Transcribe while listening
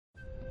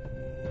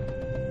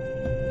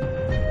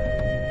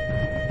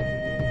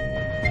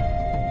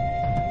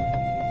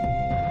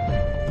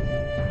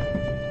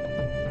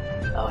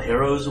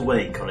heroes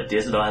awake on a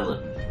desert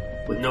island,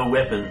 with no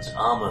weapons,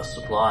 armor,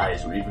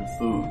 supplies, or even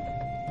food.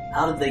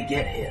 How did they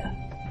get here?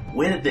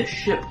 Where did their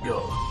ship go?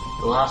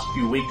 The last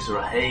few weeks are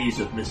a haze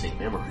of missing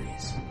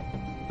memories.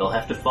 They'll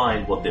have to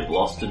find what they've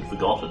lost and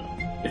forgotten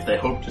if they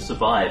hope to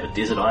survive a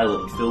desert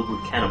island filled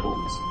with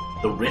cannibals,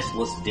 the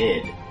restless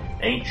dead,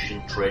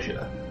 ancient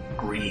treasure,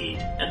 greed,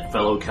 and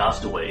fellow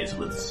castaways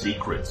with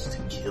secrets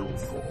to kill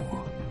for.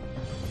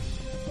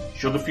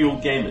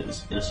 Sugar-Fueled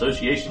Gamers, in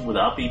association with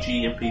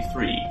RPG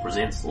MP3,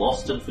 presents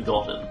Lost and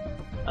Forgotten,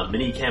 a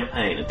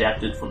mini-campaign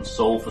adapted from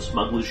Soul for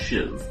Smuggler's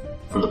Shiv,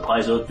 from the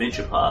Paizo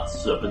Adventure Path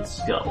Serpent's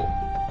Skull.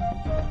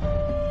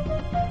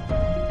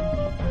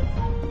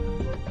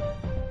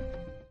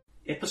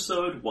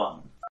 Episode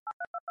 1.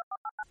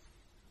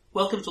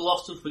 Welcome to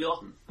Lost and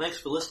Forgotten. Thanks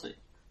for listening.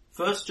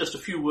 First, just a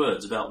few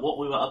words about what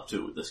we were up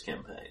to with this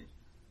campaign.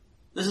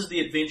 This is the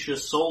adventure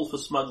Soul for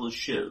Smuggler's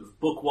Shiv,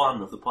 Book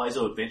 1 of the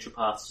Paizo Adventure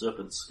Path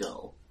Serpent's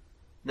Skull.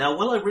 Now,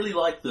 while I really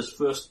liked this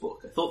first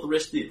book, I thought the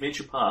rest of the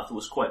adventure path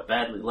was quite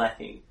badly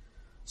lacking,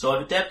 so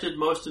I've adapted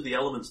most of the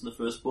elements in the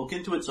first book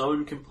into its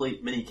own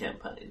complete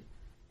mini-campaign.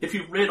 If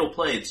you've read or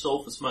played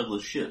Soul for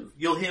Smuggler's Shiv,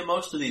 you'll hear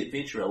most of the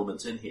adventure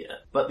elements in here,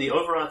 but the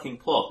overarching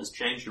plot has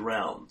changed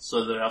around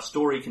so that our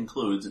story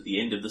concludes at the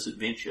end of this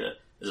adventure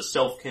as a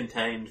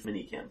self-contained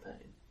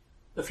mini-campaign.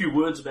 A few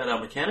words about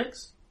our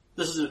mechanics.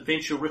 This is an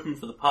adventure written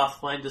for the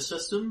Pathfinder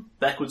system,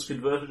 backwards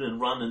converted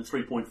and run in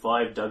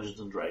 3.5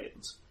 Dungeons &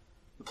 Dragons.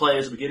 The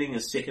players are beginning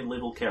as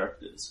second-level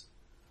characters.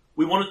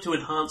 We wanted to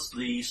enhance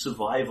the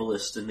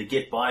survivalist and the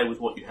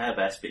get-by-with-what-you-have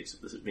aspects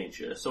of this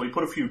adventure, so we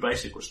put a few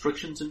basic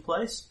restrictions in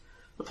place.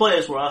 The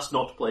players were asked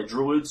not to play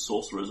druids,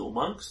 sorcerers, or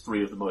monks,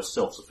 three of the most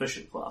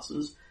self-sufficient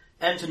classes,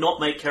 and to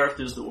not make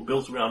characters that were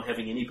built around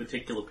having any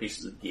particular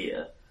pieces of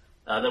gear.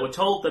 They were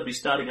told they'd be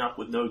starting up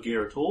with no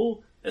gear at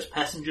all, as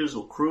passengers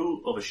or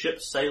crew of a ship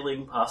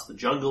sailing past the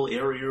jungle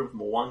area of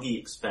Mwangi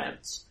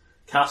Expanse,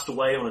 cast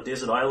away on a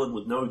desert island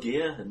with no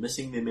gear and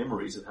missing their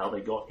memories of how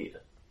they got here.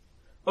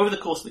 Over the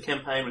course of the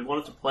campaign, we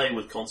wanted to play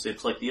with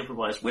concepts like the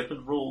improvised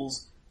weapon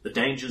rules, the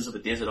dangers of a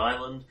desert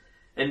island,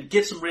 and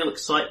get some real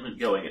excitement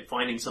going at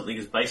finding something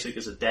as basic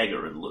as a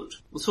dagger and loot.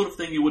 The sort of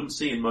thing you wouldn't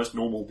see in most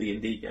normal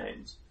D&D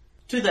games.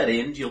 To that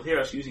end, you'll hear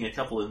us using a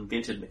couple of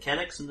invented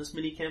mechanics in this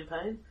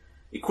mini-campaign.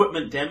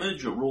 Equipment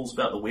damage, or rules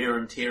about the wear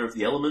and tear of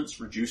the elements,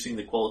 reducing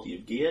the quality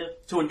of gear,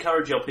 to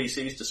encourage our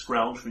PCs to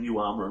scrounge for new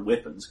armor and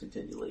weapons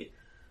continually.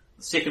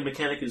 The second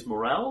mechanic is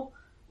morale,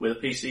 where the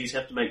PCs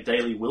have to make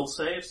daily will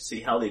saves to see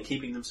how they're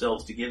keeping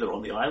themselves together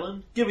on the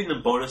island, giving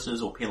them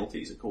bonuses or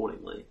penalties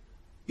accordingly.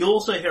 You'll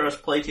also hear us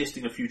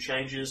playtesting a few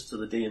changes to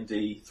the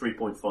D&D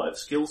 3.5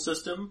 skill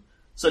system,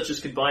 such as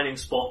combining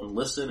spot and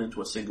listen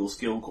into a single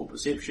skill called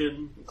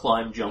perception,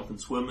 climb, jump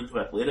and swim into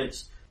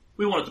athletics.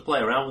 We wanted to play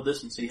around with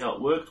this and see how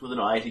it worked with an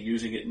eye to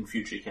using it in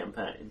future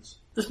campaigns.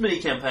 This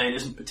mini-campaign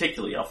isn't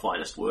particularly our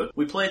finest work.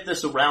 We played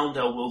this around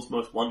our World's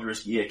Most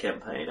Wondrous Year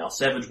campaign, our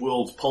Savage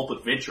Worlds pulp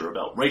adventure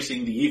about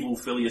racing the evil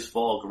Phileas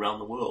Fogg around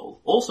the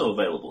world, also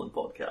available in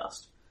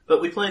podcast.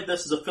 But we played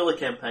this as a filler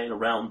campaign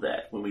around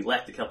that, when we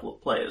lacked a couple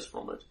of players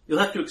from it. You'll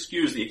have to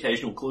excuse the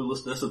occasional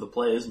cluelessness of the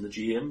players and the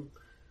GM.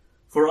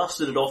 For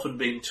us, it had often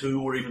been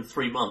 2 or even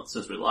 3 months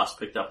since we last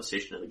picked up a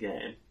session of the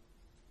game.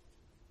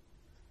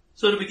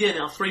 So to begin,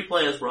 our 3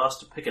 players were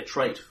asked to pick a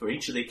trait for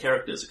each of their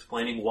characters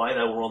explaining why they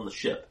were on the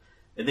ship,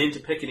 and then to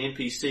pick an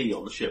NPC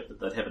on the ship that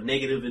they'd have a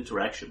negative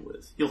interaction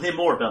with. You'll hear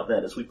more about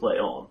that as we play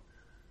on.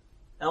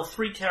 Our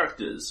 3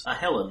 characters are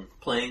Helen,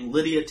 playing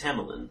Lydia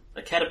Tamerlin,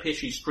 a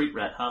Katapeshi street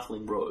rat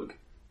halfling rogue.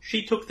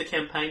 She took the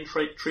campaign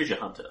trait Treasure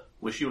Hunter,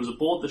 where she was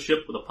aboard the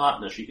ship with a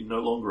partner she can no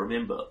longer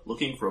remember,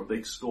 looking for a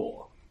big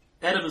score.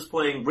 Adam is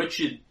playing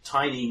Richard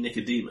Tiny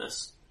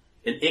Nicodemus,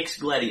 an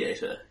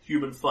ex-gladiator,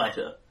 human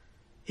fighter.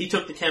 He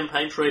took the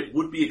campaign trait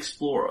Would-Be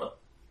Explorer,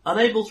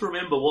 unable to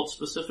remember what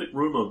specific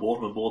rumour brought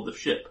him aboard the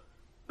ship,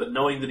 but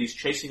knowing that he's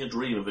chasing a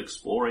dream of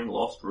exploring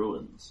lost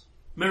ruins.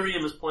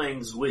 Miriam is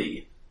playing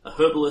Zui, a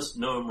herbalist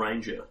gnome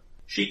ranger.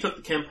 She took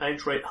the campaign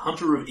trait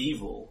Hunter of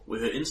Evil, where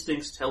her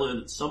instincts tell her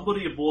that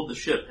somebody aboard the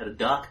ship had a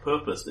dark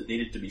purpose that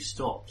needed to be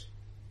stopped.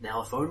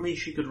 Now if only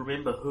she could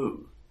remember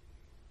who.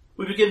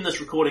 We begin this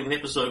recording in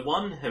episode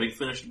 1, having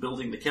finished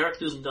building the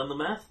characters and done the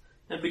math,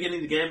 and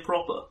beginning the game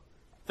proper.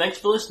 Thanks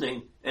for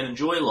listening, and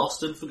enjoy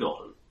Lost and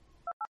Forgotten.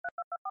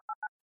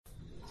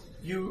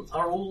 You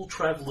are all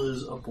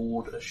travellers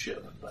aboard a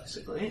ship,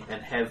 basically,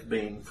 and have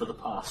been for the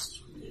past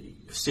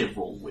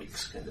several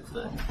weeks, kind of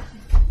thing.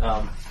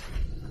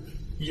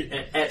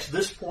 At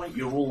this point,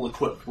 you're all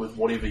equipped with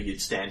whatever you'd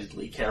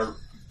standardly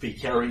be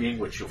carrying,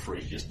 which you're free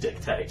to just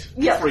dictate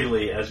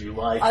freely as you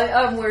like.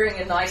 I'm wearing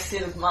a nice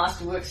set of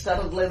masterwork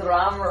studded leather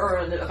armour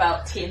and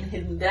about 10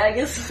 hidden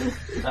daggers.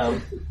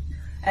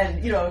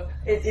 And, you know,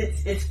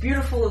 it's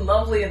beautiful and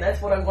lovely, and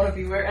that's what I want to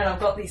be wearing. And I've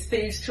got these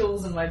thieves'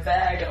 tools in my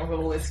bag, and I've got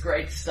all this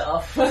great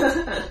stuff.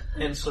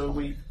 And so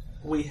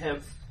we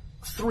have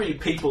 3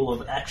 people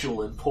of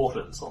actual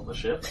importance on the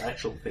ship,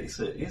 actual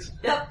PCs.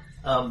 Yep.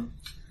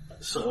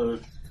 So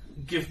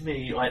give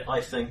me, I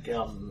think,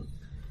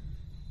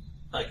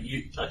 Like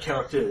a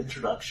character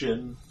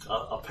introduction,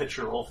 a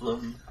picture of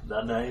them,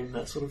 their name,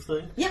 that sort of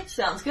thing. Yep,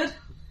 sounds good.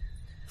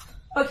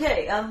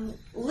 Okay,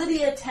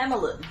 Lydia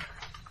Tamerlin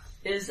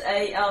is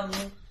a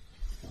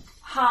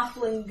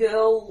halfling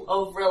girl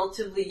of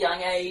relatively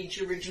young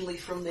age, originally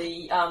from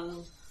the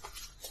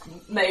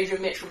major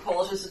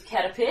metropolis of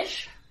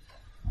Katapesh,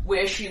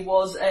 where she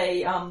was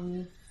a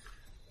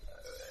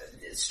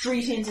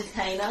street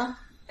entertainer,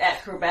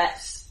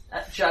 acrobat,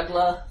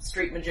 juggler,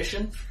 street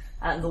magician,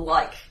 and the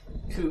like,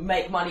 to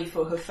make money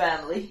for her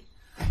family,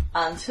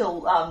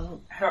 until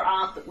her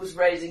aunt that was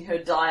raising her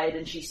died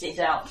and she set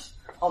out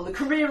on the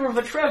career of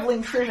a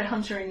travelling treasure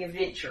hunting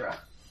adventurer.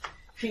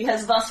 She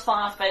has thus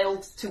far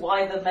failed to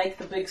either make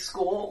the big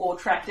score or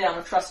track down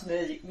a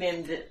trustworthy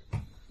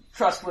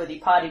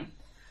party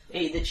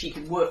that she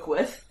can work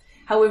with.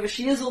 However,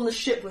 she is on the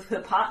ship with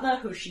her partner,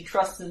 who she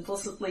trusts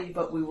implicitly,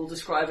 but we will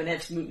describe in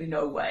absolutely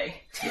no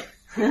way.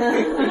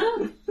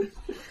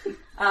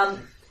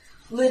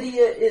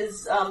 Lydia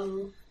is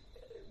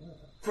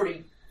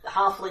pretty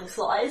halfling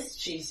sized.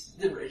 She's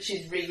a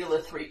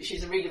regular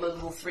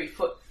little 3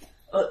 foot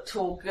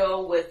tall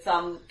girl with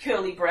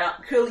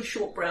curly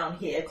short brown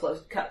hair,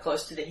 cut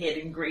close to the head,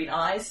 and green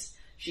eyes.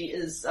 She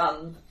is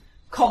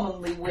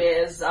commonly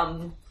wears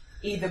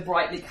either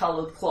brightly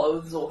coloured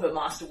clothes or her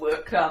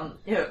masterwork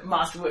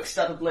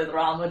studded leather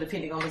armour,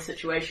 depending on the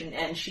situation.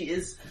 And she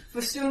is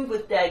festooned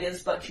with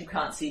daggers, but you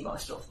can't see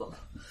most of them.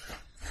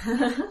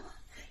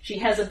 She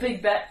has a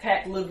big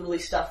backpack liberally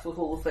stuffed with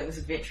all the things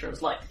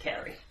adventurers like to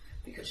carry,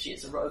 because she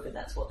is a rogue and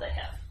that's what they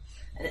have.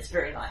 And it's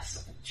very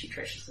nice. She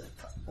treasures it,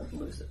 doesn't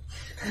lose it.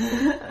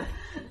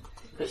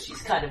 Because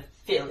she's kind of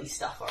fairly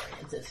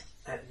stuff-oriented.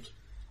 And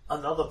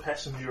another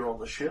passenger on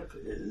the ship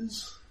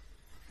is...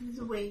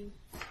 Zui.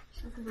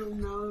 Like a little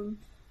gnome.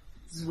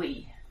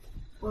 Zui.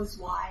 Or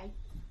Zwei.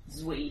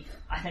 Zui.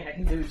 I think I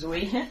can do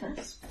Zui.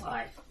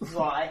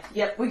 Zwei.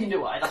 Yep, we can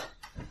do either.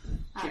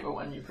 Whichever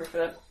one you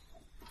prefer.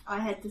 I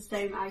had the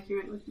same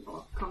argument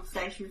or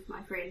conversation with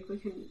my friend.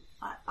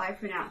 I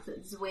pronounce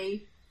it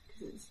Zui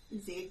because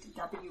it's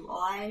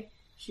Z-W-I.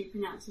 She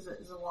pronounces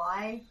it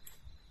Zwei.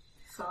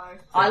 So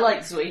I like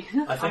Zui.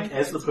 I think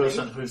as the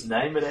person whose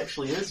name it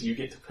actually is, you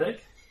get to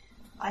pick.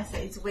 I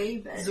say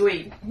Zui, but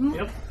Zui.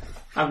 Yep.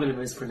 I'm going to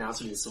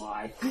mispronounce it as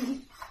Zwei.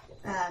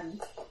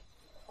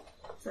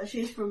 So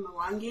she's from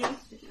Mwangi,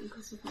 the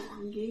uncles of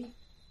Mwangi.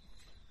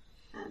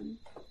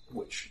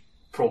 Which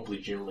probably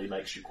generally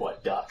makes you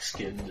quite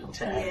dark-skinned and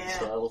tan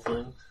style of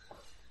thing.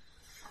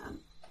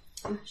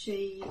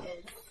 She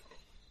is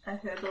a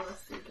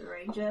herbalist and a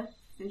ranger,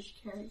 and she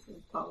carries a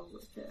bowl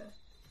with her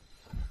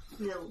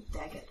little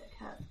dagger to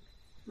cut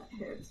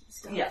like herbs and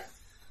stuff. Yeah.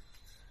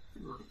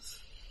 Nice.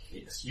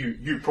 Yes,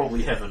 you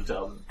probably haven't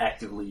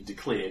actively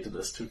declared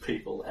this to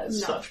people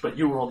as such, but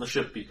you were on the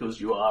ship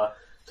because you are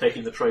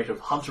taking the trait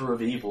of hunter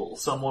of evil.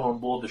 Someone on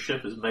board the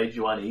ship has made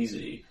you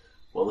uneasy.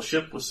 While the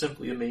ship was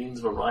simply a means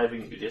of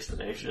arriving at your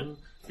destination,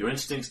 your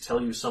instincts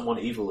tell you someone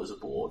evil is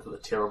aboard with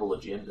a terrible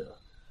agenda.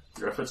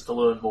 Your efforts to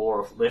learn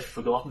more are left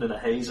forgotten in a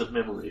haze of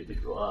memory,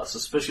 but you are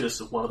suspicious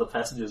of one of the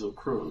passengers or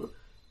crew.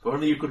 If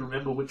only you could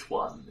remember which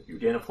one, you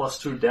gain a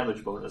 +2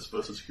 damage bonus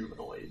versus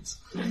humanoids.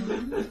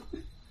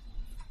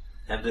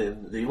 And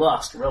then the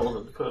last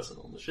relevant person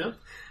on the ship.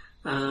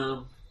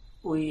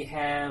 We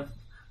have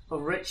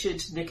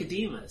Richard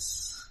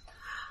Nicodemus.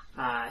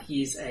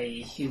 He's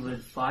a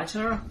human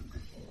fighter.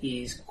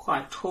 He's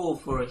quite tall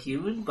for a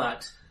human,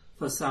 but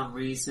for some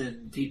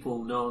reason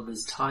people know him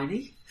as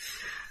tiny.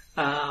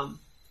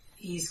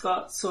 He's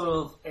got sort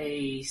of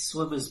a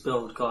swimmer's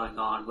build going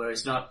on, where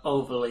he's not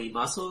overly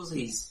muscles.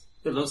 It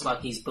looks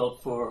like he's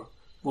built for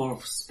more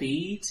of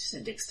speed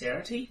and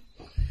dexterity.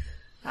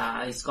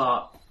 He's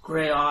got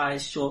grey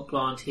eyes, short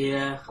blonde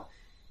hair.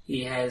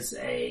 He has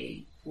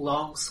a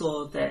long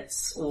sword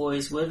that's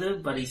always with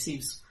him, but he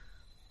seems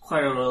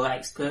quite a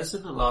relaxed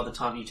person. A lot of the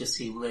time you just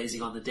see him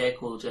lazing on the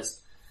deck or just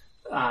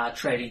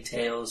trading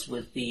tales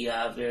with the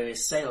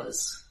various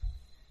sailors.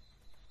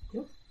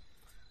 Yep.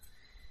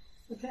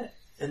 Okay.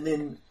 And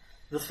then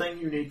the thing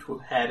you need to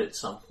have had at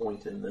some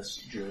point in this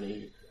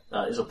journey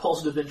is a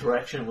positive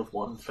interaction with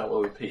one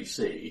fellow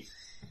PC.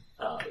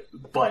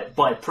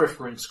 By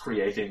preference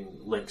creating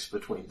links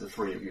between the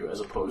three of you as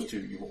opposed to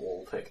you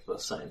all pick the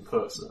same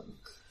person.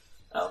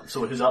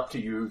 So it is up to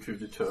you to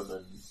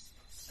determine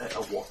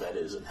what that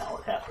is and how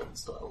it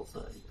happens style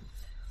of thing.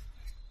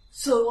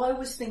 So I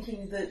was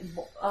thinking that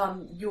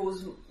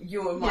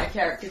you and my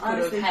character could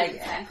have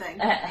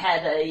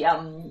had a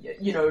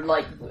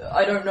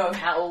I don't know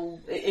how,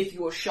 if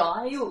you're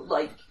shy or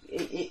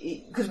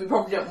because we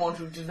probably don't want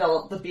to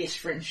develop the best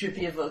friendship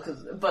ever,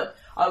 but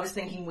I was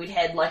thinking we'd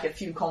had like a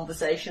few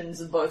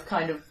conversations and both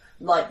kind of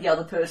like the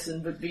other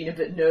person but being a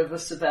bit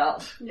nervous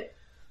about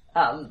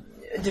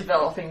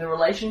developing the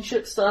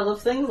relationship style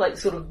of things, like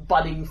sort of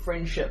budding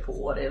friendship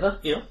or whatever.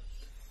 Yeah.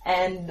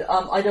 And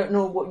I don't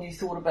know what you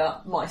thought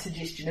about my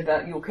suggestion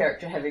about your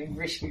character having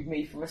rescued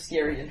me from a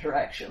scary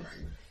interaction.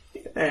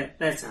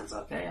 That sounds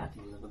okay, I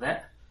can live with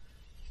that.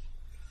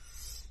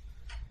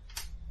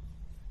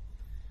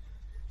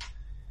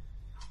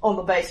 on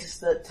the basis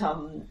that,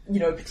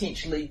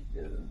 potentially,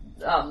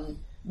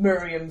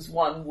 Miriam's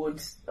one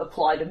would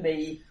apply to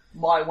me,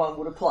 my one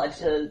would apply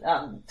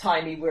to,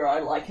 Tiny where I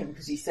like him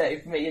because he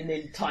saved me, and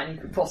then Tiny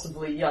could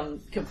possibly,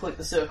 complete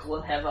the circle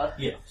and have a...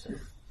 Yeah,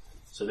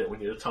 so that we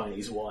need a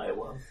Tiny's Y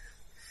one.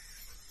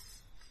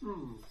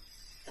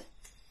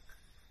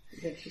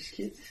 Adventurous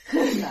kid.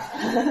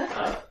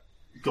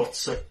 Got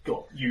sick,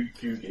 you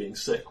getting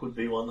sick would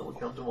be one that would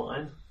come to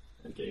mind,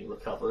 and getting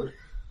recovered.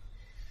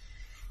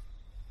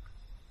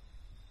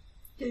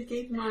 Just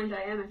keep in mind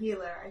I am a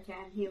healer, I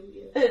can heal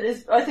you. It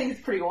is, I think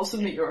it's pretty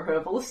awesome that you're a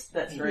herbalist,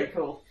 that's very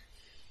cool.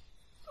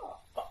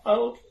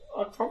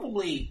 I'd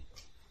probably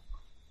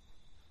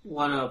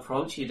want to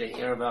approach you to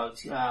hear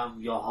about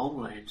your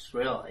homeland,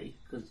 really,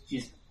 because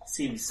you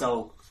seem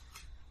so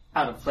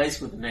out of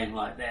place with a name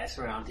like that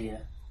around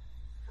here.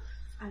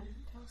 I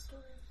don't tell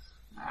stories.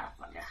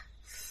 But yeah.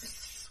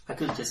 I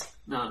could just...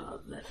 No.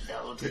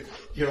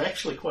 You're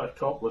actually quite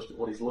accomplished at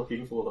what he's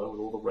looking for, though, with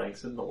all the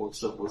ranks in Knowledge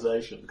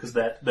Civilization, because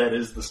that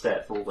is the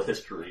stat for all the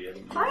history.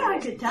 And I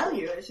could tell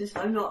you, it's just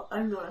I'm not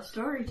a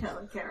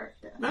storyteller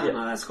character.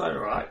 No, that's quite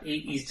alright.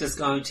 He's just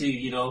going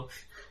to,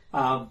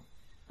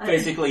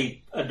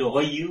 basically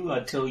annoy you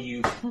until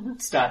you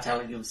start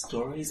telling him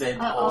stories. And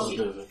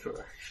positive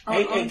interaction.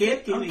 Hey,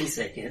 give me a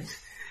second.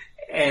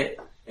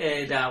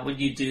 And when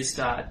you do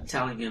start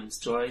telling him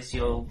stories,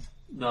 you'll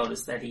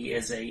notice that he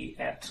is a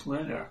apt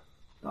learner,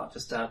 not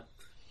just a,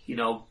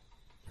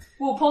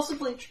 well,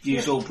 possibly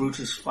usual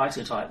brutish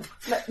fighter type.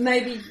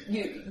 Maybe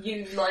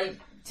you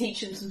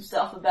teach him some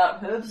stuff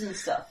about herbs and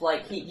stuff.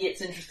 Like he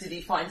gets interested, he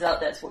finds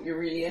out that's what you're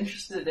really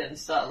interested in,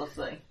 style of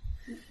thing.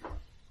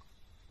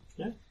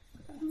 Yeah.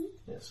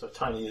 Yeah. So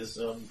Tiny is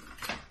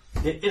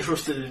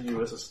interested in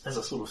you as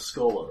a sort of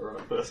scholar or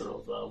a person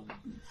of.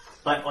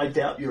 I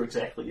doubt you're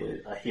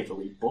exactly a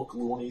heavily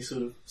book-lorny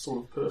sort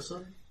of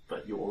person.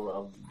 But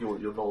your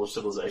knowledge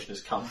civilization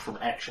has come from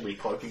actually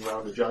poking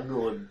around the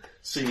jungle and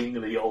seeing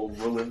the old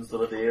ruins that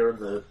are there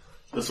and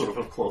the sort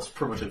of close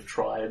primitive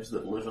tribes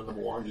that live in the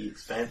Mwangi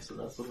expanse and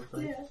that sort of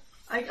thing. Yeah.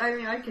 I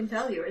mean, I can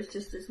tell you,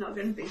 it's not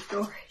going to be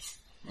stories.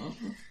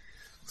 Mm-hmm.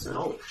 It's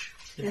knowledge.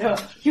 Yeah.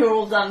 You're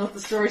all done with the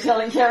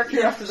storytelling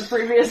character after the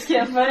previous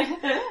campaign.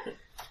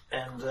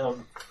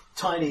 And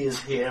Tiny is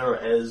here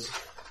as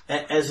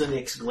an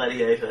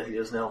ex-gladiator. He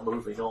is now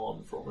moving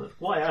on from it.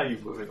 Why are you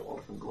moving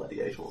on from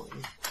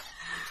gladiatoring?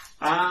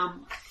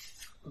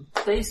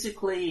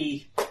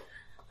 Basically,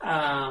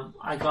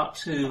 I got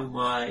to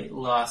my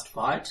last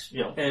fight,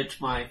 earned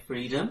my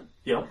freedom.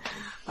 Yeah.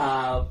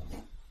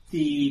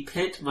 The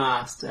pit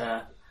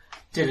master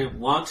didn't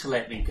want to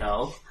let me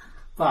go,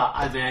 but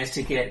I managed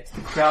to get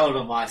the crowd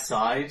on my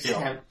side,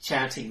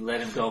 chanting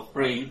 "Let him go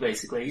free,"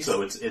 basically.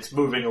 So it's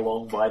moving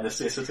along by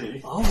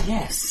necessity. Oh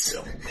yes.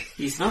 Yeah.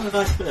 He's not a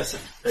nice person.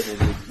 And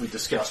then we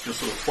discussed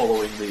just sort of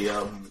following the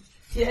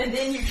Yeah, and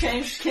then you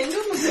changed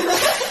kingdoms?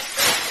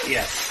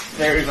 Yes,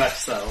 very much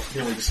so.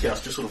 Then we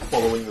discussed just sort of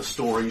following the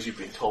stories you've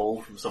been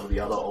told from some of the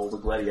other older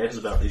gladiators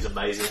about these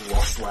amazing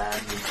lost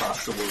lands and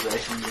past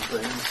civilizations and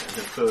things, and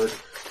have heard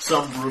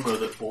some rumour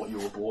that brought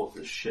you aboard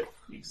this ship.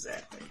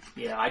 Exactly.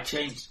 Yeah, I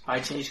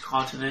changed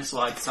continents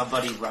like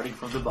somebody running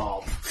from the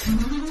bomb.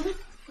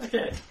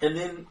 Okay, and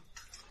then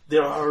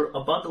there are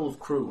a bundle of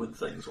crew and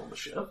things on the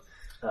ship,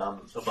 a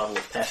bundle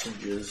of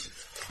passengers,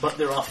 but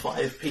there are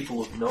 5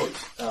 people of note,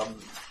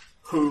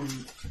 whom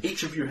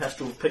each of you has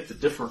to have picked a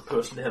different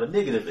person to have a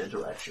negative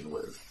interaction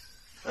with.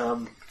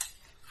 And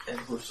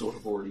we've sort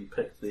of already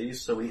picked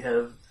these. So we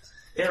have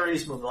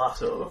Ares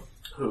Mulatto,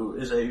 who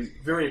is a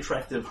very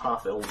attractive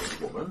half-elven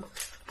woman,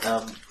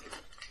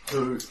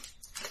 who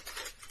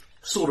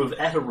sort of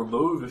at a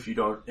remove, if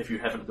you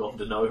haven't gotten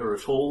to know her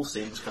at all,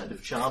 seems kind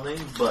of charming,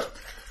 but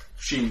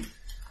she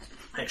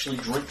actually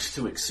drinks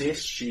to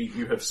excess.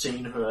 You have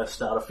seen her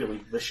start a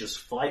fairly vicious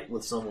fight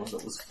with someone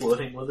that was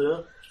flirting with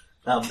her.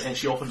 And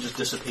she often just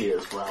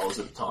disappears for hours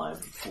at a time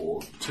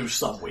to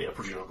somewhere,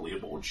 presumably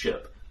aboard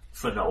ship,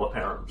 for no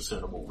apparent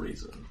discernible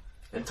reason.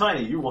 And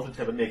Tiny, you wanted to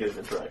have a negative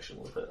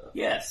interaction with her.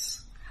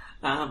 Yes.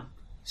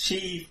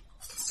 She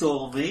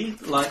saw me,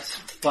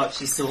 liked what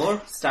she saw,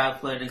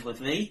 started flirting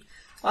with me.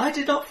 I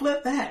did not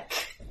flirt back.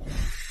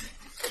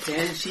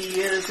 And she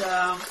is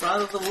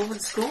rather the woman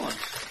scorned.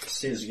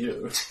 Says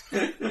you.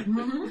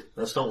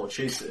 That's not what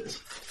she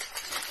says.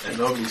 And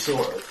nobody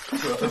saw it.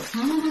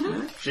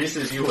 So she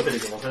says you were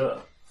hitting on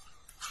her.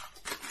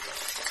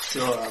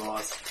 Sure I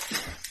was.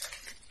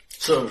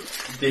 So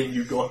then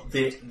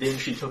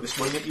she took a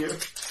swing at you?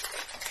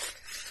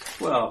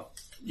 Well,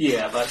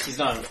 yeah, but she's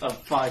not a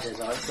fighter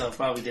type, so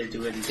probably didn't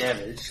do any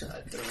damage,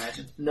 I can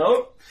imagine.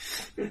 Nope.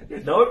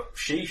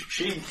 She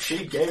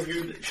gave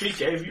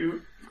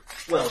you,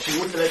 well, she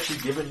wouldn't have actually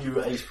given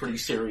you a pretty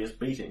serious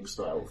beating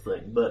style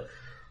thing, but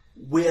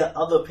where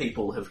other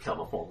people have come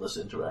upon this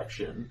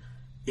interaction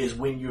is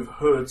when you've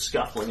heard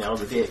scuffling out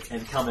of the deck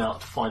and come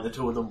out to find the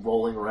two of them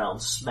rolling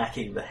around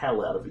smacking the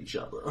hell out of each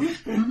other.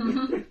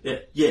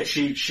 Yeah,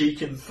 she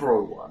can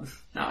throw one.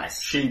 Nice.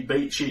 She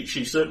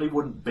certainly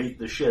wouldn't beat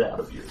the shit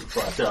out of you,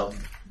 but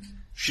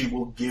she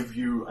will give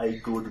you a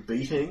good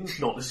beating,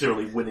 not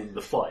necessarily winning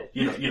the fight.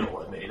 You know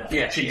what I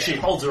mean. She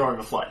holds her own in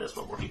a fight, that's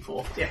what I'm looking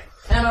for. Yeah.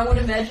 And I would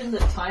imagine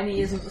that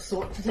Tiny isn't the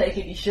sort to take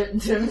any shit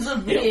in terms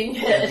of being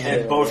hit.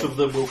 And both of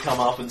them will come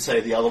up and say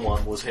the other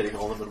one was hitting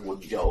on them and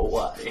wouldn't go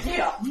away.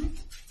 Yeah.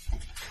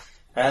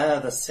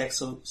 The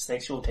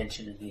sexual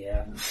tension in the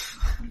air.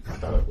 I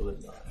don't really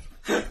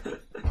know.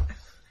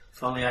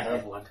 If only I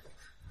had one.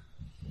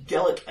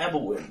 Gallic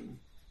Aberwin,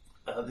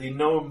 the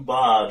gnome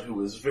bard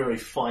who is very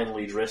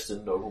finely dressed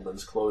in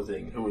nobleman's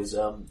clothing, who is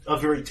a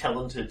very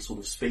talented sort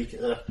of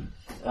speaker,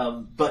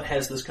 but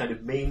has this kind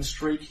of mean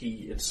streak.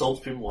 He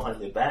insults people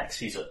behind their backs.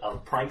 He's a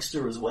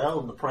prankster as well,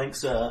 and the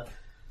pranks are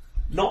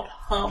not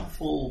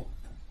harmful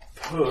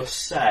per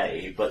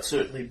se, but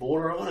certainly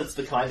border on. It's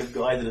the kind of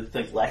guy that'd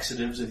think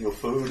laxatives in your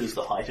food is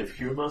the height of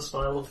humour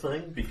style of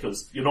thing,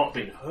 because you're not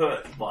being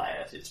hurt by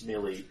it, it's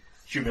merely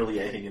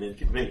humiliating and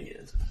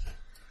inconvenient.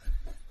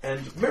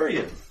 And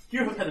Miriam,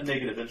 you have had a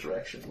negative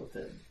interaction with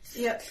him.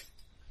 Yep.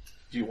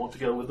 Do you want to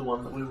go with the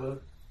one that we were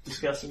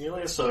discussing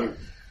earlier? So,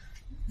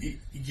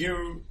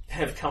 you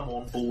have come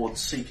on board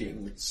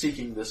seeking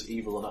this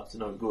evil and up to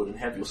no good, and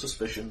have your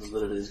suspicions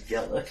that it is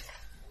Gallic,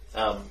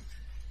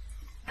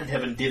 and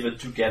have endeavoured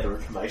to gather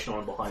information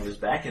on him behind his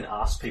back and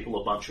ask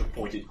people a bunch of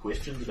pointed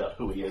questions about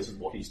who he is and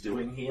what he's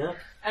doing here.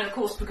 And of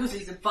course, because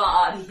he's a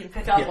bard, he can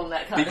pick up on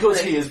that kind of thing.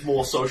 Because he is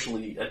more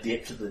socially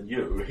adept than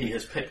you, he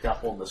has picked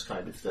up on this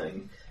kind of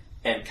thing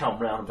and come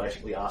round and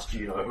basically asked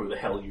you, who the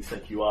hell you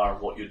think you are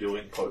and what you're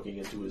doing, poking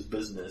into his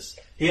business.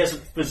 He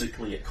hasn't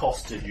physically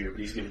accosted you, but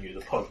he's given you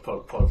the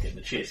poke in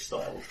the chest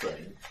style of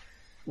thing.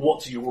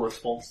 What's your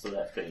response to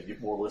that thing?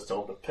 You've more or less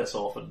told him to piss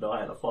off and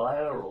die in a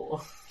fire,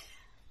 or...?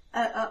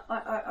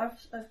 I've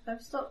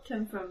stopped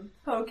him from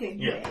poking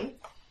me,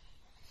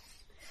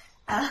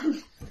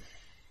 and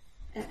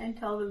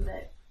told him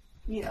that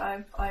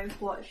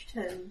I've watched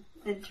him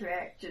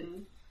interact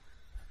and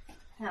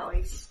how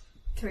he's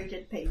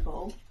treated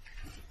people,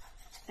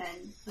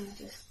 and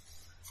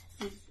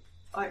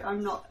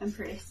I'm not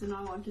impressed, and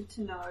I wanted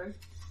to know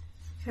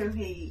who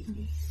he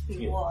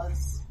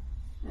was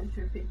and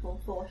who people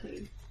thought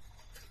he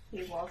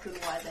was and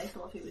why they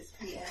thought he was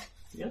here.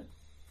 Yeah.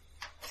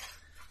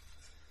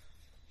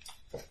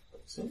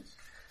 Sense.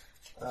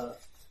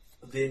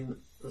 Then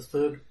the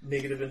third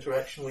negative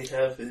interaction we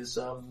have is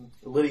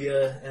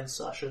Lydia and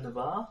Sasha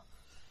Navarre.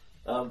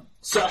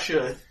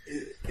 Sasha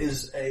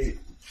is a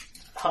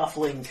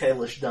halfling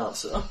Kalish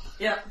dancer,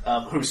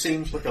 who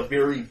seems like a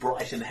very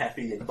bright and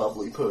happy and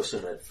bubbly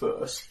person at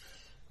first,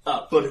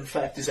 but in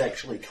fact is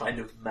actually kind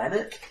of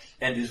manic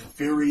and is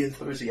very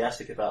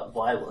enthusiastic about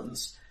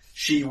violence.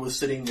 She was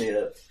sitting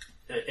there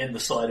in the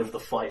side of the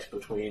fight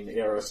between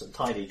Eris and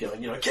Tiny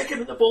going, kick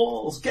him in the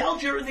balls,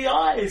 gouge her in the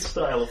eyes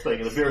style of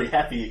thing in a very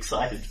happy,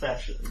 excited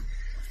fashion.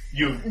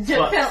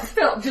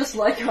 Felt just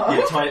like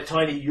her. Yeah,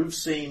 Tiny, you've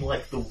seen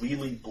like the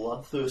really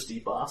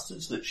bloodthirsty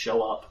bastards that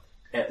show up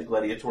at the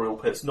gladiatorial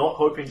pits, not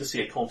hoping to see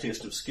a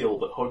contest of skill,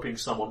 but hoping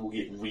someone will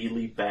get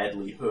really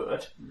badly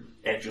hurt,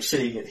 and you're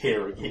seeing it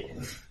here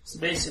again. It's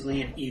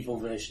basically an evil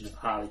version of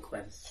Harley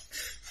Quinn.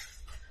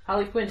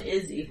 Harley Quinn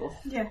is evil.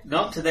 Yeah.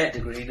 Not to that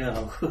degree,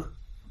 no.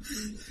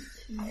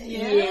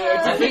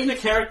 Yeah. I think the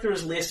character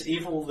is less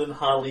evil than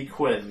Harley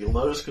Quinn. You'll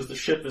notice because the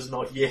ship is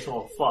not yet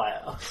on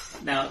fire.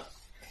 Now,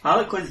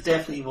 Harley Quinn's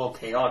definitely more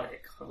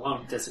chaotic. I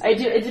won't disagree.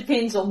 It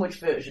depends on which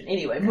version.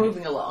 Anyway,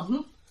 moving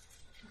along.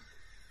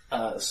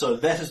 So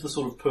that is the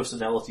sort of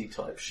personality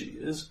type she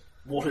is.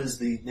 What is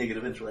the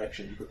negative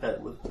interaction you've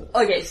had with her?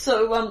 Okay,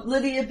 so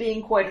Lydia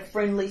being quite a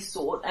friendly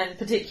sort, and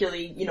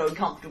particularly,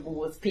 comfortable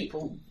with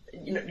people,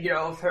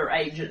 of her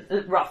age,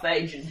 rough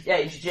age,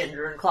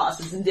 gender, and class,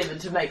 has endeavoured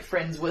to make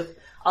friends with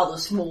other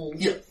small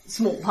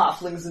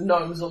halflings and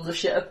gnomes on the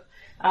ship.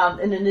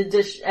 And in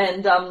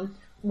addition,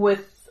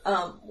 with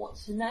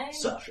what's her name?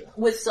 Sasha.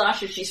 With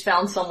Sasha, she's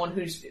found someone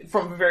who's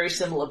from a very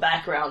similar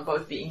background,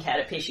 both being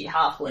Katapeshi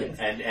halflings.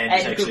 Yeah, and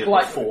actually a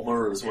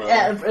performer as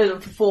well. A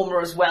performer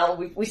as well.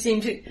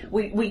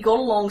 We got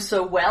along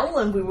so well,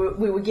 and we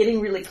were getting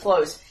really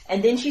close.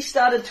 And then she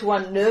started to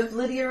unnerve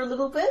Lydia a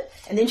little bit,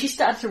 and then she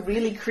started to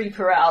really creep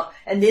her out,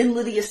 and then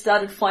Lydia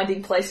started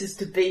finding places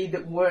to be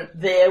that weren't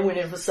there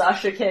whenever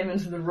Sasha came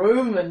into the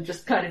room, and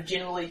just kind of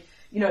generally,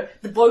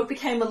 the boat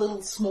became a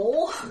little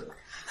small.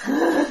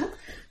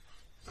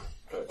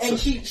 And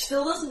she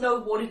still doesn't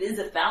know what it is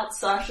about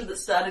Sasha that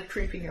started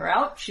creeping her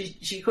out.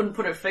 She couldn't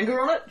put her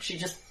finger on it. She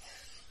just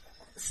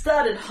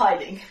started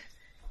hiding.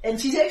 And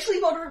she's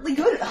actually moderately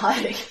good at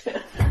hiding.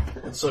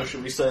 And so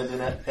should we say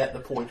then at the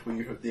point where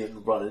you have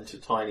then run into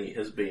Tiny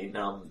has been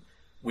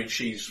when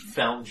she's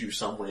found you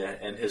somewhere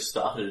and has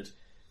started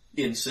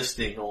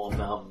insisting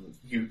on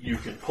you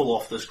can pull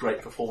off this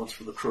great performance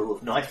for the crew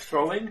of knife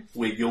throwing,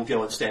 where you'll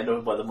go and stand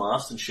over by the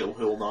mast and she'll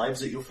hurl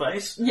knives at your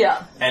face.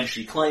 Yeah. And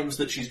she claims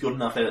that she's good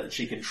enough at it that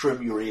she can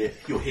trim your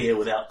hair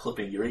without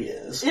clipping your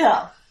ears.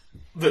 Yeah.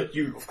 But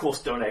you, of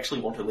course, don't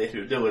actually want to let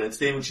her do it.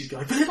 Instead, when she's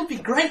going, but it'll be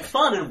great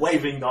fun, and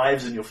waving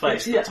knives in your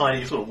face, the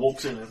Tiny sort of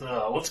walks in and,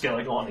 what's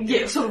going on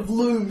again? Yeah, sort of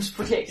looms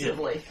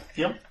protectively.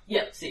 Yep.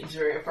 Yep, seems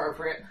very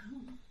appropriate.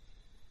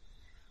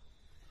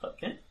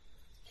 Okay.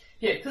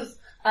 Yeah, because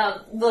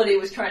Lydia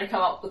was trying to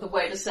come up with a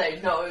way to say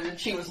no, and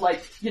she was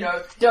like,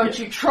 don't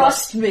you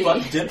trust me?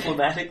 But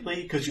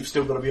diplomatically, because you've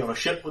still got to be on a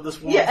ship with this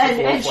woman. Yeah,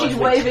 and she's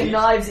waving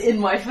knives in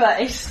my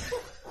face.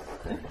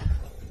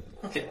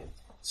 Okay,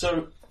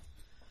 so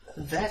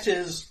that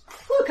is...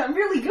 Look, I'm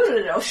really good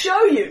at it, I'll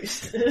show you!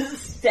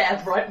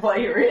 Stab right by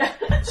your ear.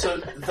 So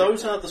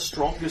those are the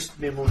strongest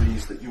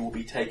memories that you will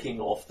be taking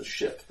off the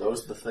ship.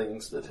 Those are the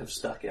things that have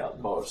stuck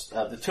out most.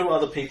 The two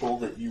other people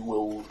that you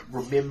will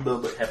remember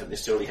but haven't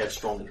necessarily had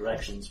strong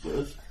interactions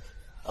with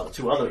are the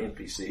two other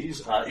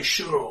NPCs.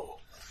 Ishiro.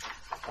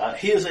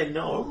 He is a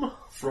gnome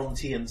from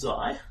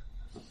Tianzai,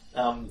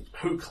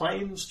 who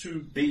claims to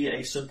be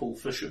a simple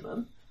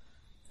fisherman.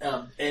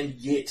 And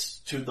yet,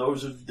 to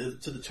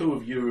the two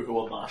of you who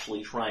are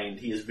martially trained,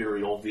 he is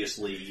very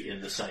obviously in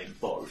the same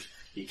boat.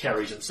 He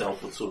carries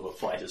himself with sort of a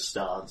fighter's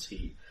stance.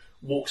 He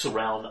walks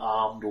around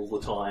armed all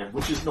the time,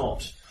 which is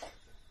not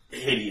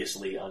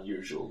hideously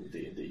unusual in the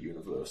D&D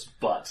universe,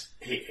 but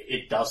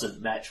it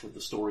doesn't match with the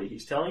story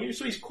he's telling you.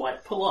 So he's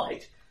quite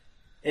polite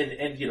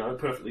and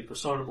perfectly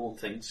personable and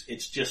things.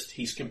 It's just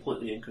he's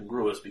completely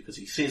incongruous because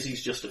he says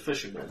he's just a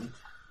fisherman,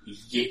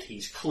 yet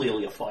he's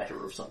clearly a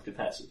fighter of some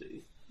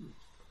capacity.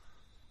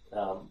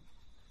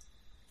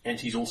 And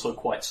he's also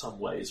quite some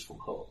ways from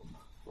home,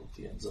 from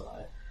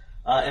Tianzai.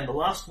 And the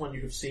last one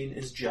you have seen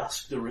is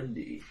Jask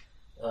Darindi,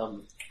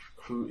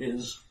 who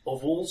is,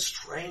 of all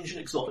strange and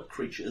exotic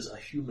creatures, a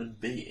human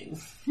being.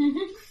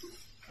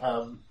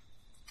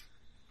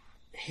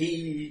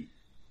 He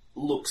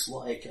looks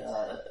like,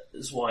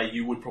 is why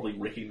you would probably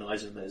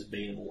recognize him as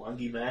being a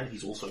Mwangi man.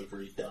 He's also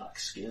very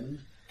dark-skinned,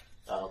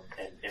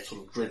 and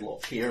sort of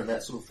dreadlock hair and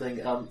that sort of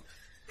thing.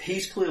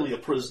 He's clearly a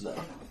prisoner.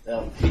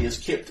 He is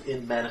kept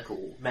in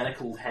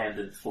manacled hand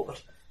and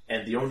foot,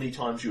 and the only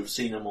times you have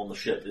seen him on the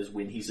ship is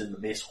when he's in the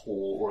mess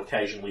hall or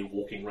occasionally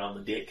walking around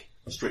the deck,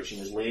 stretching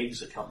his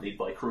legs, accompanied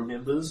by crew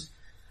members.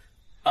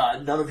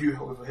 None of you,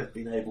 however, have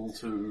been able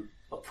to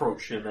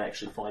approach him and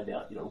actually find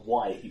out,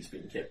 why he's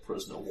been kept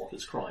prisoner, what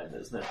his crime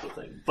is, and that sort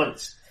of thing.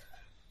 But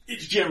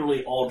it's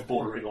generally odd,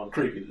 bordering on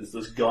creepy. There's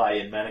this guy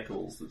in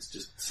manacles that's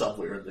just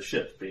somewhere in the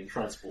ship being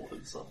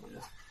transported somewhere.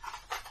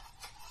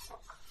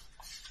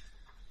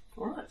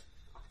 Alright.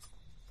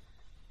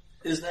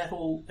 Is that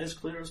all as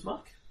clear as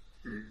muck?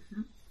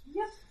 Mm-hmm.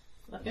 Yep.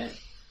 Okay.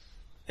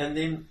 And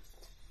then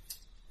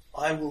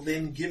I will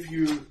then give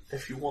you,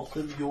 if you want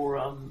them,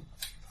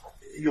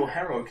 your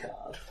Harrow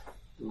card.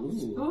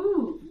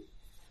 Ooh.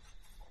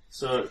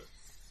 So,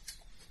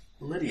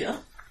 Lydia,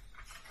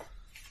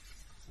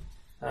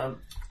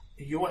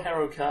 your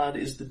Harrow card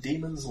is the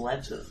Demon's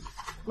Lantern.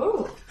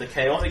 Ooh. The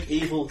chaotic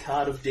evil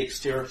card of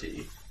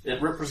dexterity.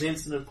 It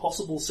represents an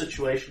impossible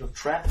situation of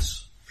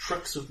traps,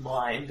 tricks of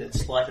mind, and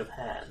sleight of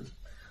hand.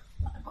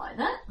 I buy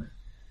that.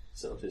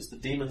 So it is the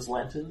Demon's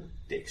Lantern,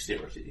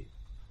 dexterity.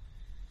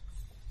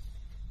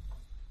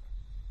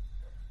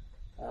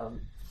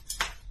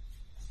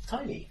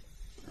 Tiny.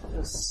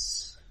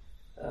 Yes.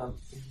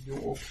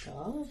 Your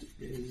card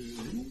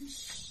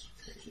is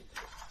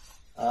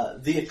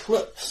the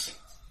Eclipse.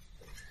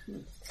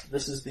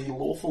 This is the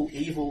lawful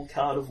evil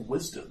card of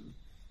wisdom.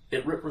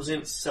 It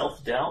represents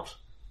self-doubt,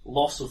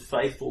 loss of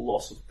faith or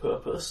loss of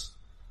purpose,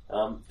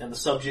 and the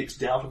subject's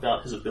doubt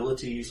about his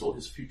abilities or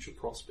his future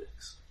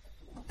prospects.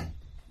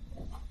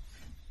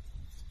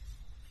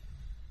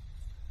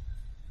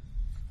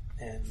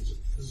 And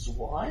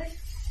Zwei,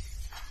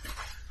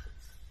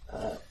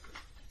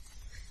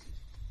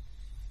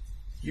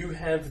 you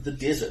have the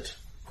Desert.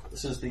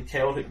 This is the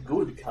chaotic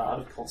good card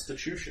of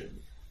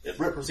Constitution. It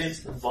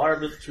represents an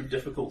environment too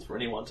difficult for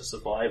anyone to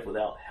survive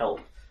without help.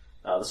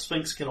 The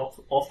Sphinx can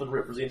often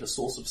represent a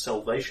source of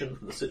salvation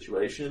from the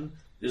situation.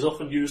 It is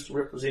often used to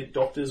represent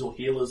doctors or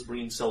healers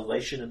bringing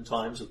salvation in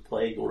times of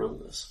plague or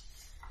illness.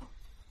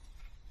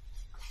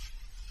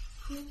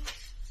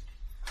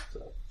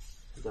 So,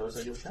 those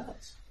are your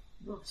cards.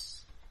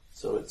 Nice.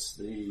 So it's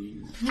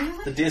the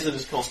Desert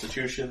is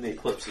Constitution, the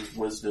Eclipse is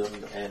Wisdom,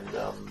 and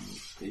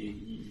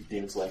the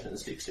Demon's Lantern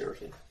is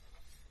Dexterity.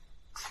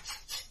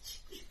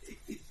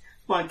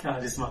 My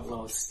card is my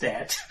lowest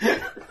stat.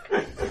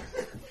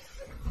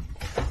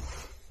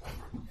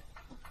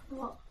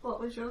 What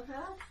was your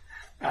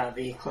card?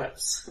 The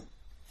Eclipse.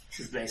 This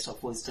is based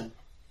off Wisdom.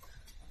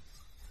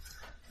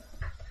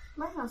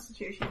 My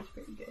Constitution is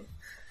pretty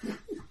good.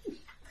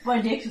 My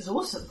deck is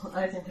awesome.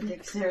 I think the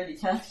dexterity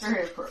test is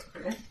very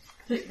appropriate.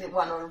 Particularly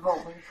one on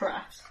revolving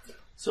traps.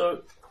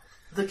 So,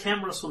 the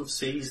camera sort of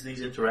sees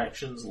these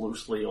interactions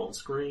loosely on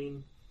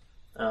screen.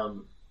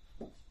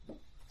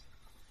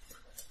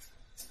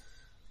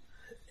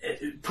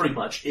 Pretty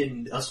much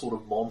in a sort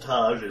of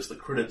montage as the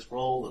credits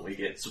roll, and we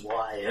get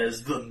Zwei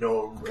as the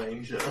Gnome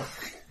Ranger,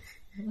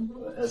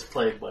 as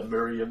played by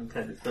Miriam,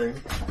 kind of thing.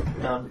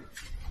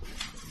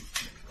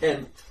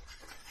 And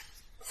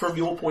from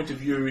your point of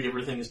view,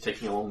 everything is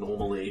ticking along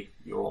normally.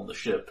 You're on the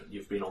ship.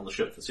 You've been on the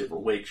ship for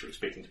several weeks. You're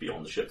expecting to be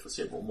on the ship for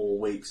several more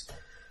weeks.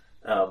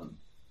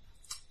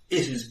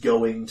 It is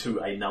going to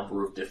a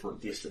number of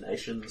different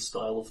destinations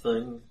style of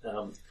thing.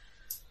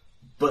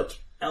 But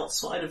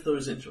outside of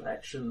those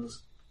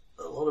interactions,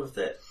 a lot of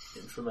that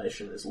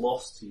information is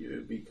lost to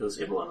you because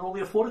everyone roll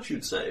me a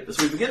fortitude save as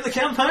we begin the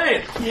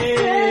campaign.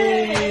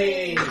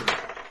 Yay!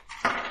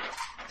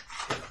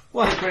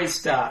 What a great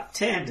start.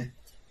 10.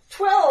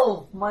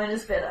 12! Mine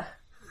is better.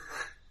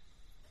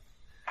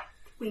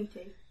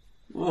 20.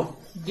 Ooh.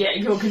 Yeah,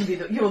 you're gonna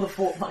be you're the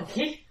fort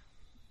monkey.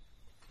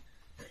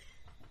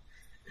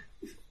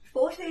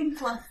 14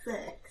 plus 6.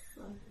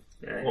 So.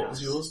 Very What nice.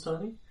 was yours,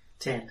 Tony?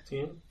 10.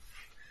 10?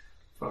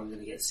 Probably going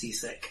to get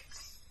seasick.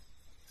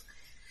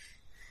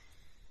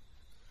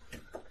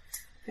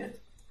 Yeah.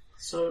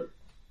 So,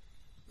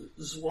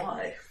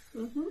 Zwei.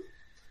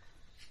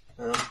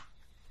 Mm-hmm.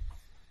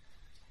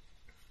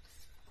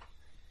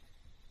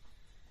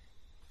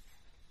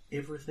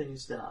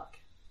 Everything's dark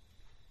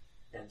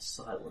and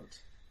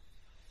silent.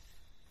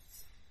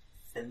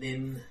 And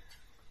then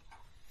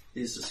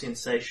there's a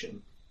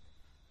sensation.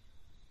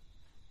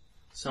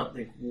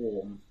 Something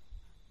warm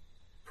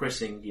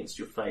pressing against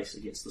your face,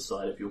 against the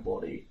side of your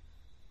body.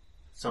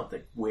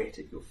 Something wet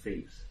at your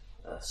feet.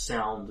 A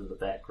sound in the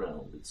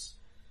background.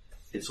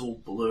 It's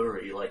all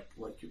blurry, like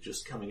you're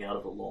just coming out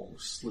of a long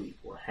sleep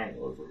or a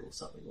hangover or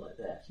something like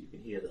that. You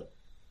can hear the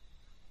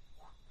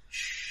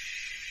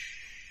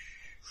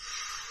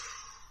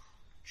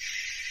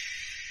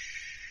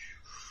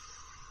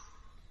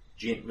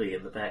gently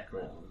in the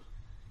background.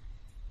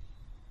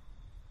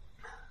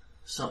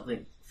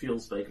 Something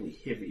feels vaguely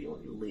heavy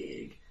on your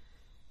leg,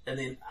 and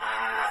then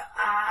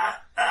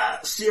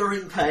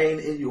searing pain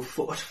in your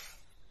foot,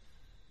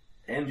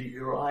 and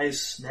your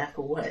eyes snap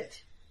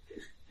awake,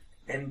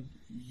 and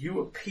you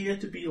appear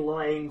to be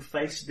lying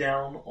face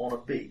down on a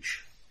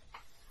beach.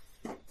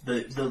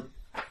 The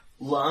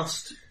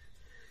last,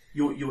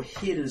 your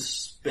head is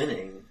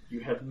spinning.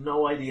 You have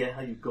no idea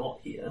how you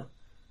got here.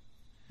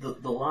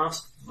 The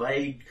last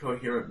vague,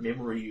 coherent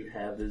memory you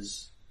have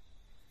is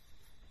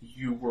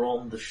you were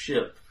on the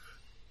ship.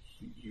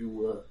 You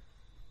were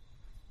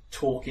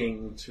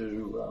talking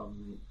to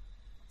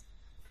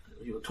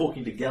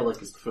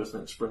Gallic is the first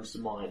thing that springs to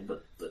mind,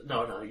 but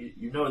no,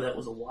 you know that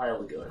was a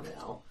while ago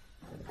now.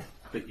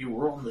 But you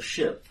were on the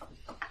ship,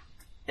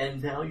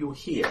 and now you're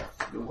here.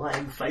 You're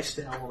laying face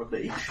down on a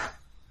beach.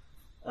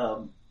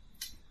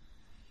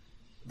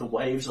 The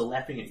waves are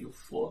lapping at your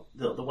foot.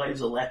 The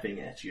waves are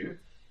lapping at you.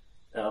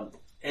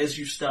 As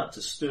you start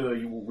to stir,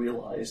 you will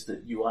realise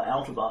that you are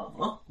out of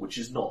armour, which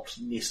is not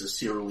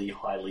necessarily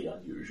highly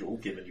unusual,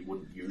 given you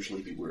wouldn't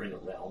usually be wearing it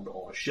around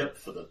on a ship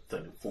for the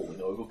thing of falling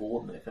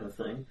overboard and that kind of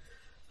thing.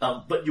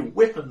 But your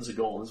weapons are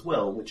gone as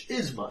well, which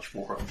is much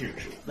more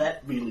unusual.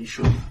 That really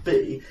shouldn't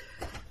be.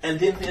 And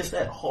then there's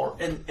that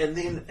and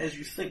then as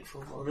you think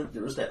for a moment,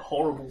 there is that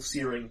horrible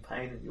searing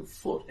pain in your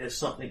foot as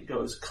something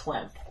goes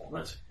clamp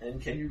on it,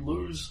 and can you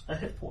lose a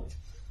hit point?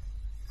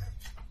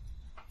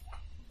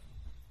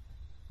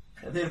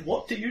 And then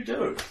what do you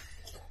do?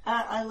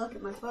 I look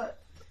at my foot.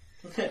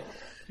 Okay.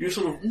 You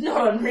sort of...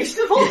 Not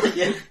unreasonable.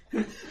 yeah.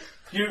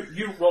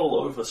 You roll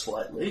over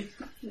slightly.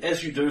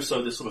 As you do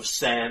so, there's sort of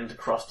sand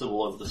crusted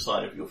all over the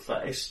side of your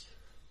face.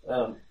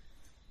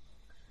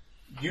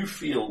 You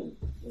feel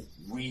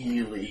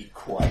really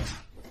quite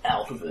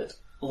out of it.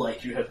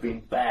 Like you have been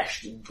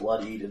bashed and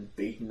bloodied and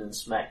beaten and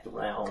smacked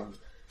around.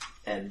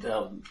 And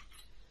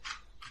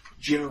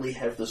generally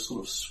have this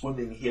sort of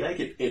swimming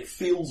headache. It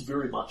feels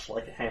very much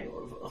like a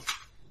hangover.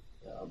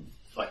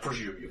 I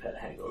presume you've had a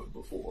hangover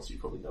before, so you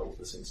probably know what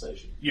the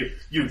sensation... You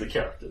the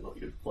character, not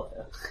you the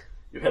player.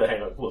 You've had a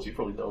hangover before, so you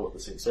probably know what the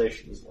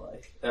sensation is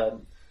like.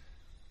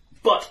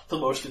 But the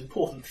most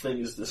important thing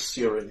is this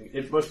searing...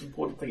 The most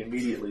important thing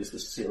immediately is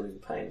this searing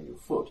pain in your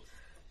foot.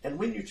 And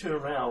when you turn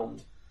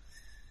around,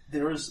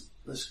 there is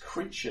this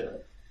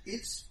creature.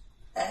 It's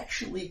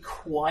actually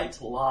quite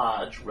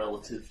large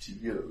relative to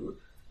you.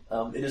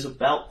 It is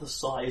about the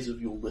size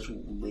of your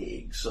little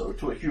leg, so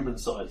to a human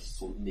size it's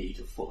sort of knee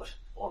to foot.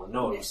 On a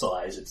gnome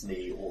size, it's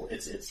knee or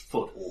it's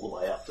foot all the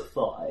way up to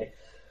thigh.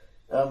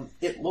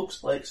 It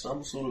looks like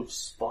some sort of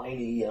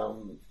spiny,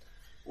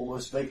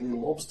 almost vaguely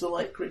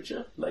lobster-like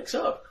creature, like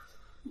so.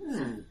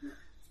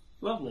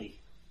 Lovely.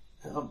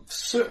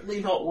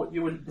 Certainly not what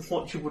you would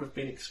have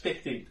been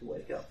expecting to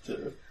wake up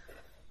to.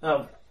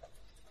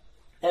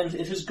 And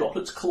it has got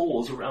its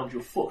claws around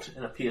your foot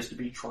and appears to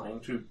be trying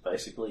to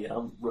basically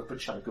rip a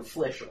chunk of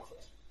flesh off it.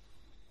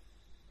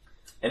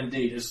 And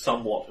indeed has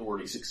somewhat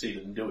already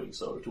succeeded in doing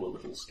so to a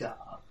little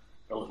scar.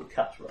 A little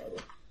cut,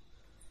 rather.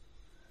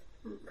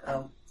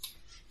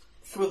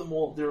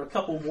 Furthermore, there are a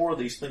couple more of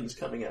these things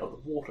coming out of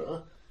the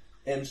water,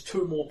 and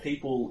two more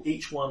people,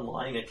 each one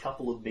lying a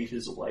couple of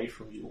metres away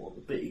from you on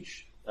the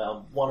beach,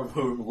 one of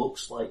whom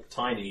looks like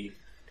Tiny,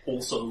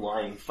 also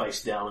lying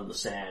face down in the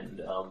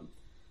sand,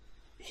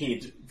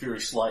 head very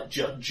slight,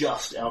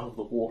 just out of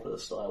the water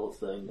style of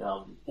thing,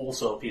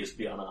 also appears to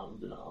be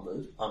unarmed and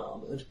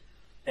unarmoured,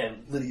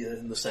 and Lydia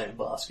in the same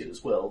basket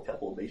as well, a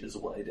couple of metres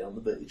away down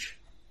the beach.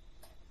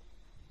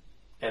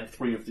 And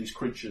three of these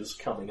creatures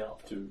coming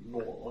up to gnaw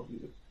on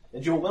you.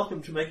 And you're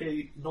welcome to make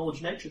a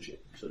knowledge nature check,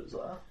 so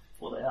desire,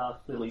 for they are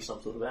clearly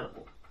some sort of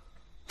animal.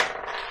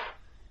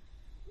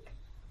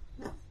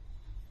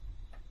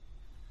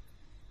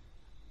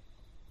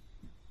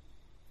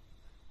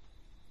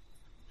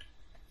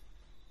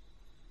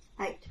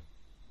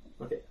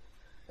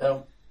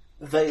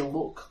 They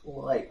look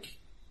like,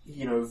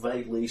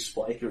 vaguely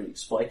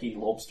spiky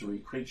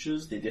lobstery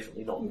creatures. They're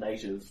definitely not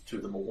native to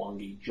the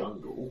Mwangi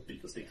jungle,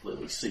 because they're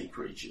clearly sea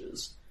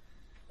creatures.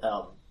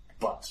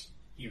 But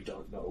you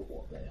don't know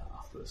what they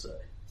are, per se.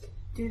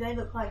 Do they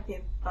look like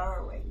they're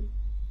burrowing?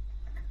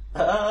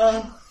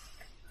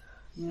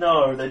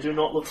 No, they do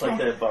not look like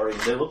they're burrowing.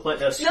 They look like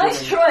they're swimming.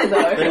 Nice try,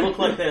 though. They look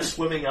like they're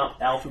swimming up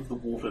out of the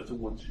water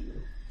towards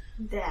you.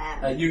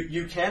 Damn.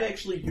 You can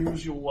actually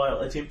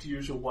attempt to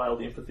use your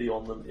wild empathy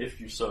on them if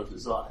you so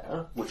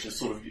desire, which is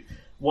sort of,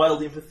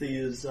 wild empathy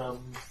is, do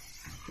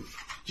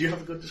you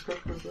have a good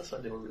descriptor of this? I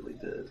never really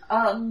did.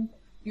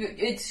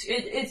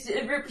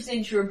 It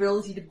represents your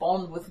ability to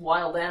bond with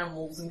wild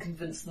animals and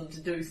convince them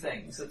to do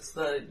things. It's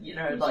the,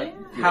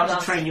 How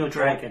to train your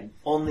dragon.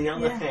 On the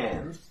other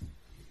hand,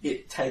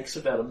 it takes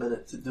about a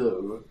minute to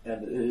do,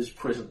 and it is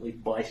presently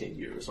biting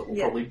you, so it will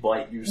probably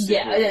bite you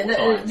several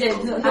times.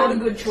 Not a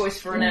good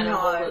choice for an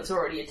animal that's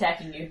already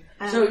attacking you.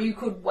 So you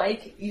could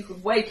wake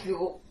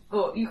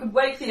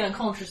the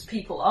unconscious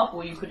people up,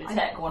 or you could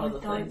attack one of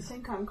the things. I don't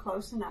think I'm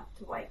close enough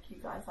to wake you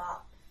guys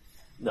up.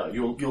 No,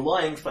 you're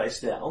lying face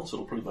down, so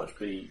it'll pretty much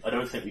be... I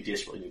don't think we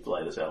desperately need to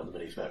lay this out on the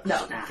mini-map,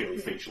 because it's a fairly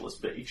featureless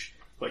beach.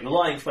 But you're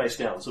lying face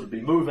down, so it'll be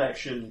move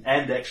action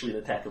and actually an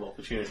attack of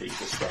opportunity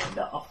to stand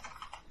up.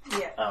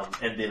 Yeah.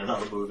 And then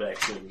another move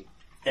action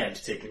and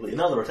technically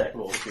another attack of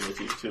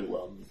opportunity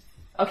to...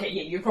 Okay,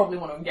 yeah, you probably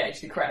want to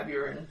engage the crab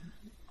you're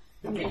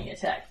getting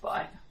attacked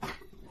by.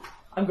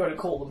 I'm going to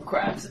call them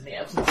crabs in the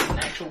absence of an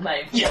actual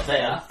name. Yeah, they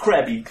are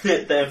crabby.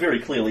 They're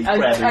very clearly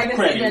crabby. I guess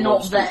they're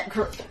not that...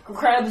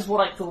 Crab is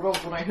what I thought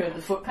of when I heard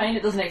the foot paint.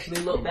 It doesn't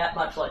actually look that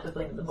much like the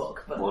thing in the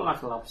book. But more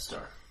like a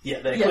lobster.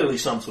 Yeah, they're clearly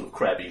some sort of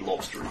crabby,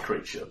 lobstery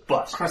creature,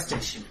 but...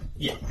 Crustacean.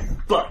 Yeah,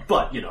 but,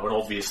 an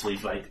obviously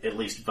at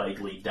least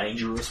vaguely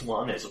dangerous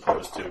one, as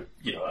opposed to,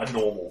 a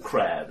normal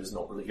crab is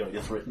not really going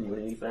to threaten you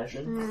in any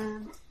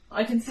fashion.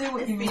 I can see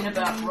what you mean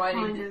about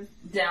writing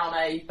down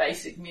a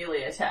basic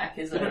melee attack,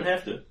 You don't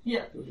have to.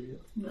 Yeah.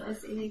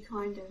 Is any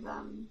kind of,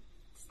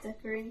 stick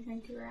or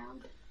anything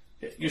around?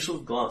 Yeah, you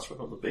sort of glance right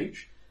on the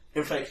beach.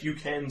 In fact, you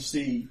can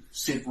see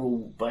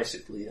several,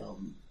 basically,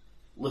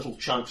 little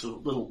chunks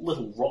of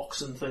little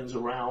rocks and things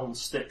around,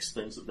 sticks,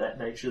 things of that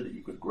nature that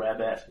you could grab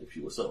at if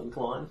you were so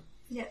inclined.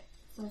 Yeah,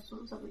 so I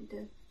want something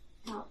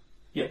to help.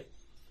 Yeah.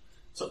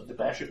 Something to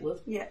bash it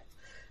with? Yeah.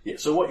 Yeah,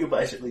 so what you're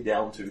basically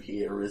down to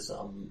here is,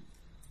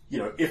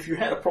 if you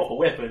had a proper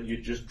weapon,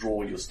 you'd just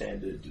draw your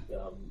standard,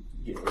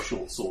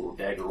 short sword or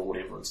dagger or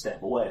whatever and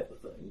stab away at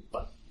the thing,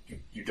 but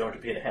you don't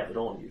appear to have it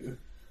on you.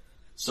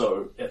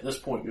 So, at this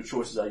point, your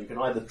choices are you can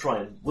either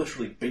try and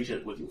literally beat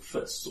it with your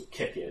fists, or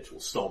kick it, or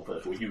stomp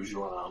it, or use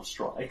your unarmed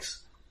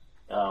strikes,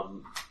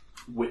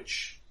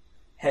 which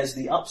has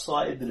the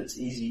upside that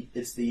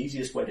it's the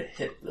easiest way to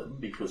hit them,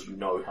 because you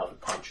know how to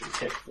punch and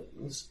kick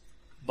things,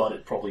 but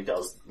it probably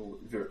does,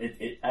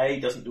 it A,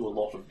 doesn't do a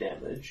lot of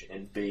damage,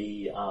 and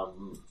B,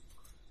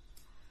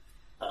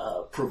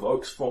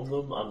 provokes from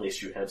them,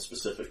 unless you have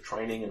specific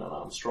training in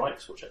unarmed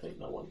strikes, which I think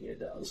no one here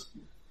does.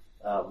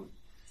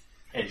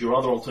 And your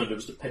other alternative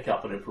is to pick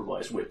up an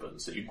improvised weapon.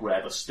 So you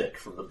grab a stick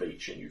from the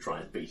beach and you try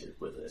and beat it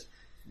with it,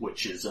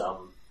 which is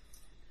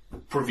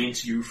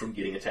prevents you from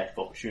getting attack of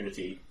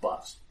opportunity,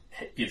 but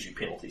gives you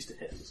penalties to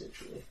hit,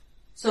 essentially.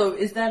 So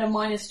is that a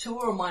 -2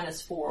 or a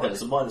 -4?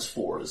 That's a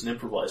 -4. It's an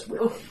improvised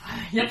weapon.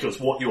 Because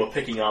what you are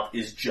picking up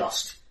is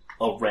just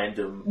a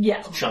random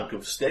chunk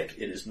of stick.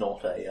 It is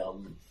not a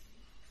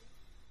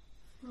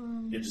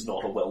it is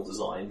not a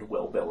well-designed,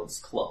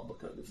 well-balanced club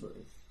kind of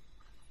thing.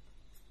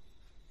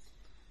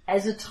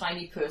 As a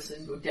tiny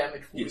person, your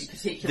damage will be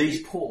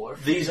particularly poor.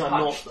 These are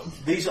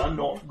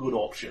not good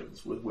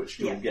options with which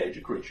to engage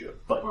a creature,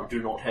 but you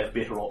do not have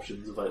better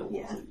options available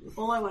to you.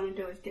 All I want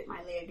to do is get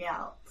my leg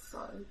out,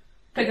 so...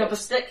 Pick up a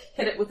stick,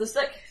 hit it with the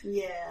stick.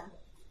 Yeah.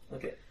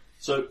 Okay,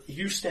 so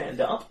you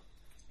stand up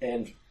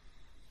and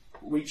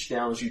reach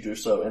down as you do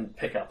so and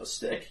pick up a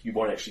stick. You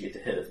won't actually get to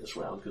hit it this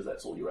round because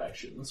that's all your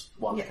actions.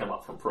 One to come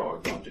up from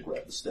prone, one to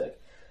grab the stick.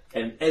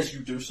 And as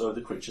you do so,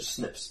 the creature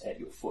snips at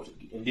your foot,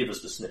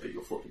 endeavours to snip at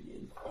your foot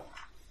again.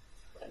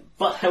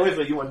 But,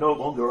 however, you are no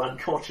longer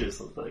unconscious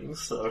and things,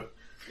 so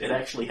it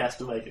actually has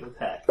to make an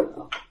attack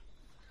now.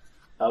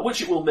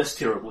 Which it will miss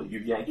terribly. You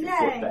yank your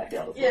foot back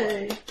out of the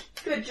way.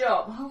 Good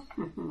job.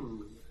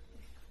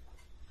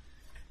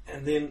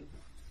 And then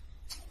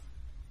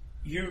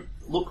you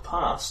look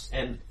past,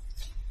 and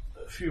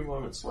a few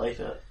moments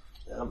later,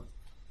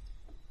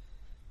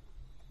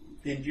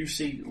 then you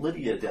see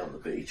Lydia down the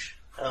beach.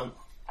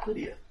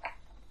 Lydia,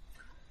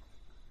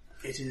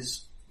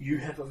 you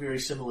have a very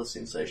similar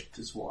sensation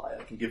to Zwei.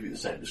 I can give you the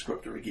same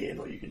descriptor again,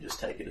 or you can just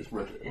take it as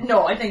written.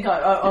 No, I think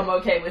I'm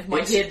okay with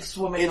my head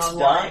swimming on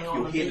lying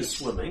on the beach. Your head is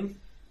swimming.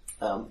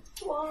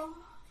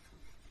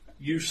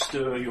 You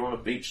stir, you're on a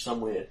beach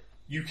somewhere.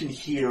 You can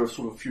hear a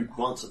sort of few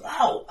grunts of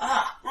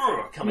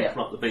coming from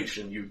up the beach,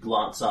 and you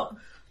glance up.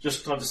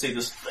 Just time to see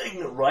this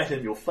thing right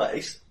in your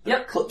face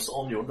that clips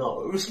on your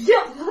nose.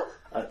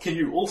 Can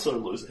you also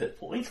lose a hit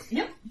point?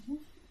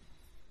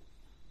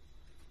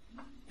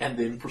 And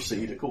then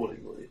proceed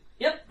accordingly.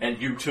 Yep.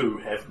 And you two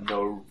have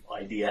no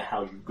idea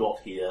how you got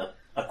here.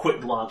 A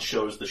quick glance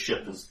shows the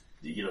ship is,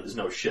 there's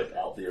no ship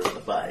out there in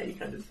the bay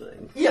kind of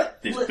thing.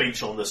 Yep. There's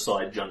beach on this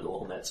side, jungle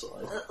on that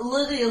side.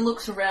 Lydia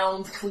looks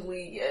around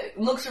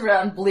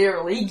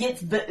blearily,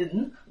 gets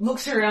bitten,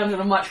 looks around in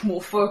a much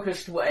more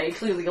focused way,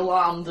 clearly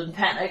alarmed and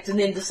panicked, and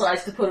then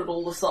decides to put it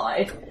all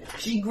aside.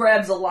 She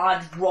grabs a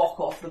large rock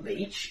off the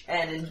beach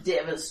and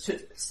endeavours to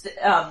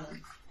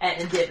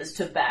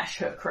bash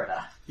her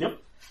critter. Yep.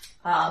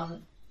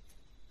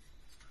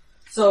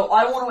 So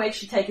I want to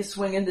actually take a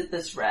swing into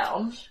this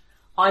round.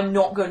 I'm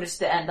not going to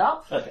stand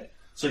up. Okay.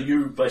 So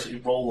you basically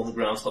roll on the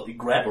ground, slightly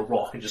grab a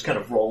rock and just kind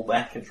of roll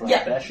back and try Yeah.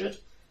 and bash it.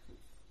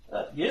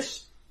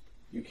 Yes,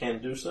 you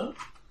can do so.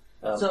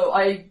 So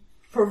I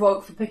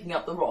provoke for picking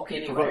up the rock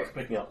anyway. Provoke for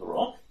picking up the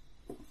rock.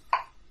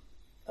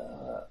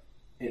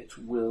 It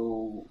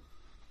will,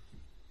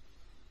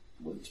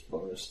 with its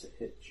bonus to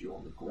hit you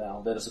on the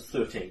ground, that is a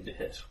 13 to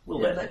hit. Will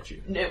that hit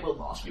you? It will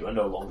not. You are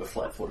no longer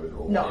flat-footed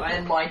or No, whatever.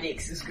 and my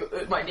dex is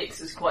good. My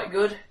dex is quite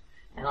good,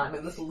 and I'm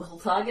a little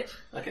target.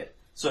 Okay,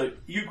 so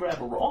you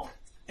grab a rock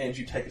and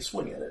you take a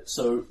swing at it.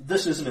 So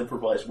this is an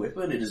improvised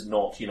weapon. It is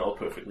not, a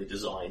perfectly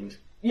designed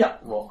Yeah.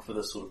 rock for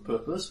this sort of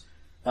purpose.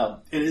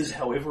 It is,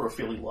 however, a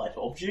fairly light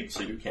object,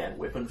 so you can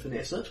weapon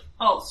finesse it.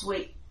 Oh,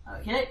 sweet.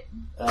 Okay.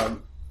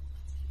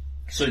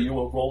 So you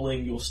are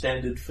rolling your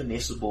standard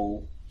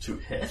finessable to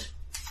hit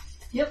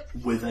Yep.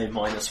 with a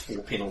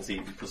 -4 penalty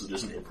because it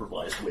is an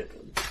improvised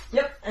weapon.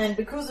 Yep. And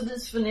because it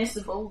is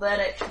finessable, that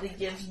actually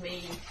gives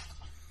me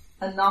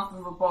enough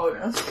of a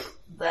bonus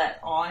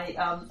that I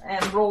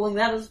am rolling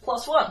that as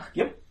 +1.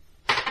 Yep.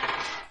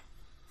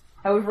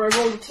 However, I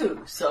rolled a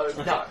 2, so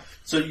no.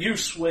 So you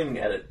swing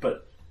at it,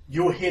 but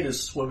your head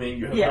is swimming,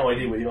 you have Yeah. no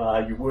idea where you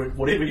are, you weren't,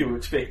 whatever you were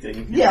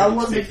expecting. Yeah, I you were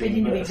wasn't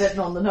expecting to be this. bitten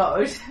on the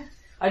nose.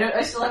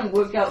 I still haven't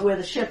worked out where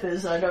the ship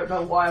is, and I don't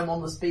know why I'm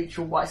on this beach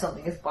or why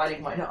something is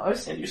biting my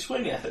nose. And you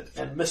swing at it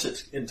and miss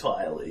it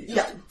entirely, just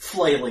Yeah.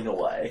 flailing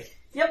away.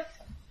 Yep.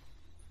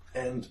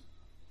 And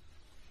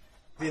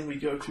then we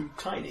go to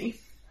Tiny.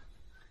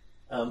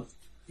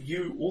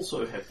 You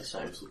also have the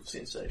same sort of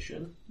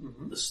sensation.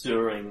 Mm-hmm. The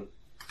stirring,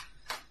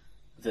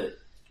 the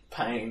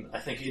pain, I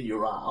think, in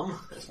your arm,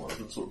 as one of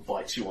them sort of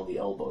bites you on the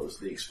elbows,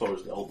 the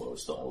exposed elbow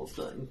style of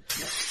thing.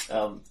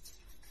 Yeah.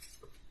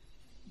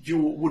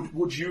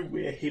 Would you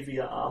wear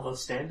heavier armour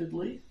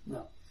standardly?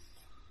 No.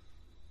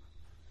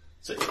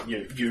 So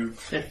you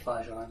Fifth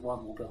fighter and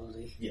one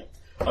mobility. yeah.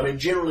 I mean,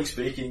 generally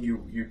speaking,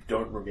 you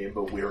don't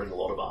remember wearing a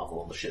lot of armour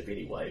on the ship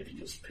anyway,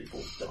 because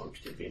people don't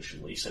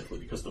conventionally, simply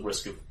because the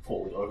risk of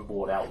falling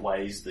overboard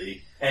outweighs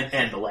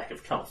and the lack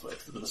of comfort,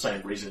 for the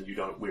same reason you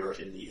don't wear it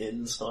in the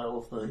inn style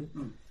of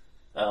thing.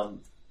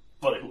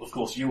 But of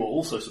course you were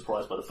also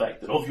surprised by the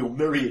fact that of your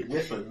myriad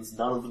weapons,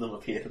 none of them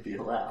appear to be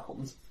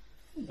around.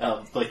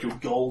 Like your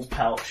gold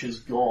pouch is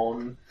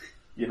gone,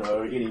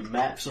 any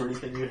maps or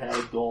anything you had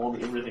are gone,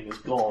 everything is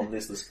gone.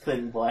 There's this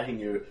thing biting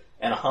you,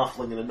 and a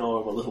halfling and a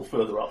gnome a little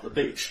further up the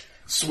beach,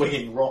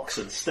 swinging rocks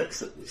and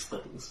sticks at these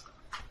things.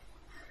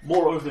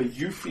 Moreover,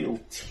 you feel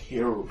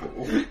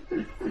terrible,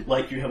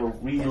 like you have a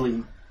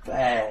really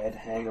bad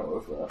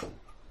hangover.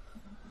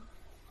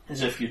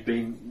 As if you'd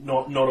been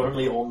not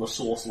only on the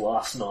sauce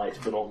last night,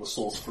 but on the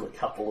sauce for a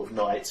couple of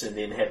nights and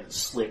then hadn't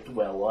slept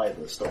well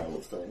either, style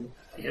of thing.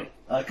 Yep.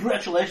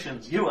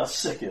 Congratulations, you are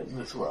sickened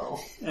as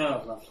well.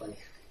 Oh, lovely.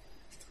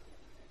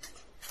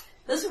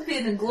 This would be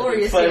an You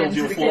inglorious failed end to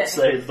your the fort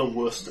campaign. save, the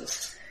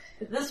worstest.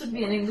 This would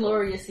be an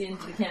inglorious end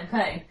to the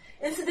campaign.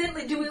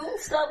 Incidentally, do we all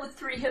start with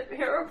 3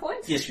 hero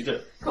points? Yes, you do.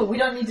 Cool, we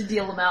don't need to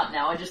deal them out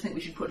now. I just think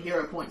we should put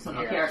hero points on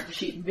our Yeah. character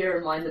sheet and bear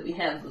in mind that we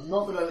have them.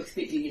 Not that I'm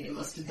expecting any of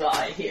us to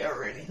die here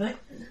or anything.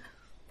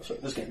 So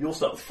this game, you'll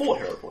start with 4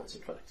 hero points,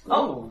 in fact.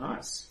 Oh,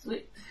 nice.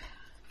 Sweet.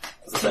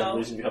 For the same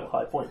reason you have a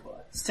high point by.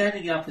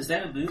 Standing up, is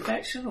that a move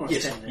action or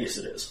Yes, standing? yes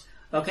it is.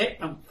 Okay,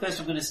 first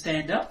I'm going to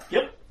stand up.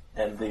 Yep.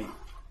 And the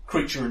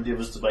creature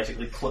endeavours to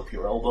basically clip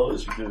your elbow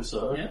as you do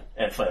so, Yeah.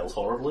 and fails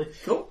horribly.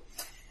 Cool.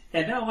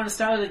 And now I want to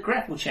start a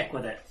grapple check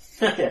with it.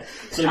 Okay,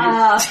 so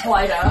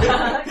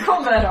Fighter.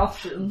 Combat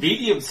options.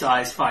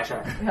 Medium-sized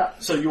fighter. Yeah.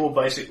 so you're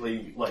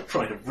basically like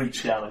trying to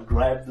reach down and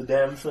grab the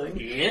damn thing.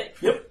 Yep.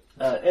 Yep.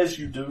 As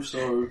you do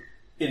so,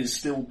 it is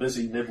still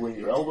busy nibbling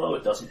your elbow.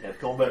 It doesn't have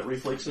combat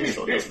reflexes,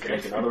 so it doesn't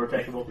take another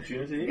attack of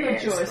opportunity. Good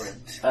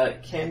choice.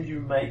 Can you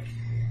make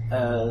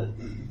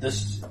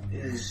this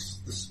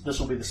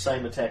will be the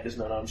same attack as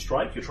an unarmed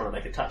strike. You're trying to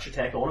make a touch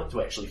attack on it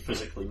to actually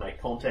physically make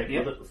contact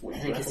Yep. with it before I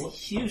you think it's grapple a it.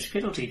 huge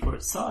penalty for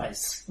its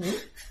size.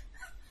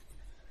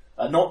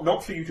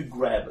 Not for you to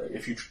grab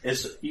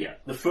it. Yeah.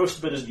 The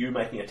first bit is you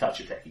making a touch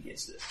attack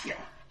against it. Yeah.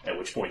 At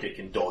which point it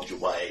can dodge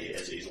away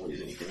as easily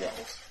as anything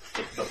else.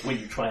 But when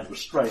you try and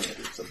restrain it,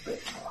 it's a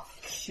bit rough.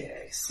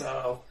 Okay,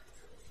 so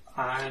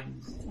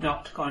I'm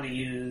not going to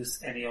use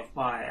any of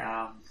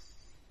my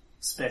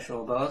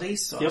special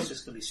abilities, so Yep. it's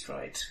just going to be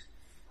straight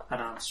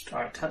unarmed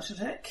strike touch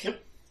attack.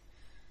 Yep.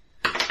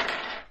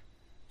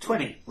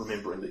 20.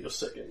 Remembering that you're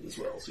second as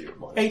well, so you're at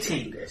 -2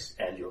 18. to this,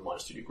 and you're at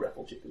 -2 to your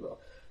grapple check as well.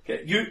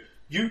 Okay,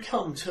 you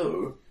come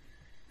to,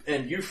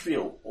 and you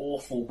feel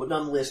awful, but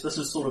nonetheless, this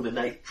is sort of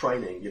innate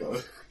training,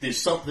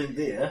 There's something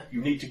there,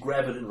 you need to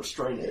grab it and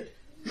restrain it.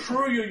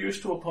 True, you're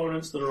used to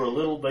opponents that are a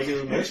little bigger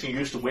than this, and you're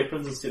used to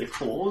weapons instead of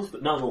claws,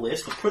 but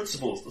nonetheless, the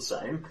principle is the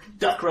same.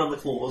 Duck around the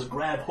claws,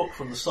 grab hook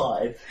from the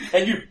side,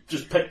 and you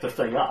just pick the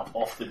thing up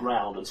off the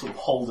ground and sort of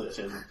hold it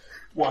in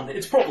one.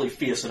 It's probably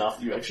fierce enough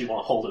that you actually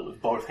want to hold it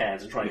with both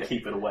hands and try and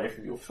keep it away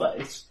from your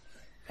face.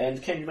 And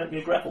can you make me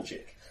a grapple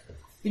check?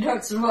 You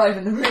don't survive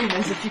in the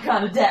arenas if you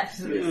can't adapt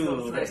to this sort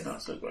of thing. That's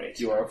not so great.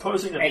 You are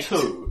opposing a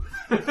 2.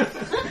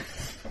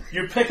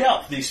 You pick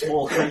up the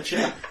small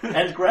creature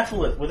and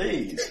grapple it with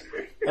ease,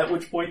 at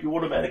which point you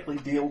automatically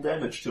deal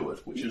damage to it,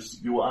 which is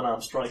your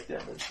unarmed strike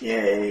damage.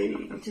 Yay!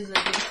 Which is a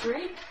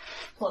D3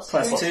 plus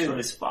Plus 3. 2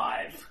 is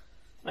 5.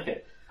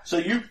 Okay, so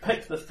you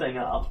pick the thing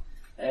up,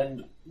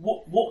 and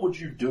what would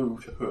you do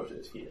to hurt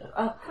it here?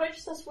 Can I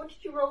just ask, what did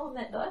you roll on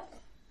that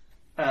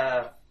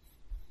die?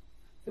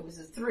 It was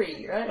a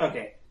 3, right?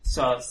 Okay,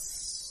 so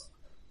it's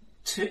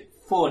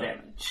 4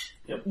 damage.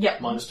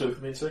 Yep. Minus 2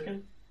 for me in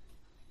second.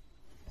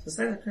 Does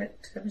that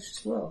correct damage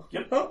as well?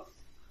 Yep. Oh,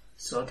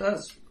 so it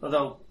does.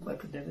 Although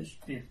weapon damage.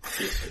 Yeah.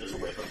 Yes, it is a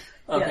weapon.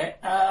 Okay.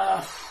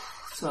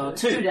 So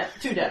 2.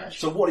 2 damage.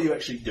 So what are you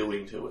actually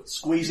doing to it?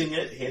 Squeezing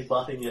it,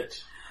 headbutting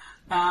it?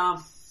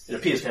 It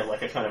appears to have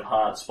like a kind of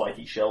hard,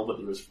 spiky shell, but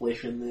there is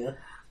flesh in there.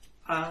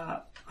 I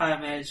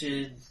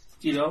imagine,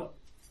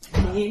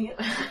 Kneeing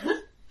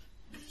it.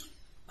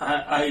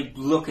 I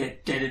look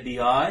it dead in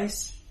the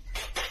eyes,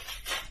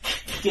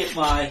 get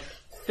my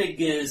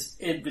fingers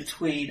in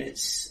between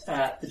its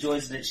the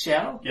joints in its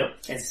shell,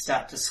 and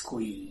start to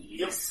squeeze.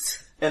 Yep.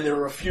 And there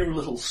are a few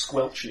little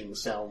squelching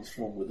sounds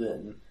from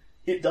within.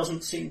 It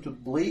doesn't seem to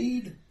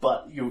bleed,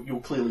 but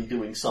you're clearly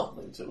doing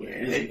something to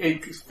it.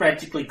 It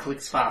frantically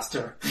clicks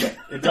faster. Yeah,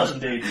 it does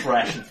indeed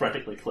thrash and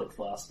frantically click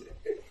faster.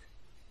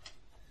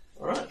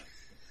 Alright.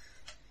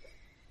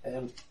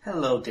 And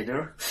hello,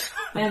 dinner.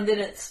 And then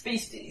it's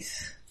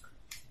Beasties.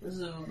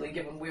 Presumably,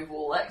 given we've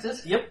all acted.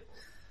 Yep.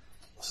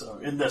 So,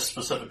 in this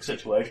specific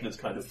situation, it's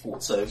kind of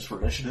fort saves for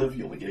initiative.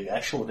 You'll be getting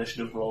actual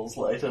initiative rolls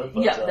later.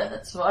 But, yeah,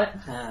 that's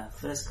fine.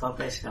 First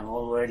combat, I'm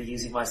already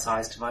using my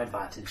size to my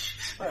advantage.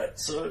 Alright,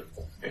 so,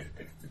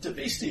 to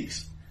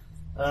Beasties.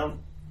 Yeah,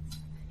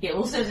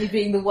 well, certainly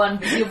being the one,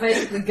 because you're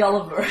basically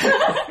Gulliver.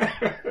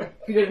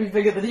 You're going to be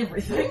bigger than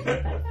everything.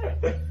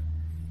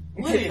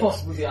 Except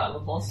possibly the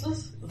island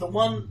monsters. The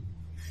one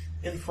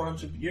in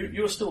front of you,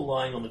 you're still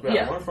lying on the ground.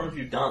 Yeah. The one in front of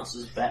you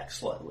dances back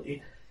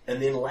slightly,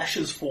 and then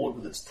lashes forward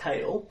with its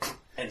tail,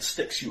 and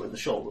sticks you in the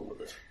shoulder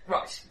with it.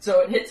 Right,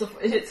 so it hits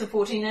a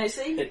 14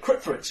 AC? It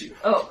crit threats you.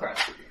 Oh, crap.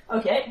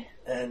 Okay.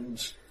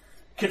 And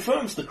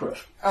confirms the crit.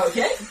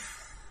 Okay.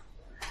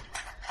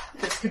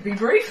 This could be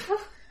brief.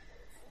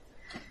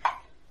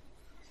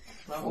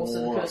 I'm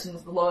also the person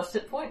with the lowest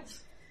hit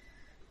points.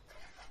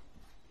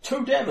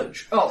 2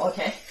 damage. Oh,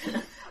 okay.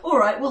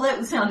 Alright, well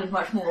that sounded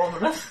much more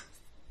ominous.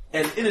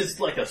 And it is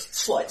like a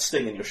slight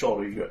sting in your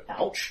shoulder. You go,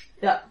 ouch.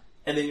 Yeah.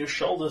 And then your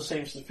shoulder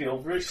seems to feel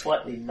very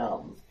slightly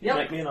numb. Yep.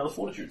 Make me another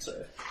fortitude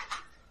save.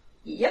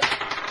 Yep.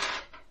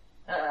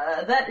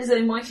 That is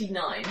a mighty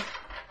 9.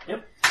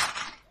 Yep.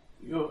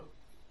 Your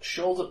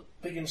shoulder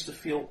begins to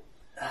feel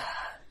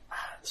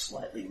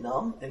slightly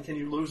numb, and can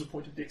you lose a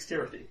point of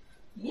dexterity?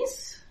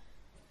 Yes.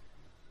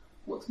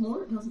 What's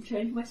more, it doesn't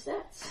change my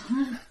stats.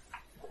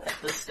 At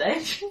this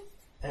stage.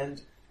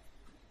 And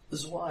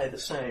Zwei, the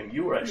same.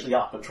 You were actually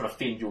up and trying to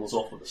fend yours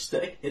off with a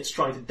stick. It's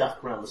trying to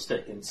duck around the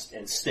stick and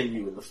sting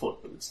you in the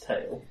foot with its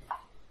tail.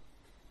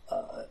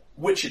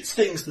 Which it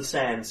stings the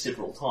sand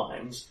several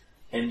times,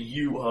 and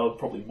you are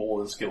probably more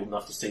than skilled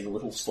enough to see the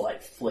little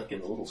slight flick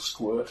and the little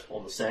squirt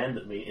on the sand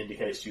that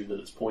indicates to you that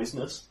it's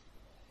poisonous.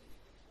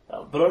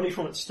 But only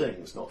from its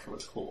stings, not from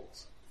its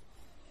claws.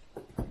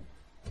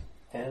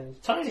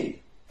 And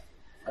Tiny,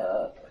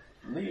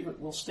 believe it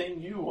will sting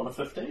you on a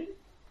 15?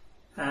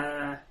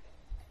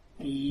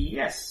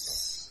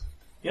 Yes.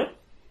 Yep.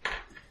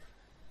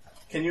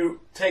 Can you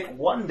take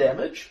 1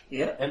 damage?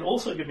 Yeah. And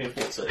also give me a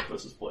fort save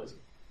versus poison.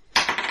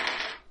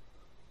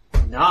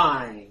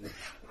 9.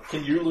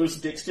 Can you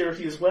lose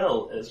dexterity as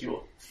well as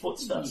your foot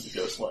starts to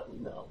go slightly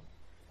numb?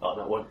 Oh,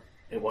 no,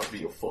 it won't be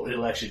your foot.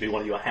 It'll actually be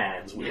one of your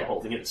hands where you're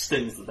holding it. It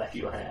stings the back of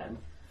your hand.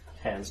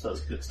 It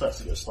starts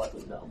to go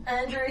slightly numb.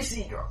 And your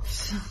AC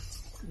drops.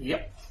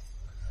 Yep.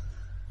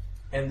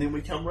 And then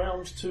we come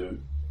round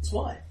to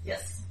Zwei.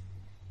 Yes.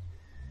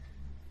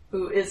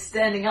 Who is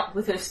standing up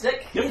with her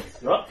stick. Yep,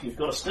 you're up. You've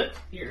got a stick.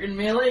 You're in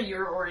melee,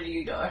 you're ready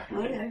to go. I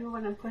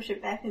want to push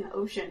it back in the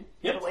ocean.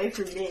 Yep. Away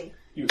from me.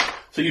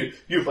 So you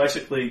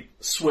basically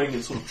swing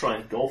and sort of try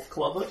and golf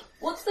club it.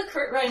 What's the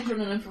crit range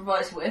on an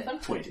improvised weapon?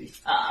 20.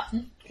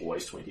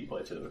 Always 20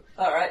 by 2.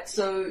 Alright,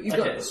 so you've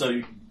got... Okay,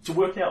 so to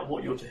work out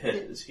what your to hit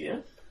is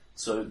here,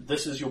 so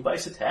this is your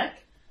base attack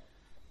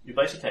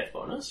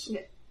bonus,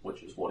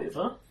 which is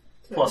whatever,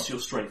 plus your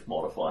strength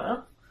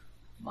modifier.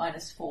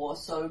 -4,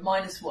 so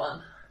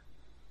 -1.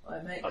 I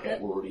make Okay,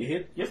 that. we're already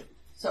ahead. Yep.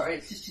 Sorry,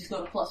 it's just she's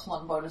got a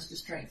 +1 bonus to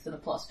strength and a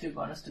 +2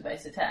 bonus to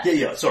base attack.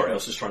 Yeah, sorry, I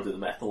was just trying to do the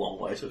math the long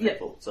way to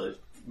people. So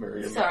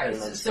Miriam.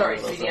 Sorry,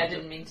 sweetie, I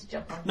didn't mean to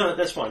jump on. No,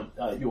 that's fine.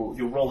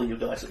 You're rolling your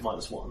dice at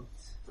 -1.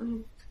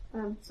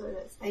 So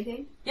that's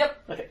 18.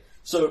 Yep. Okay,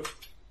 so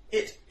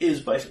it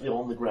is basically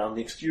on the ground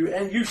next to you,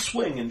 and you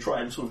swing and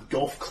try and sort of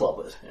golf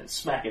club it and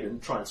smack it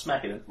and try and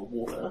smack it into the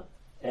water.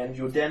 And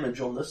your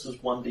damage on this is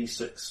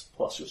 1d6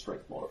 plus your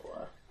strength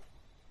modifier.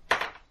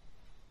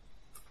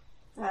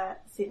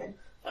 7.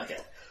 Okay,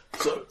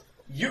 so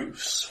you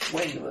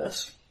swing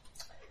this,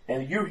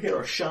 and you hear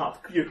a sharp.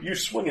 You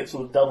swing it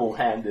sort of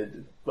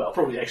double-handed. Well,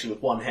 probably actually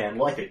with one hand,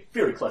 like a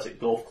very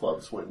classic golf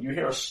club swing. You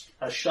hear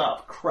a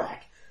sharp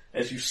crack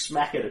as you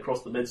smack it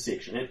across the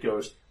midsection. It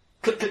goes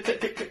click, click,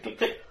 click, click, click, click,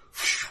 click,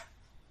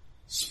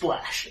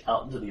 splash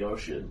out into the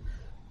ocean.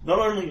 Not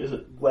only is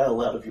it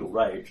well out of your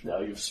range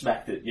now, you've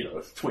smacked it,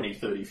 20,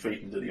 30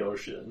 feet into the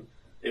ocean.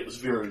 It was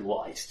very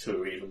light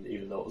too,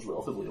 even though it was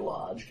relatively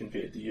large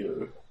compared to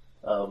you.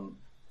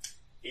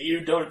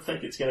 You don't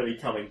think it's going to be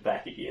coming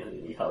back again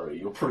in any hurry.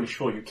 You're pretty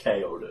sure you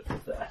KO'd it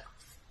with that.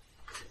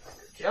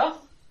 Good job.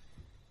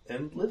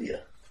 And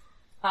Lydia.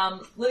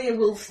 Lydia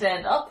will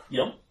stand up.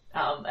 Yep.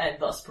 And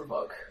thus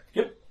provoke.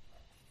 Yep.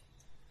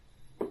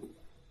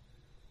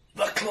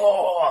 The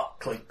claw!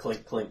 Clink,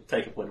 clink, clink.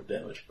 Take a point of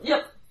damage.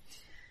 Yep.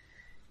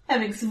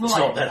 Having survived. It's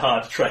not that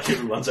hard to track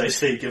everyone's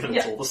AC, given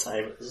it's all the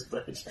same at this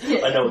stage.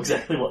 Yeah. I know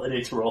exactly what they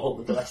need to roll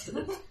on the dice to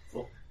do.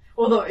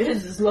 Although it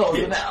is lower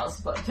than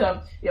ours, but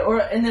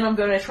and then I'm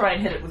going to try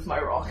and hit it with my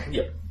rock.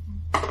 Yep.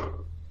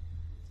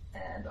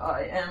 And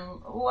I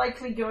am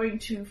likely going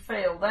to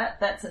fail that.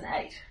 That's an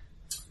 8.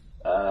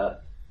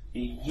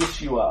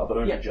 Yes, you are, but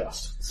only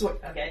just.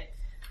 Sweet. Okay.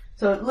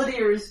 So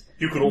Lydia is.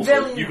 You could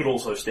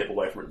also step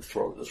away from it and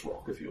throw this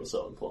rock if you were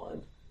so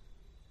inclined.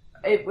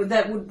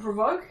 That would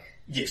provoke.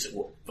 Yes, it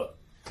would, but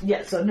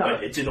yeah. So no,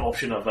 it's an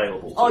option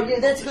available. Oh yeah,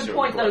 that's a good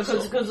point though,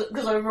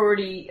 because I've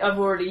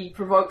already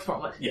provoked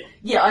from it. Yeah.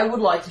 Yeah, I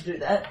would like to do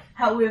that.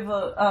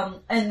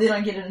 However, and then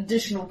I get an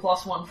additional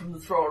 +1 from the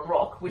throw and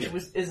rock, which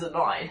is a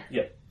 9.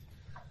 Yeah.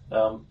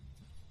 So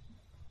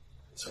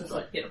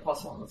I get a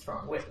 +1 on the throw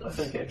and weapons. I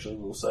think actually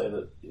we'll say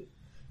that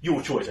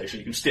your choice. Actually,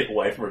 you can step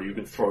away from it, or you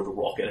can throw the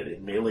rock at it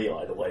in melee.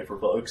 Either way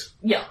provokes.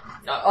 Yeah,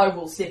 I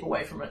will step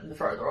away from it and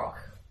throw the rock.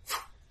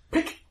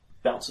 Pick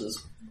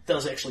bounces.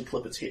 Does actually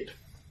clip its head.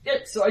 Yeah,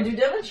 so I do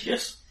damage?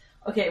 Yes.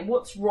 Okay,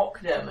 what's rock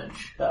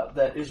damage?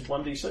 That is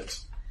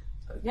 1d6.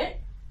 Okay.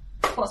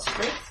 Plus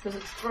strength, because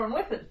it's a thrown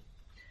weapon.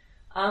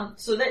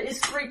 So that is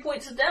 3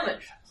 points of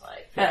damage.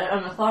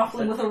 I'm a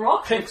halfling with a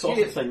rock. Picks off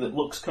the thing that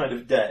looks kind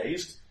of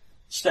dazed,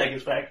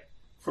 staggers back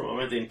for a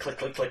moment, then click,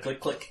 click, click, click,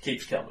 click,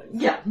 keeps coming.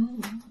 Yeah.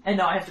 And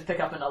now I have to pick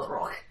up another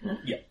rock.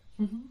 Yeah.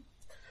 Mm-hmm.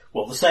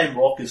 Well, the same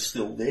rock is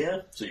still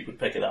there, so you could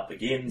pick it up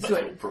again, but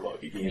it'll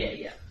provoke again.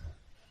 Yeah.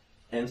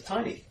 And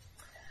Tiny.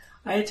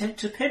 I attempt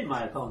to pin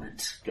my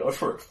opponent. Go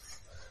for it.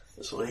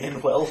 This will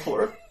end well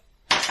for it.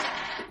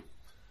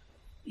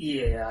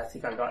 Yeah, I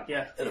think I got,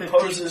 It 15.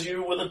 opposes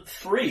you with a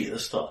 3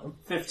 this time.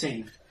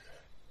 15.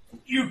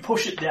 You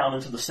push it down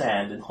into the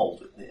sand and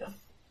hold it there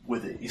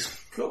with ease.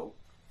 Cool.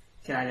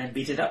 Can I then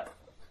beat it up?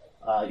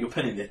 You're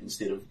pinning it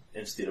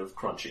instead of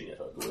crunching it,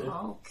 I believe.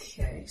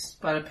 Okay,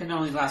 but a pin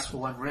only lasts for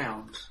 1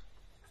 round.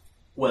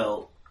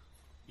 Well,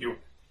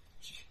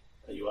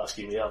 are you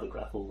asking me how the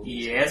grapple rules?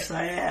 Yes,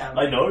 I am.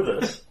 I know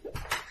this.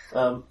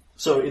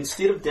 So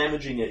instead of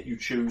damaging it, you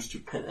choose to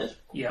pin it.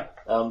 Yeah.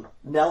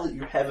 Now that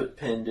you have it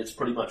pinned, it's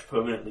pretty much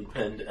permanently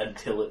pinned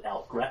until it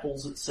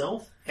out-grapples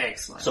itself.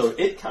 Excellent. So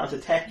it can't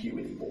attack you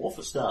anymore,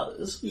 for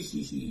starters.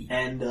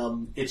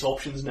 And its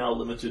options now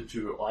limited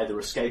to either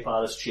escape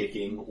artist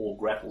checking or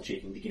grapple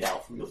checking to get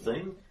out from your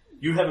thing.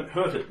 You haven't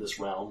hurt it this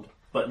round,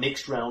 but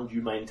next round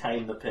you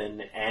maintain the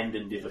pin and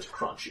endeavour to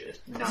crunch it.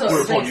 Nice. So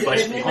whereupon you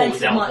basically hold it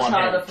down with one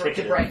hand and for it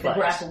to break the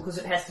grapple because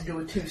it has to do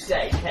a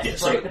 2-stage. It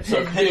has to break the pin.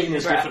 So pinning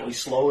is definitely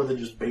slower than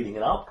just beating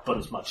it up, but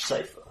it's much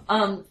safer.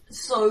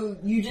 So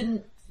you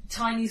didn't.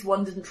 Tiny's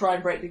one didn't try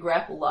and break the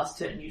grapple last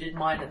turn. You did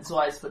mine and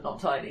Zwei's, but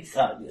not Tiny's.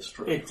 Yes,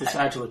 true. It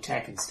decided to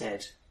attack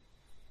instead.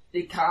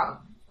 It can't.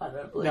 I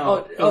don't believe.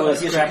 No,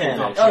 yes, it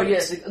can.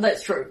 Yes,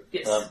 that's true.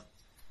 Yes.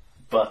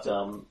 But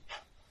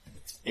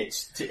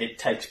it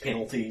takes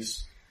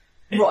penalties.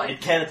 Right.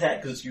 It can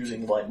attack because it's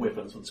using light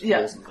weapons and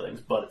skills and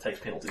things, but it takes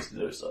penalties to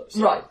do so.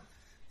 Right.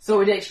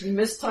 So it actually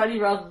missed Tiny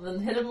rather than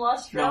hit him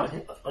last round?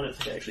 No, I don't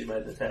think I actually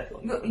made an attack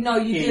on him. No,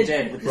 you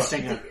did. With the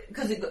stinger.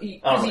 Because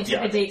he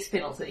took a dex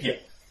penalty. Yeah.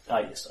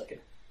 Yes, okay.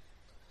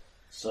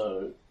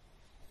 So...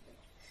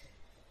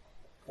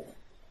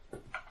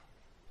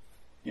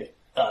 Yeah.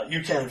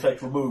 You can, in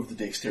fact, remove the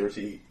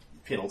dexterity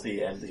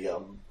penalty and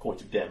the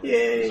point of damage.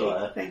 Yay!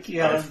 Thank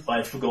you, Alan. I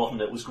had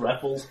forgotten it was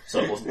grappled,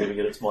 so I wasn't giving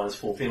it its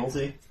 -4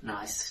 penalty.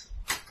 Nice.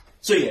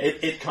 So yeah,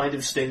 it kind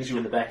of stings you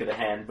in the back of the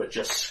hand, but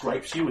just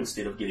scrapes you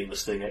instead of getting the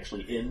sting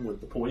actually in with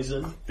the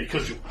poison,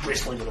 because you're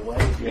wrestling it away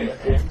with the other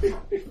hand.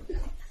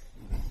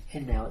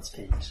 And now it's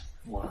pinned.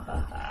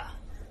 Wahaha.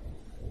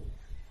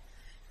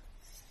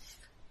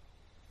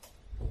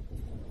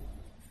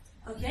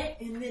 Okay,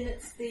 and then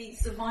it's the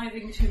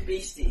surviving 2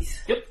 beasties.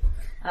 Yep.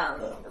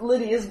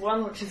 Lydia's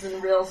one, which is in a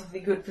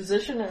relatively good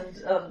position,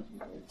 and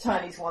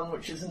Tiny's one,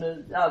 which is in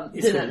a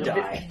it's going to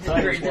die.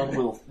 Tiny's one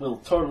will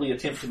totally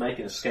attempt to make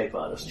an escape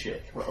artist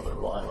check rather than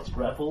rely on its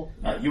grapple.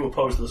 You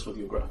oppose this with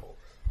your grapple.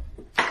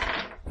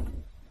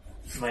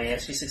 May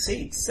actually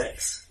succeed.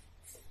 6.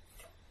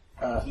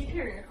 I keep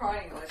hearing a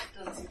crying noise. It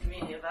doesn't seem to be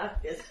any of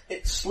that.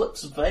 It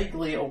slips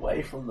vaguely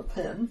away from the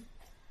pin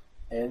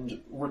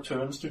and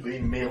returns to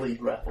being merely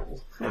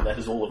grappled, and that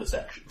is all of its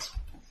actions.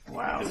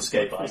 Wow. Because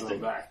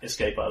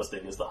escape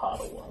artisting is the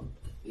harder one.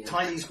 Yeah.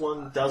 Tiny's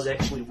one does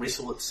actually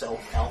wrestle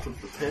itself out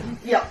of the pin.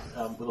 Yep.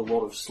 With a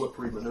lot of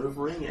slippery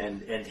manoeuvring,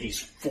 and he's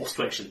forced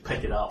to actually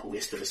pick it up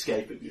lest it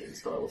escape again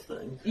style of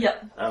thing.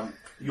 Yep.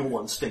 Your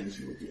one stings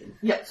you again.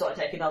 Yep, so I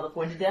take another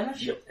point of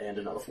damage. Yep, and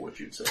another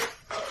fortitude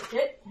save.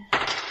 Okay.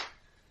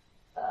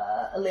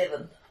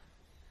 11.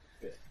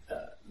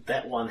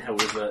 That one,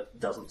 however,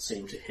 doesn't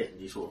seem to hit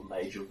any sort of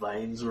major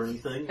veins or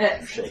anything.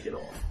 Excellent. You shake it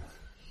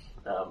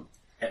off.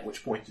 At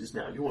which point it is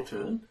now your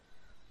turn.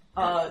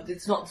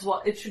 It's not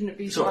it shouldn't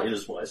be Sorry, it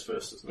is Wise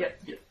first, isn't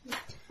it? Yep.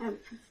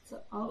 So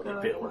I'll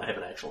go better when I have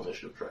an actual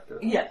initiative tracker.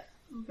 Yep.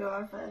 I'll go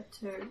over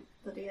to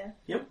Lydia.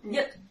 Yep.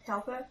 Yep.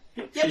 Help her.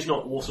 Yep. She's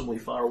not awesomely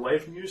far away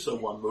from you, so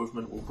one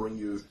movement will bring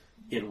you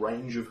in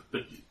range of...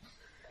 But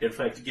in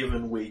fact,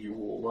 given where you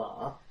all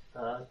are,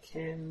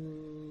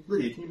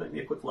 Lydia, can you make me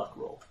a quick luck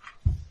roll?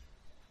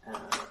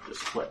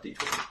 Just a flat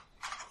d20.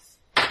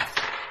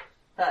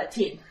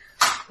 10.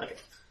 Okay.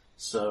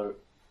 So,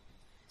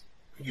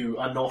 you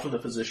are not in a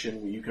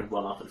position where you can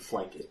run up and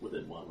flank it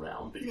within one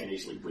round, but you can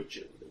easily reach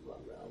it within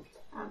one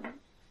round.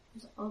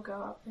 I'll go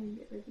up and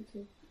get ready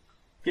to...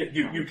 Yeah,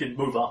 you can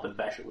move up and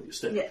bash it with your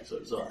stick. Yeah, so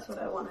desire. that's what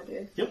I want to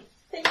do. Yep.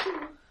 Thank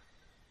you.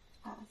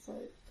 So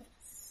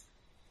that's...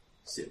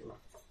 7.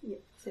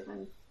 Yep,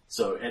 7.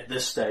 So at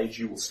this stage,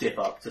 you will step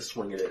up to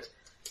swing at it,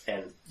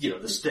 and,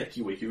 the stick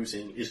you were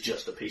using is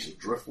just a piece of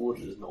driftwood.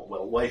 It is not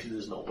well weighted, it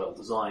is not well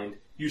designed.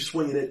 You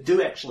swing at it,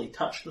 do actually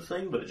touch the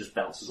thing, but it just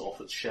bounces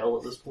off its shell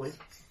at this point.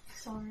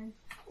 Sorry.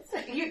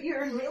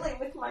 You're in melee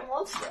with my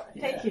monster.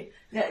 Yeah. Thank you.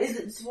 Now, is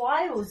it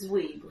Zwei or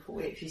Zui before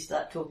we actually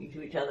start talking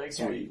to each other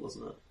again? Zui,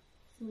 wasn't it?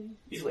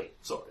 Zui.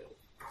 Sorry,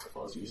 if I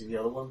was using the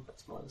other one,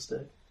 that's my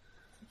mistake.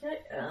 Okay.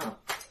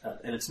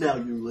 And it's now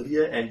you,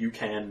 Lydia, and you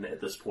can, at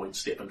this point,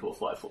 step into a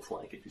 5-foot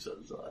flank if you so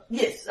desire.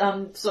 Yes,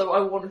 so I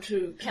wanted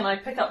to... Can I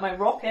pick up my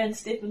rock and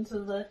step into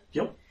the...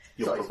 Yep.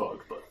 You'll Sorry.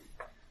 provoke,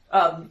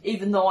 but...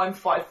 even though I'm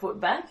 5 foot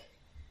back?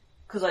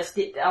 Because I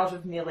stepped out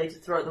of melee to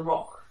throw the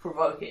rock,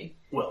 provoking.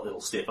 Well,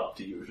 it'll step up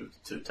to you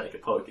to take a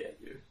poke at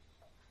you.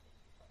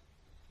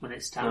 When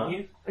it's down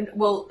you?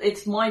 Well,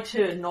 it's my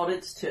turn, not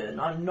its turn.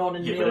 I'm not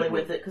in melee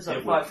with it because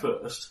I'm 5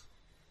 foot first.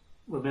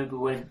 Remember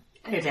when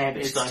it had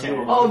its done turn?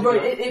 your Oh,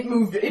 right, it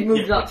moved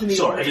up to me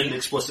Sorry, already. I didn't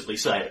explicitly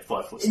say it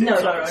 5 foot steps. No,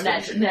 up,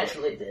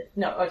 naturally it did.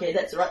 No, okay,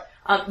 that's alright.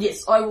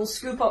 Yes, I will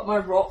scoop up my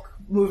rock,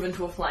 move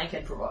into a flank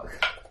and provoke.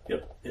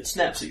 Yep. It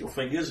snaps at your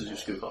fingers as you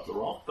scoop up the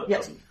rock, but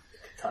doesn't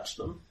touch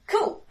them.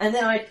 Cool, and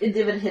then I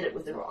endeavour to hit it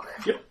with the rock.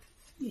 Yep.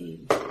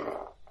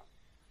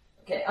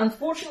 Okay,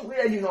 unfortunately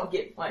I do not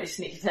get my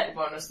sneak attack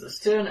bonus this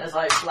turn as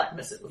I flat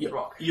miss it with the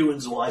rock. You and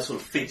Zwei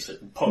sort of fence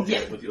it and poke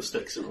at it with your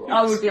sticks and rocks.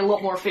 I would be a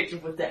lot more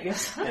effective with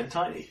daggers. And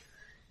Tiny.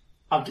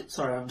 I'm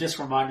just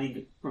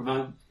remembering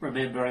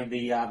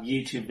the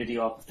YouTube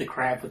video of the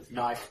crab with the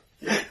knife.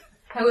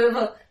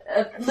 However,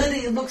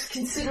 Lydia looks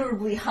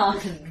considerably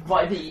heartened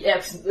by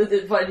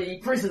the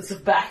presence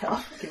of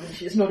backup, given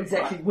she is not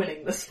exactly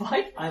winning this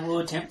fight. I will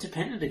attempt to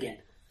pin it again.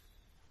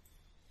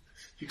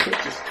 You could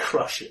just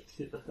crush it.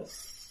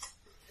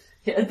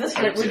 Yeah, at this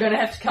rate, we're going to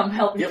have to come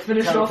help you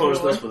finish can't off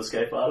oppose with this with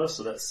Escape Artist,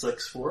 so that's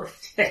 6 for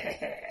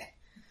it.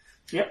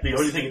 Yep, the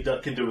only thing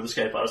it can do with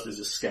Escape Artist is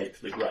escape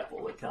the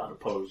grapple. It can't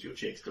oppose your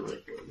checks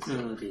directly. So.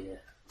 Oh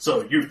dear.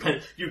 So you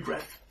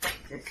grab,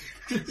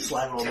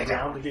 slam it on the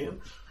ground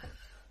again,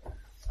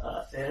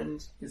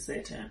 and It's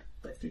their turn.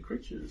 back to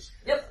creatures.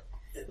 Yep.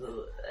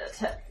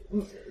 Attack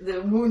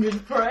the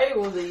wounded prey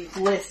or the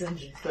less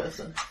injured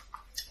person?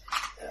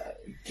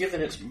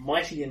 Given its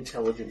mighty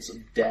intelligence of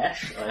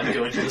dash, I am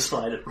going to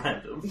decide at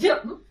random.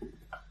 Yep.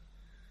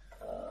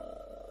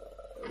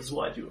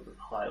 Zwei, do you have a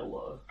high or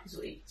low?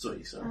 Sweet.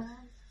 Sweet, so.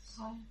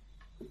 Hi.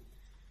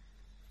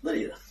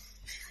 Lydia.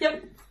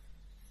 Yep.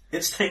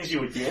 It stings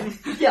you again.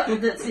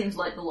 Yep, that seems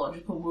like the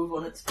logical move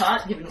on its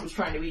part, given it was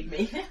trying to eat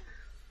me.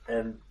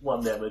 And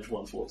 1 damage,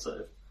 1 fort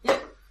save.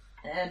 Yep.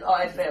 And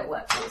I fail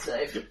that fort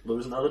save. Yep,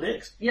 lose another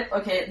dex. Yep,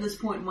 okay, at this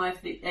point my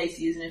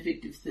AC is an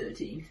effective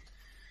 13.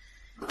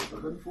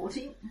 Rather than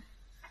 14.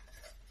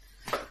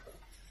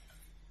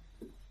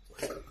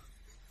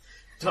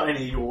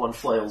 Tiny, your one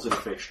flails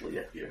ineffectually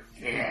at you.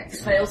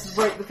 Yes. Fails to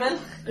break the pin.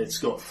 It's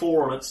got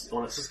 4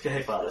 on its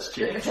escape artist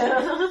check.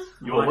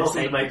 You're Minus welcome to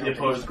 8 make the penalties.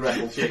 opposed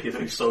grapple check if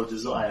you so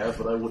desire,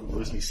 but I wouldn't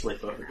lose any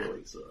sleep over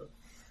doing so.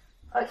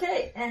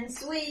 Okay, and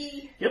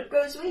Zwee. Yep.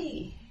 Go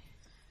Zwee.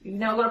 You've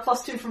now got a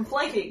 +2 from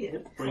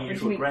flanking. Bringing you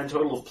to a grand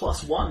total of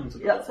 +1 to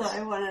the Yep. So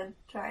I want to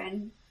try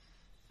and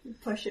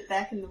push it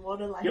back in the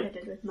water like I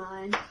did with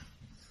mine.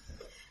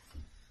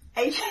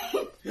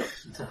 18. Yep.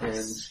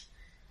 And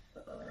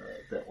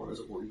that one is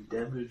already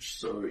damaged,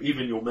 so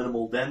even your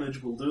minimal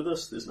damage will do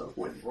this. There's no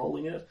point in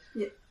rolling it.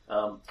 Yeah.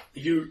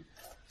 You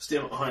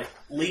stand behind,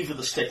 lever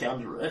the stick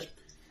under it,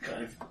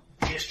 kind of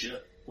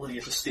gesture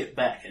Lydia to step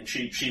back, and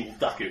she will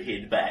duck her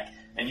head back,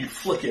 and you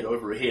flick it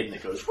over her head, and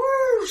it goes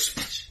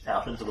whoosh,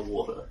 out into the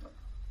water.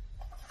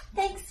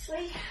 Thanks,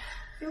 sweet.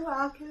 You're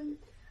welcome.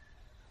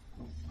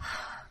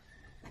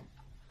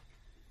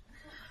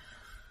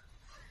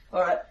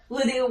 Alright,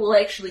 Lydia will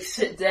actually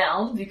sit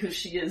down because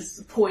she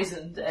is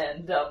poisoned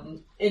and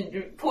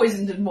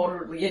poisoned and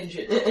moderately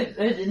injured.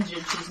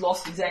 She's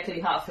lost exactly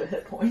half her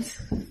hit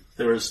points.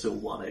 There is still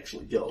one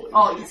actually going.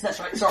 Oh yes, that's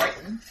right, sorry.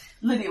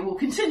 Lydia will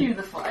continue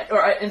the fight.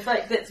 Alright, in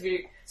fact that's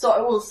very... So I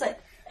will say,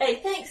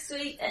 hey, thanks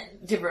sweet,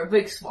 and give her a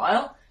big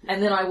smile,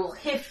 and then I will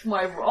heft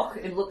my rock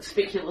and look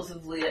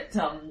speculatively at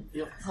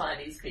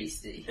Tiny's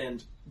beastie.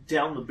 And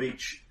down the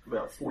beach,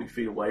 about 40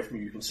 feet away from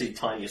you, you can see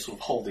Tiny is sort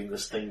of holding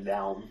this thing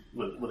down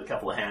with a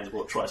couple of hands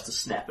while it tries to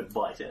snap and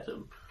bite at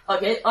him.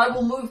 Okay, I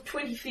will move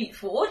 20 feet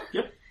forward.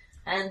 Yep.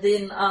 And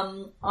then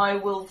I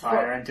will...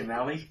 Fire into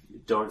melee?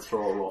 Don't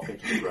throw a rock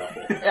into the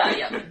grapple.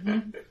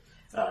 Yeah.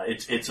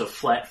 It's a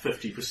flat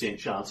 50%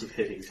 chance of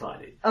hitting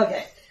Tiny.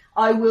 Okay.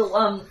 I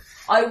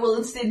will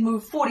instead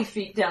move 40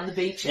 feet down the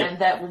beach, and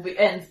that will be,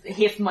 and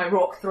heft my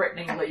rock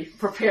threateningly,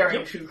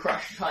 preparing to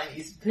crush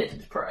Tiny's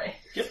pinned prey.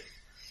 Yep.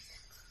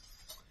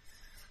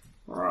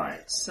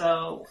 Right,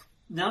 so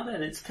now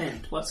that it's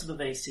pinned, what sort of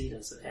AC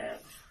does it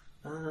have?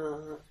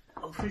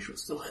 I'm pretty sure it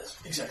still has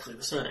exactly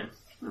the same.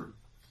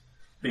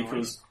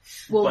 Because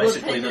Well,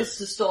 basically the pin is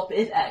to stop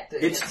it acting.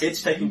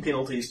 it's taking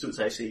penalties to its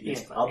AC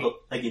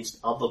against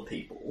other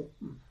people,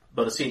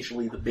 but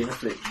essentially the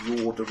benefit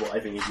you're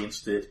deriving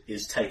against it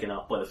is taken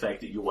up by the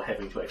fact that you're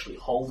having to actually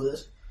hold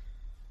it.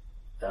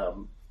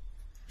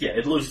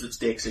 It loses its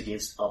dex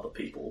against other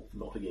people,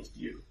 not against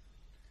you.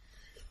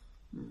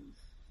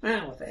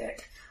 What the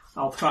heck.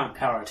 I'll try and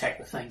power attack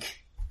the thing.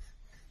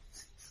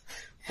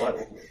 By all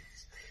means.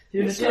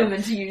 You're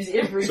determined to use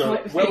every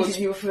feat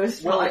in your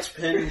first fight. While it's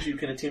pinned, you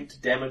can attempt to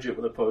damage it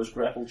with a opposed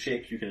grapple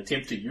check. You can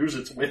attempt to use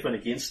its weapon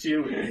against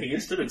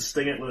it and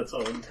sting it with its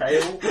own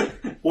tail.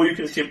 Or you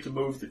can attempt to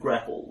move the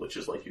grapple, which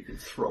is like you can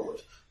throw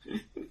it.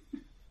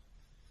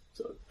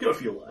 So, go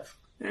for your life.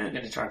 Yeah, I'm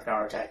going to try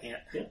power attacking it.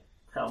 Yeah.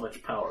 How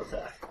much power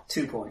attack?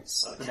 2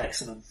 points. The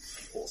maximum.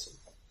 Awesome.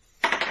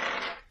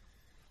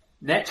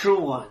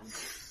 Natural 1.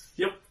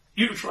 Yep.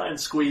 You try and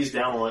squeeze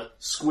down on it,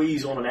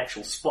 squeeze on an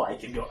actual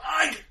spike and go,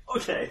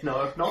 okay,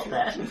 no, not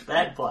that.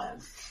 Bad plan.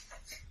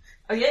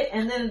 Okay,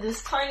 and then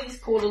this Tiny's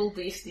poor little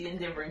beastie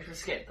endeavouring to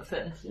escape the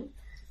fin.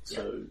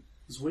 So,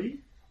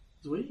 Zui?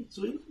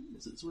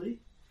 Is it Zui?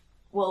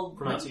 Well,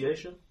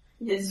 Pronunciation?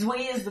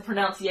 Zui is the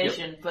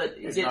pronunciation, but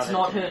it's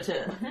not her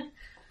turn.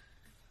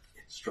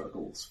 It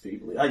struggles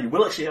feebly. You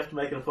will actually have to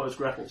make an opposed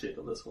grapple check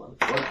on this one.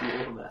 It won't be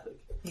automatic.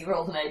 He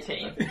rolled an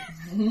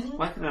 18.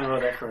 Why can I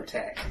roll that for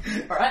attack?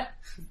 Alright,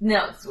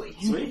 now it's Zui.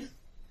 Zui?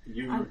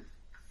 You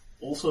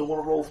also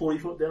want to roll 40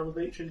 foot down the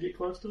beach and get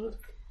close to it?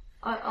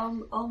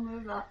 I'll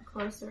move up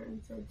closer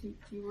and say, do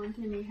you want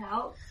any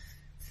help?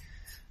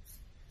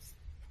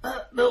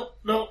 No,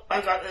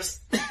 I got this.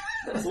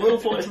 It's a little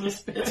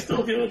poisonous. It's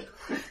still good.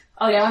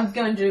 Okay, I'm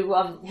going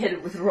to hit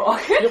it with a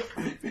rock. Yep.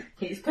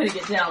 He's putting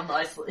it down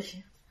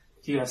nicely.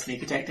 Do you have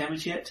sneak attack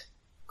damage yet?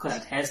 Because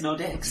it has no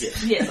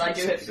dex. Yes, I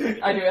do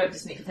have to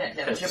sneak attack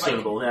damage. That's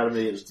suitable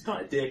anatomy is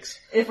denied dex.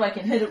 If I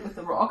can hit it with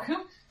the rock.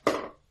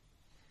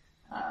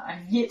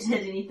 I've yet to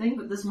hit anything,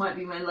 but this might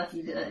be my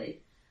lucky day.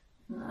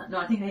 No,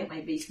 I think I hit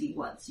my beastie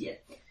once,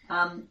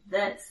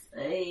 that's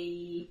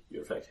a... You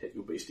in fact hit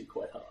your beastie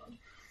quite hard.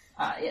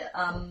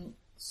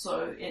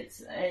 So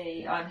it's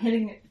I'm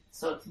hitting it,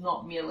 so it's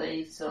not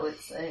melee, so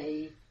it's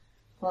a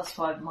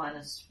 +5 -1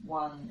 is,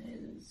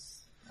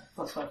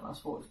 +5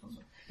 -4 is +1.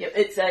 Yep,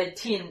 it's a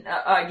 10,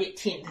 I get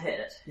 10 to hit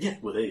it. Yeah,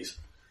 with ease.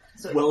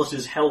 So, well, it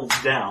is held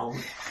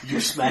down, you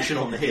smash it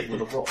on the head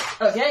with a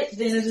rock. Okay,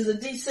 then it is a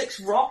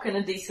D6 rock and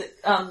a D6,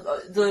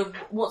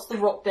 what's the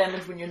rock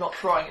damage when you're not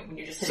throwing it, when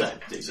you're just hitting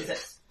it?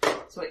 D6.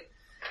 Sweet.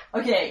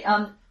 Okay,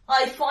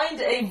 I find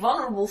a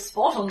vulnerable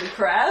spot on the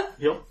crab.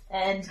 Yep.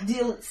 And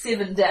deal it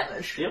 7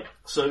 damage. Yep.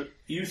 So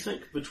you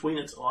think between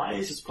its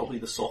eyes it's probably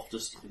the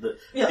softest.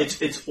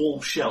 It's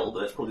all shell,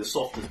 but it's probably the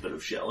softest bit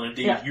of shell. And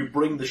indeed, you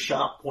bring the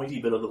sharp,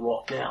 pointy bit of the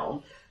rock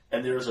down,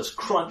 and there is this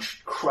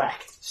crunch,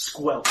 crack,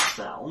 squelch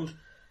sound.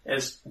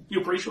 As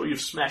you're pretty sure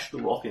you've smashed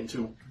the rock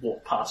into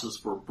what passes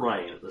for a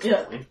brain at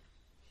this point.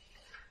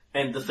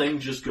 And the thing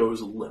just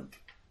goes limp.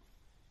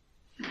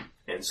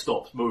 And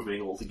stops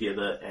moving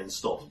altogether, and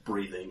stops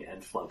breathing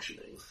and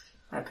functioning.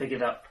 I pick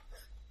it up.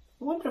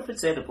 I wonder if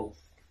it's edible.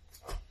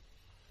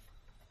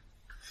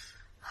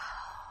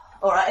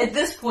 Alright, at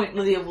this point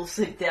Lydia will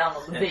sit down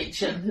on the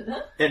beach and...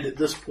 And at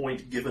this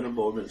point, given a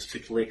moment to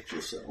collect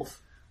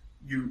yourself,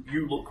 you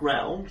look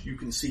round, you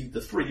can see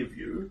the three of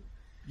you.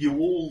 You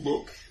all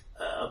look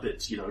a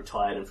bit,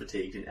 tired and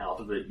fatigued and out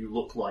of it. You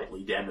look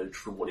lightly damaged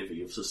from whatever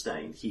you've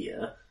sustained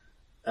here.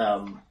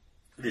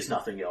 There's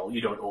nothing else.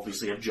 You don't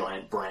obviously have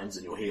giant brands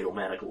in your head or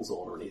manacles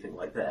on or anything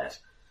like that.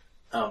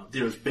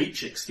 There is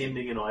beach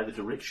extending in either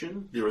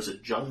direction. There is a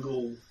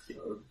jungle,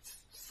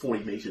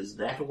 40 metres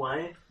that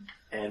away,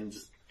 and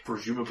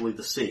presumably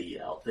the sea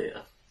out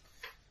there.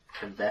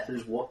 And that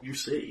is what you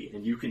see.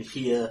 And you can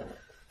hear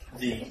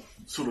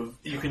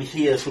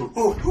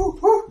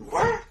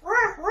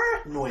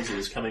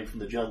noises coming from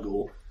the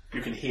jungle.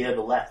 You can hear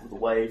the lap of the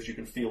waves. You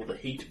can feel the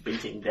heat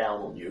beating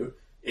down on you.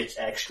 It's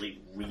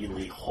actually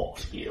really hot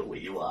here where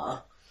you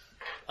are.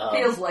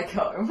 Feels like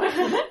home.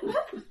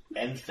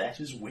 And that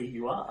is where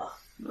you are.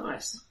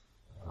 Nice.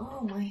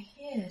 Oh, my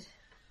head.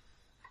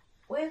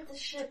 Where'd the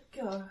ship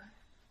go?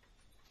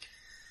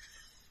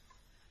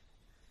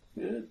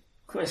 Good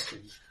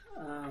question.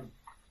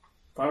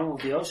 Bottom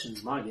of the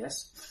ocean's my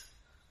guess.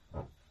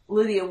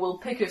 Lydia will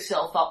pick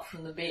herself up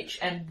from the beach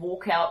and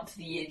walk out to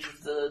the edge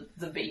of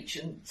the beach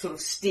and sort of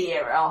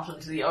stare out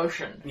into the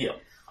ocean. Yeah.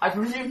 I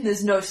presume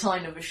there's no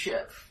sign of a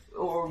ship,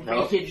 or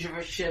wreckage of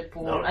a ship,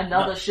 or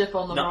another ship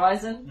on the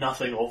horizon?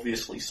 Nothing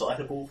obviously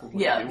sightable from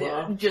where you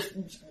are. Just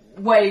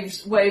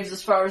waves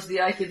as far as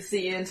the eye can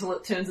see until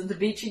it turns into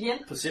beach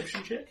again.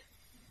 Perception check?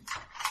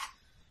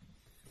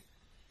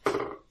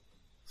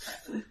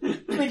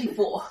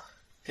 24.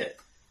 Okay.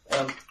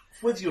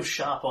 With your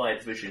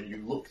sharp-eyed vision,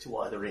 you look to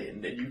either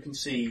end, and you can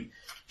see,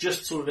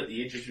 just sort of at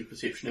the edges of your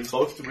perception, in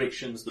both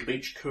directions, the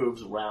beach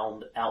curves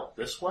round out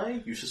this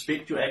way. You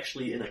suspect you're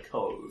actually in a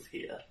cove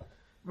here.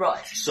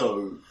 Right.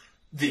 So,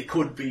 there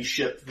could be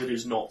ship that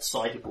is not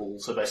sightable.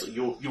 So basically,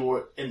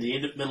 you're in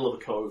the middle of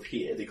a cove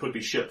here. There could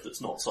be ship that's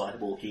not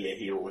sightable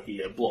here, or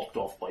here, blocked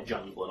off by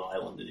jungle and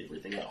island and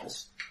everything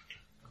else.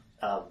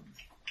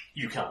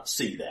 You can't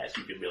see that.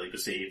 You can really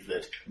perceive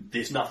that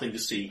there's nothing to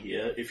see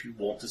here. If you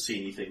want to see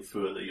anything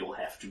further, you'll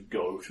have to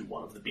go to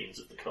one of the bends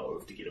of the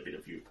cove to get a better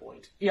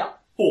viewpoint. Yeah.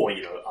 Or,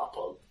 up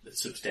a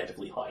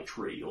substantively high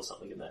tree or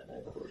something in that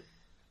neighbourhood.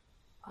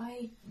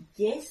 I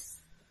guess...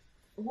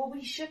 Were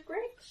we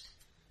shipwrecked?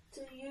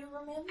 Do you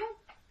remember?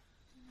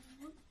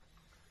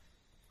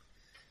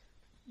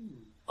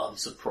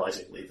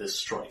 Unsurprisingly, this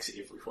strikes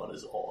everyone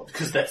as odd,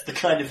 because that's the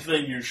kind of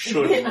thing you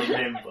should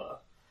remember.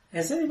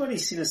 Has anybody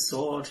seen a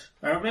sword?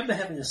 I remember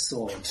having a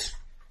sword.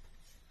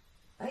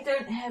 I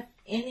don't have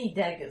any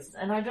daggers,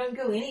 and I don't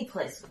go any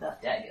place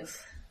without daggers.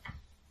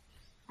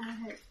 I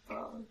have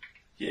both.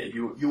 Yeah,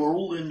 you are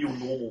all in your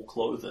normal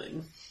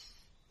clothing.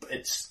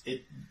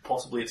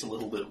 Possibly it's a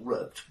little bit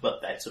ripped,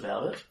 but that's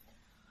about it.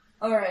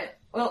 Alright,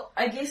 well,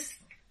 I guess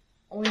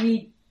we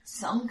need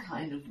some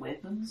kind of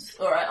weapons.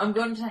 Alright, I'm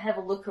going to have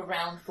a look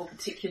around for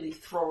particularly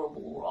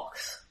throwable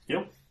rocks.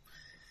 Yep.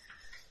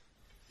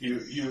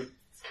 You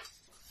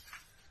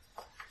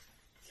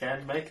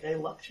can make a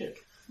luck check.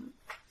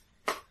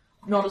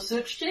 Not a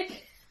search check?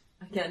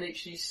 I can't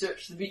actually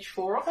search the beach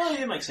for rocks? Oh,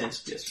 yeah, makes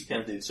sense. Yes, you can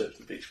indeed search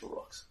the beach for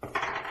rocks.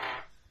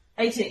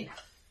 18.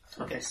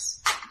 Okay.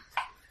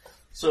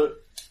 So,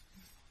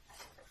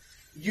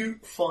 you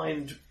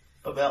find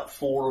about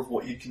 4 of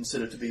what you'd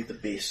consider to be the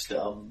best,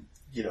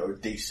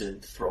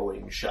 decent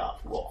throwing sharp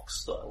rock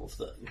style of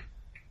thing.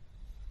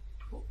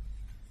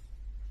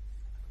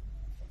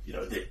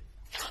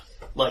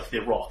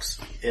 They're rocks.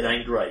 It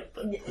ain't great,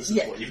 but this is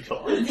what you've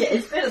got. Yeah,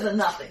 it's better than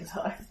nothing,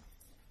 so.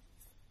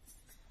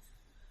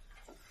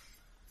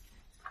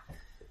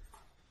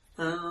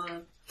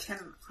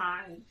 Can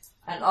I?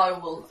 And I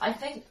will. I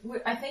think we're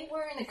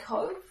in a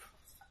cove.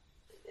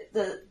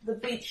 The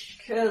beach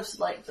curves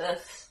like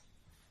this.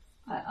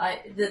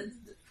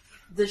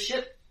 The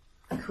ship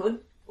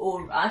could,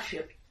 or our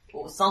ship,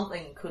 or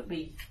something could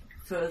be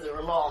further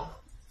along.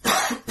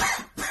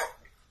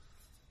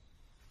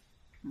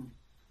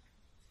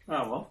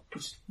 Oh well,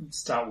 just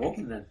start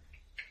walking then.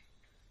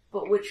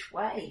 But which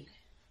way?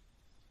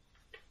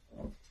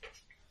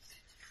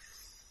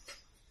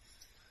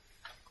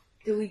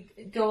 Do we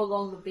go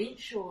along the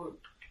beach or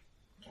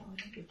go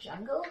into the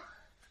jungle?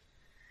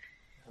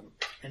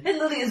 And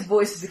Lydia's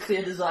voice is a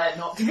clear desire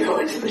not to go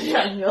into the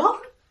jungle.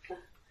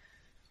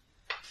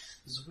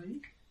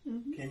 Zoe,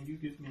 can you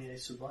give me a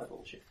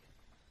survival check?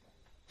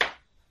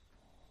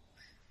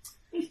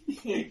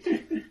 Okay.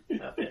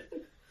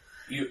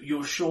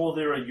 You're sure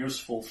there are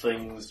useful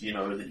things,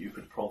 that you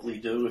could probably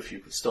do if you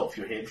could stop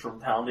your head from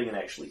pounding and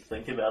actually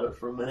think about it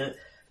for a minute?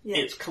 Yeah.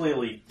 It's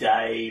clearly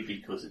day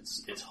because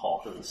it's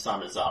hot and the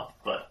sun is up,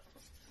 but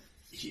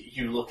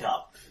you look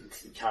up and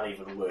you can't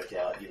even work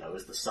out,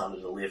 is the sun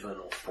at 11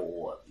 or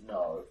 4?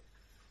 No.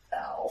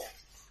 Ow.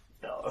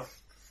 No.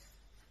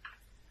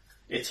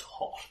 It's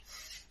hot.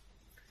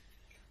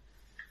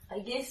 I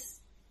guess...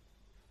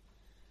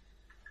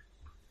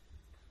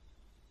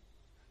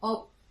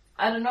 Oh,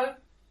 I don't know.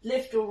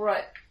 Left or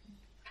right?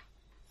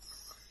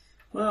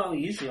 Well,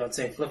 usually I'd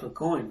say flip a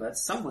coin, but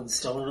someone's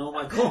stolen all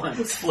my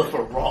coins. Flip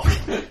a rock.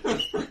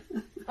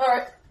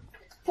 Alright.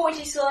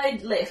 Pointy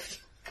side,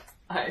 left.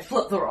 Alright,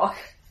 flip the rock.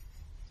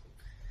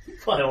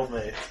 By all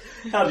means.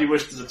 How do you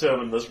wish to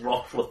determine this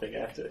rock flipping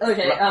actor?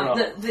 Okay,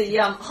 the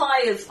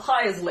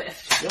high is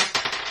left. Yep.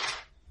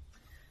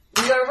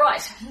 We go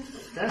right.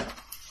 Okay.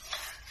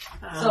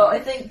 So I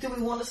think,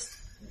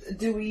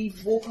 do we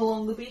walk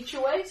along the beach a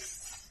ways?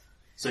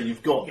 So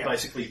you've got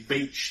basically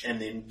beach and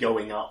then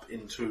going up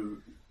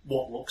into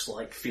what looks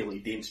like fairly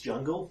dense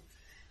jungle.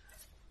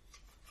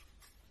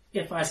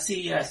 If I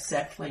see a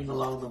sapling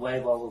along the way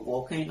while we're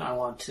walking, I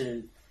want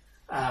to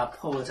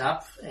pull it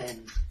up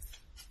and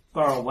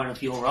borrow one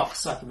of your rocks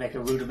so I can make a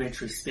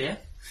rudimentary spear.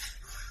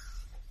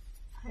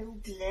 I will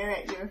glare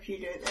at you if you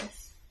do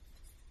this.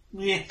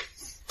 Yeah.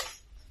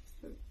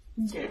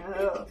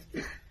 No.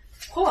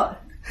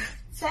 What?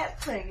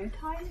 Sapling, a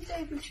tiny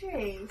baby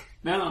tree.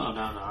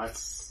 No,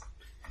 it's...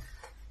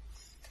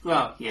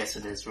 Well, yes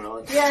it is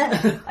really. Yeah,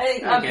 I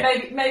think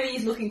Okay. maybe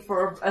he's looking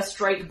for a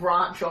straight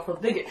branch off a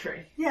bigger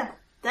tree. yeah,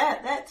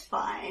 that's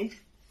fine.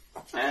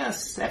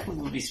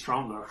 Sapling would be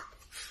stronger.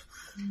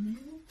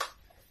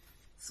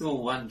 It's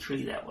all one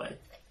tree that way.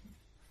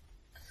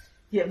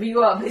 Yeah, but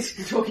you are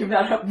basically talking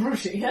about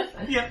uprooting it.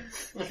 Yeah.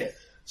 Okay.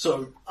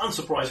 So,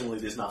 unsurprisingly,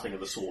 there's nothing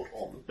of the sort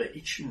on the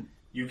beach.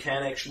 You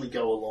can actually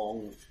go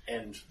along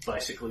and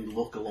basically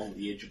look along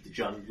the edge of the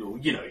jungle.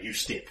 You know, you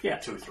step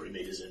 2-3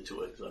 meters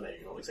into it, because I know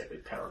you're not exactly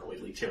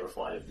paranoidly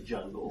terrified of the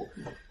jungle.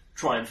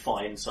 Try and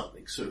find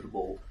something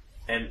suitable,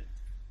 and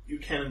you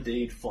can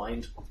indeed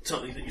find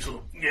something that you sort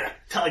of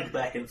tug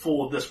back and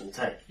forward. This will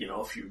take,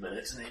 a few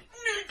minutes, and then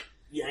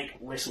yank,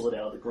 wrestle it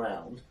out of the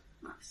ground.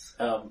 Nice.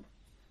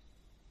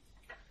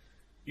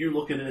 You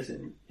look at it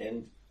and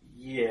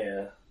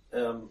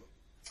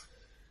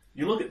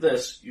you look at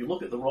this, you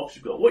look at the rocks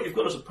you've got. What you've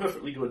got is a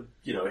perfectly good,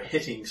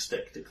 hitting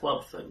stick to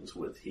club things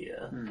with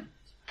here.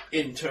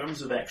 In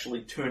terms of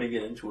actually turning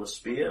it into a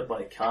spear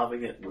by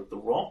carving it with the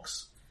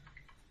rocks,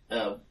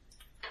 the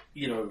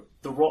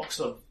rocks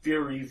are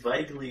very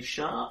vaguely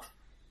sharp.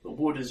 The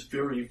wood is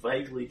very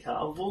vaguely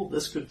carvable.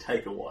 This could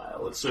take a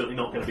while. It's certainly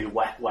not going to be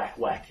whack, whack,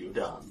 whack, you're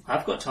done.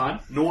 I've got time.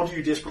 Nor do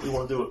you desperately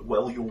want to do it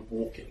while you're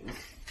walking.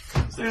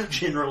 So that's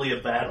generally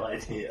a bad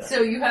idea.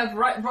 So you have,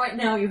 right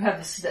now you have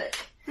a stick.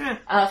 Yeah,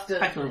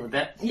 After, I can live with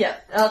that. yeah,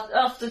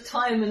 after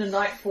time in a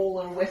nightfall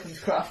and a weapons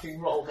crafting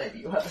roll, maybe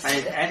you have a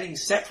I'm stick. adding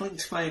sapling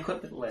to my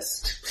equipment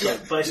list. So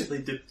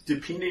basically,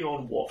 depending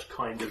on what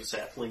kind of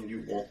sapling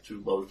you want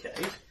to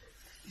locate,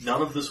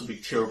 none of this will be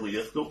terribly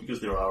difficult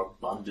because there are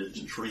abundant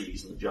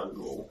trees in the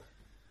jungle.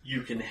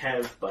 You can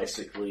have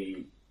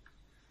basically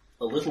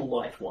a little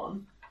light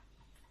one,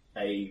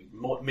 a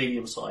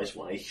medium-sized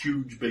one, a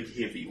huge, big,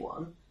 heavy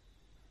one,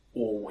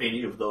 or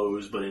any of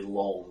those but in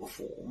long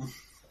form.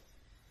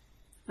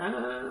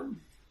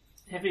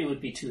 Heavy would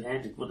be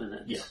two-handed, wouldn't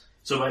it? Yeah.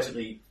 So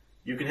basically,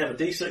 you can have a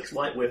D6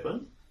 light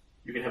weapon,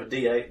 you can have a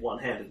D8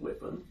 one-handed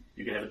weapon,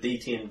 you can have a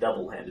D10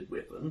 double-handed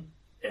weapon,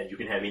 and you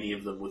can have any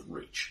of them with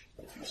reach,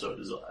 if you so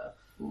desire.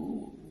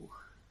 Ooh.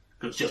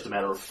 It's just a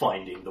matter of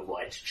finding the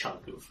right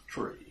chunk of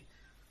tree.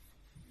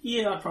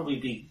 Yeah, I'd probably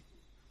be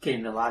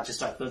getting the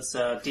largest I could,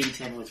 so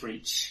D10 with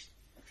reach.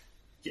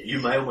 Yeah, you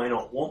may or may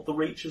not want the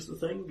reach as the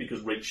thing, because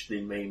reach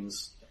then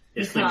means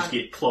as You things can't-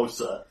 get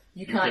closer,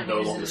 You you can't can no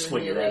use longer it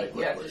swing it immediately.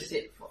 adequately. You have to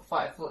sit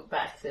 5 foot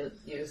back to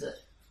use it.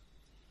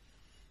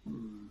 Do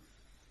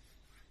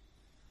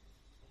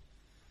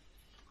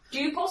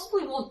you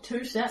possibly want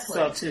 2 saplings?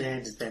 So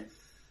two-handed then.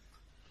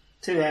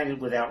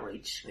 Two-handed without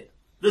reach.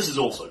 This is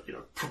also,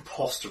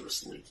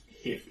 preposterously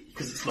heavy,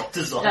 because it's not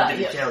designed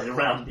to be carried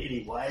around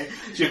anyway.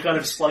 So you're kind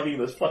of slugging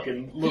this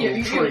fucking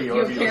little tree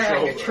you're over your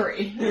carrying shoulder. a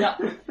tree. Yeah.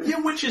 Yeah,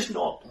 which is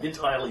not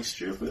entirely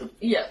stupid.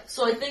 Yeah,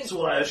 so I think...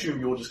 So I assume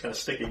you're just kind of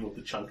sticking with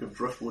the chunk of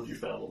driftwood you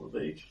found on the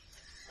beach.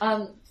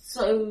 I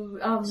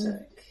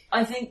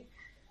think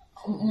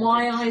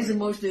my eyes are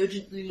most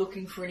urgently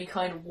looking for any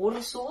kind of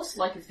water source,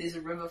 like if there's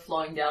a river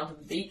flowing down to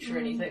the beach or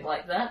anything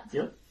like that.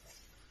 Yep.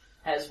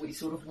 As we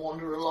sort of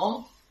wander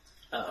along.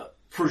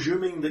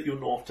 Presuming that you're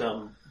not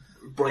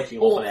breaking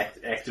off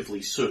and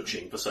actively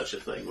searching for such a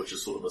thing, which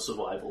is sort of a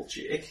survival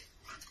check.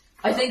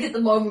 I think at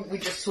the moment we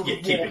just sort of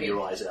keeping walking. your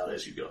eyes out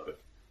as you go.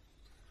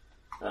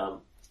 That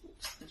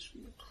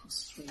should be a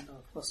 +3,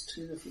 not a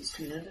 +2 if it's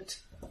two-handed.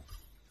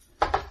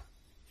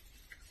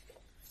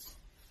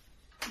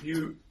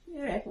 You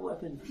have a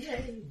weapon.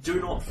 Yay. do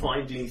not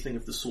find anything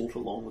of the sort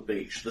along the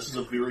beach. This is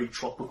a very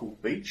tropical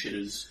beach. It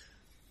is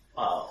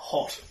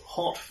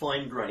hot,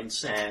 fine-grained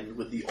sand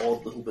with the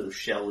odd little bit of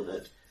shell in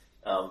it.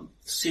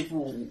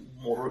 Several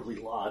moderately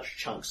large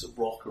chunks of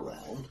rock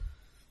around.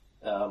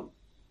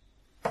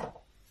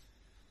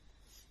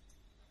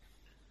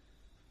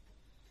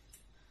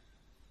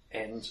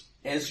 And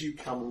as you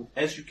come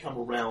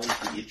around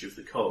the edge of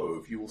the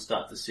cove, you will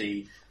start to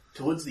see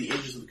towards the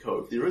edges of the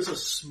cove there is a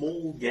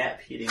small gap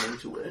heading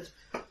into it,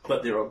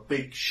 but there are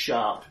big,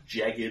 sharp,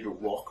 jagged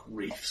rock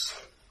reefs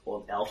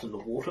out in the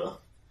water,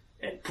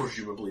 and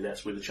presumably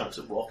that's where the chunks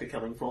of rock are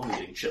coming from. They're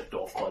getting chipped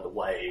off by the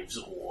waves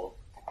or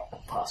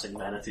passing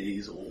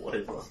manatees or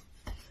whatever.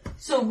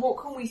 So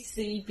what can we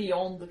see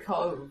beyond the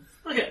cove?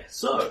 Okay,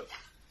 so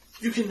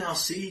you can now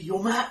see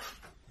your map.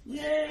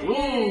 Yay!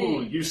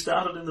 Ooh, you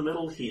started in the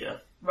middle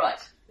here, Right.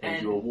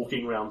 and you're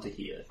walking round to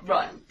here.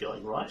 Right.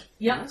 Going right.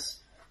 Yep.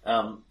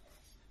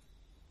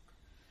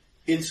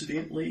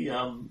 Incidentally,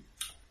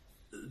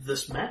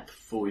 this map,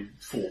 for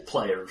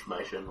player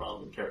information rather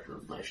than character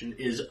information,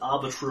 is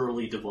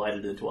arbitrarily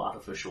divided into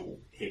artificial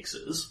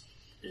hexes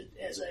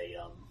as a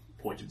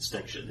point of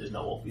distinction. There's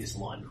no obvious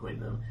line between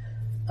them.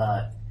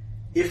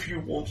 If you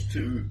want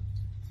to...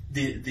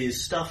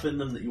 There's stuff in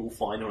them that you'll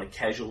find on a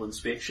casual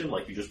inspection,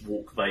 like you just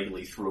walk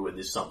vaguely through and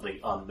there's something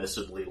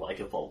unmissably like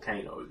a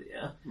volcano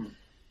there.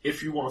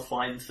 If you want to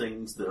find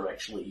things that are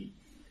actually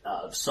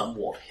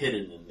somewhat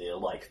hidden in there,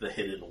 like the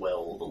hidden well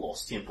or the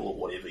lost temple or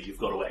whatever, you've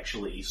got to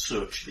actually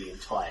search the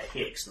entire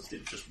hex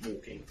instead of just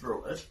walking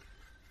through it.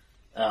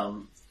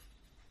 And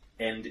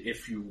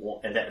if you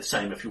want, and that's the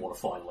same if you want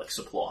to find like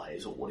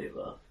supplies or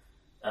whatever.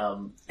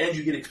 And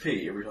you get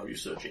XP every time you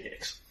search a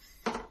hex.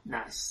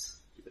 Nice.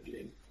 You're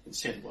getting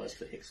incentivized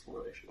for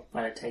exploration.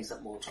 But it takes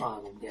up more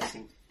time, I'm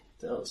guessing.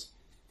 It does.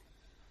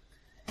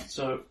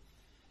 So,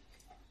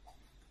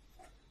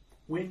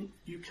 when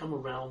you come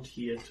around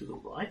here to the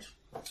right,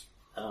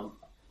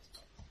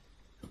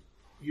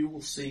 you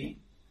will see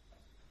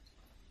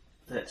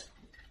that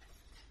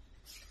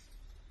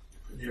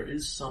there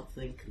is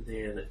something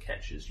there that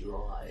catches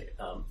your eye.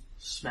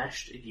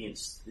 Smashed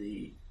against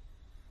the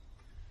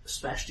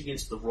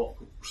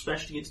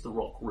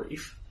rock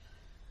reef.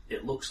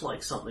 It looks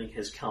like something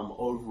has come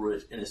over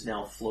it and is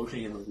now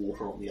floating in the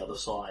water on the other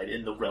side,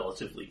 in the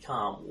relatively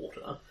calm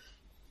water.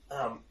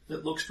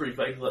 It looks very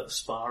vaguely like the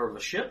spar of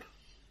a ship.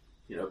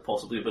 You know,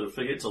 possibly a bit of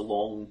figure. It's a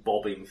long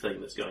bobbing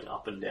thing that's going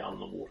up and down in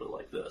the water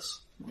like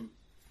this.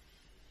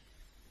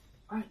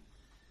 Right.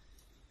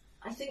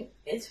 I think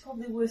it's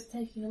probably worth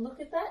taking a look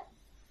at that.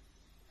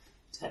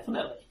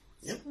 Definitely.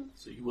 Yep.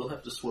 So you will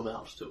have to swim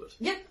out to it.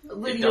 Yep.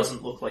 It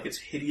doesn't look like it's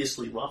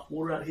hideously rough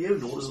water out here,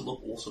 nor does it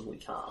look awesomely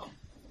calm.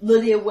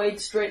 Lydia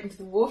wades straight into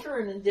the water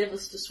and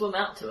endeavours to swim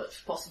out to it,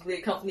 possibly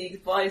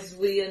accompanied by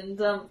Zui and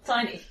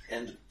Tiny.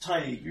 And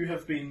Tiny, you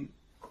have been...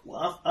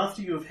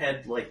 After you have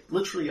had, like,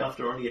 literally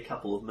after only a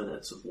couple of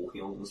minutes of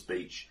walking on this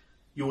beach,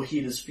 your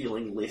head is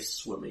feeling less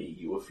swimmy,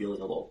 you are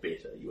feeling a lot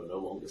better, you are no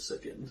longer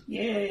sickened.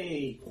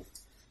 Yay!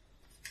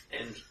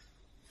 And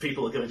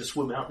people are going to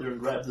swim out there and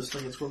grab this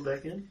thing and swim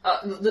back in?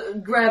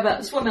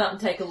 Swim out and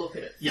take a look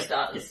at it, yep.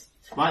 starters.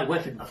 Yep. My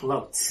weapon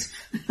floats.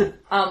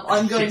 I'm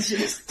going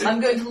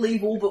to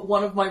leave all but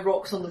one of my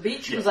rocks on the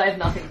beach because I have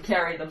nothing to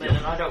carry them in,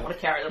 and I don't want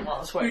to carry them while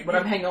I'm swimming. But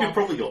I'm hanging on. You've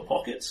probably got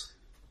pockets.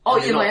 Oh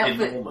and yeah, my not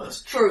outfit.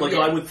 Enormous. True. Like yeah.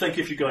 I would think,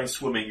 if you're going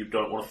swimming, you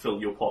don't want to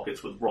fill your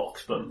pockets with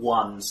rocks, but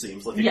one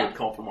seems like a good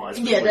compromise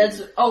between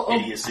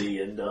idiocy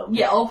and.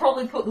 I'll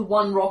probably put the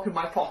one rock in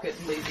my pocket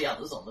and leave the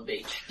others on the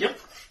beach. Yep.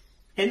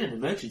 In an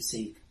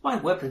emergency, my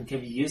weapon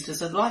can be used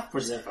as a life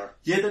preserver.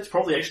 Yeah, that's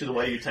probably actually the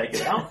way you take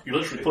it out. You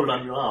literally put it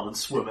on your arm and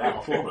swim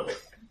out on it.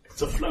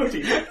 It's a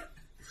floaty.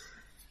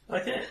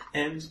 Okay,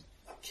 and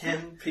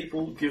can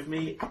people give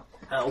me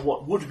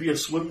what would be a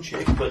swim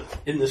check, but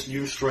in this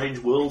new strange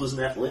world is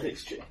an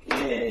athletics check?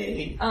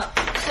 Yay!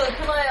 So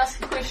can I ask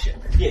a question?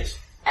 Yes.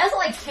 As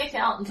I kick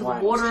out into the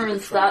water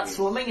and start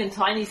swimming and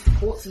Tiny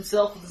supports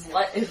himself with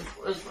his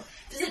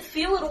does it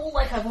feel at all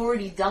like I've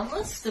already done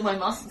this? Do my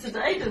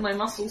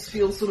muscles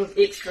feel sort of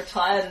extra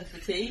tired and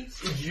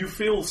fatigued? You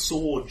feel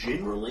sore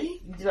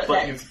generally,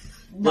 but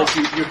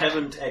you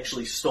haven't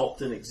actually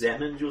stopped and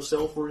examined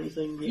yourself or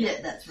anything yet?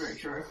 Yeah, that's very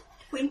true.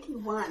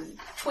 21.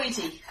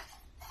 20.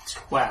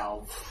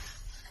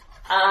 12.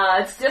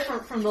 It's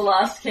different from the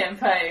last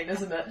campaign,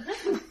 isn't it?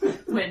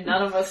 When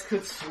none of us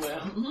could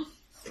swim.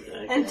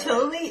 Okay.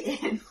 Until the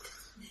end.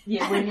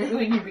 Yeah, when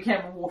you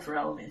became a water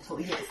elemental,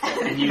 yes.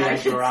 And you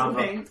had your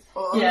armor.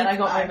 Yeah, and I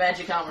got my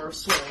magic armor of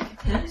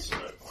swimming. So,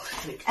 I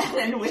think and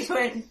then we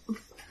went...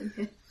 I'm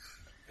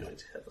going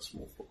to have a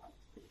small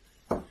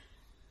thought.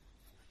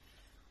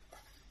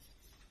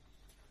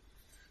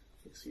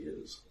 Yes, he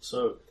is.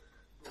 So,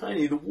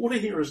 Tiny, the water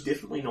here is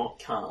definitely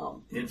not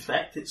calm. In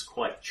fact, it's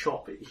quite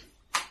choppy.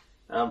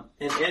 And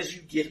as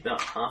you get about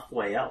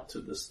halfway out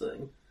to this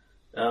thing,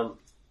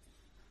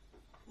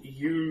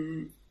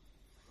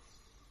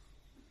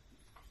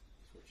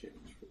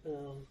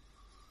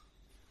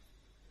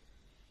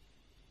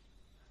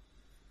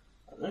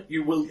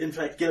 you will, in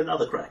fact, get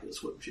another crack at the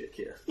swim check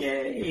here.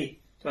 Yay!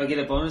 Do I get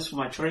a bonus for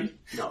my tree?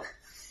 No.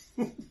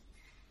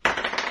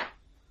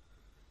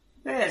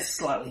 That's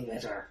slightly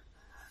better.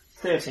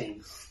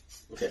 13.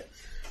 Okay.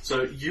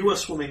 So you are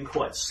swimming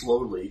quite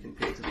slowly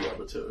compared to the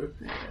other two,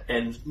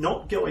 and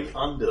not going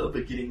under,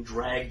 but getting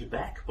dragged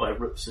back by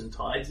rips and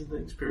tides and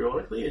things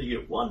periodically, and you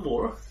get one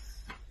more.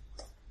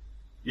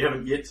 You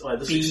haven't yet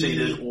either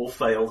succeeded or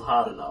failed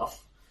hard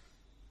enough.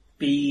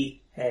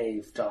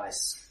 Behave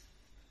dice.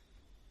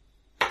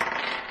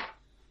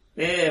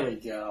 There we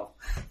go.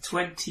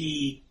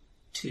 22.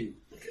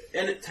 Okay.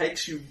 And it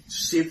takes you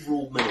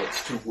several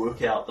minutes to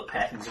work out the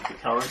patterns of the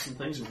currents and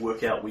things, and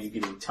work out where you're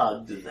getting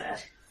tugged and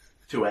that,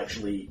 to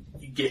actually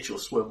get your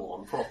swim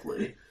on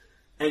properly.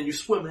 And you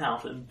swim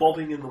out, and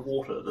bobbing in the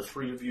water, the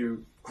three of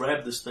you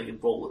grab this thing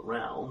and roll it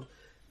round.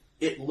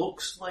 It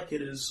looks like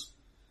it is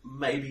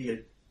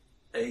maybe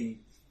a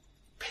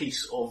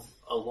piece of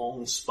a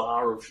long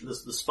spar of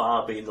the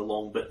spar being the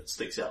long bit that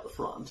sticks out the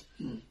front.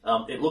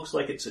 It looks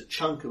like it's a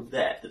chunk of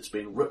that's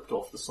been ripped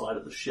off the side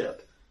of the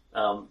ship.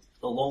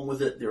 Along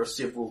with it, there are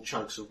several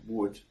chunks of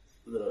wood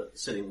that are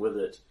sitting with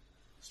it.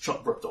 It's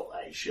ripped off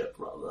a ship,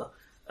 rather.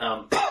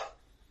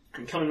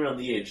 And coming around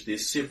the edge,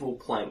 there's several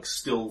planks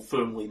still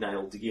firmly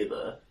nailed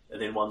together,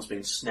 and then one's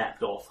been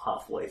snapped off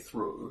halfway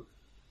through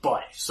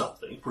by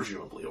something,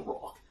 presumably a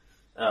rock.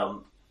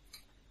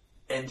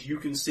 And you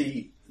can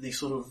see the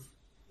sort of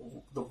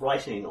the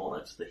writing on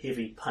it, the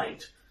heavy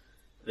paint,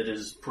 that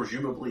is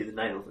presumably the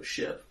name of a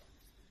ship.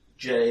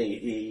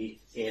 Jeni,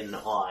 and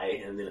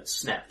then it's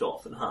snapped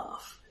off in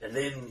half. And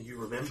then you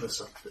remember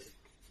something.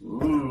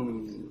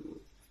 Ooh.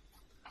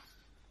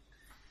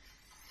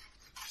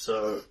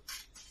 So,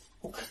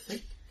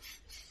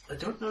 I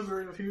don't know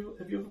very much.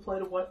 Have you ever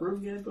played a White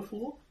Room game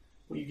before?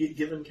 Where you get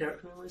given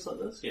character memories like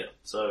this? Yeah.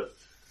 So,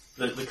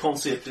 the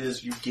concept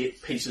is you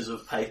get pieces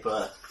of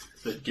paper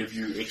that give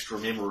you extra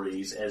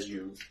memories as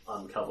you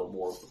uncover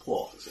more of the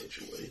plot,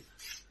 essentially.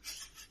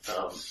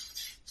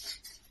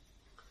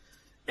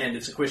 And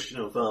it's a question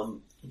of,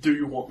 do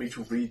you want me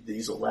to read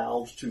these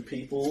aloud to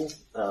people,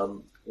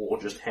 or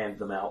just hand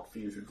them out for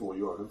you to draw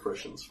your own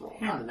impressions from?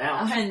 Hand them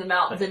out. I'll hand them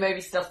out. There may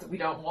be stuff that we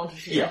don't want to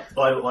share. Yeah,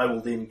 I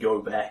will then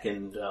go back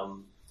and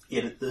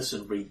edit this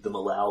and read them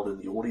aloud in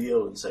the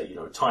audio and say,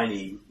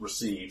 Tiny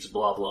receives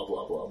blah blah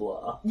blah blah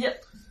blah.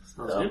 Yep.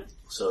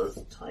 So,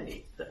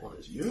 Tiny, that one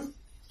is you.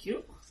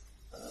 Cute.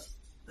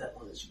 That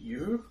one is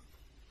you.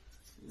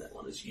 And that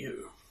one is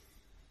you.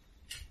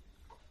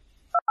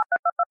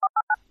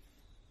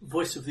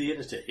 Voice of the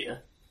editor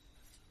here.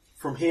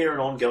 From here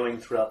and ongoing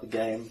throughout the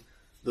game,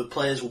 the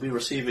players will be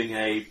receiving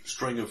a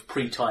string of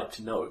pre-typed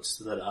notes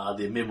that are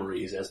their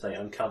memories as they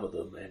uncover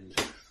them and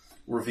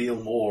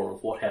reveal more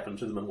of what happened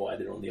to them and why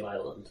they're on the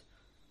island.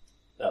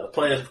 The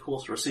players, of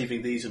course, are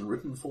receiving these in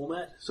written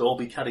format, so I'll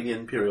be cutting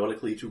in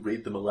periodically to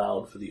read them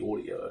aloud for the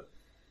audio.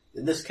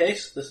 In this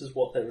case, this is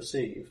what they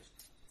received.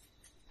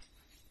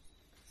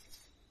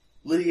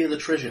 Lydia the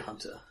Treasure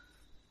Hunter.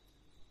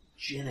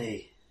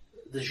 Jenny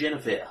the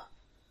Genevieve.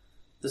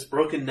 This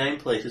broken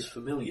nameplate is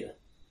familiar.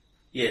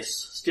 Yes,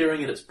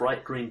 staring at its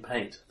bright green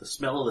paint, the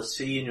smell of the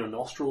sea in your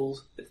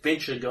nostrils,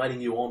 adventure guiding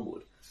you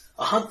onward.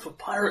 A hunt for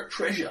pirate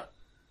treasure!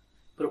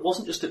 But it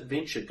wasn't just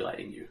adventure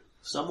guiding you.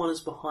 Someone is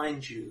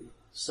behind you.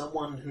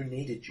 Someone who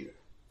needed you.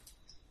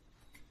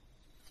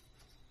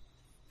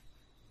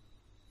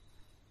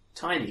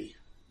 Tiny,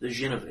 the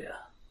Genevieve.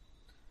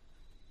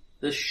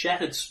 This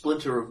shattered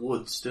splinter of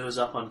wood stirs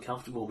up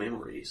uncomfortable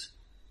memories.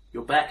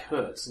 Your back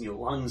hurts and your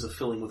lungs are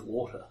filling with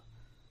water.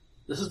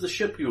 This is the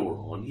ship you were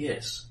on,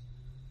 yes.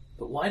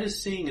 But why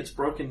does seeing its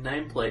broken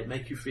nameplate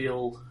make you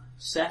feel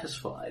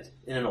satisfied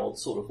in an odd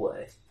sort of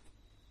way?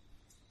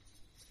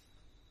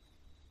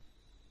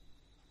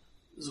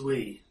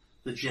 Zui,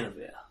 the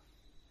Genevieve.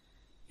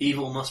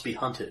 Evil must be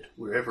hunted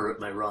wherever it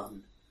may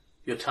run.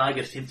 Your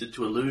target attempted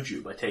to elude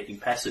you by taking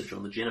passage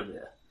on the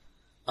Genevieve.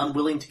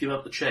 Unwilling to give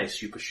up the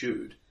chase, you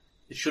pursued.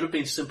 It should have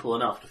been simple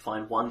enough to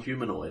find one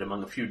humanoid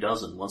among a few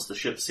dozen once the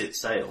ship set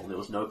sail and there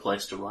was no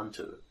place to run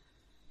to.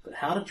 But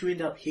how did you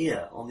end up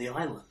here on the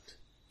island?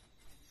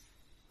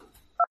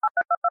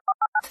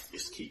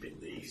 Just keeping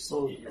these in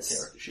your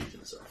character sheet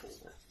and so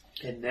forth.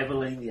 And never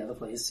letting the other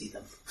players see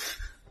them.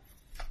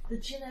 The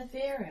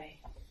Genevieve.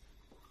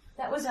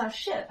 That was our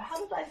ship. How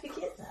did I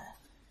forget that?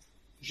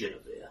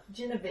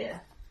 Genevieve.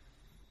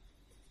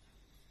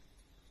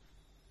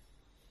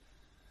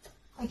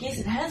 I guess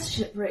it has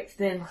shipwrecked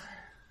then.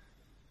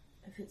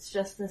 If it's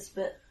just this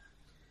bit.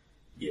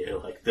 Yeah,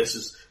 this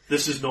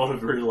is not a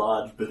very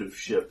large bit of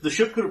ship. The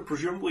ship could have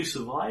presumably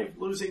survived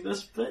losing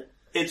this bit.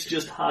 It's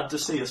just hard to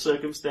see a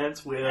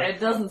circumstance where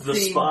the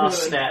spar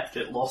snapped,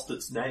 it lost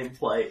its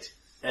nameplate,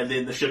 and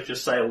then the ship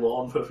just sailed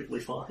on perfectly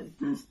fine.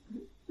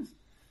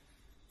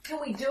 Can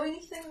we do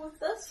anything with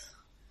this?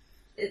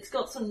 It's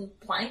got some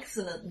planks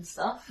in it and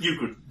stuff. You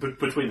could,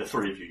 between the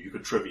three of you, you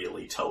could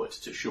trivially tow it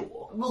to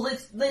shore. Well,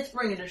 let's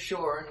bring it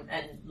ashore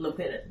and look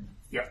at it.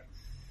 Yep.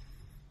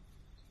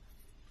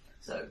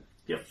 So,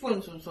 yep.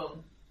 Swim.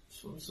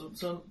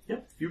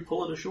 Yep, you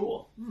pull it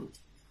ashore.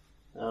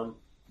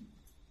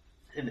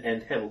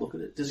 And have a look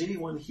at it. Does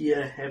anyone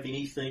here have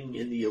anything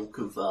in the ilk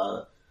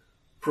of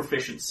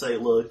proficient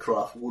sailor,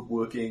 craft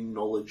woodworking,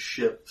 knowledge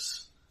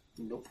ships?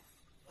 Nope.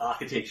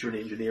 Architecture and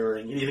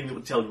engineering, anything that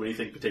would tell you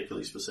anything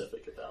particularly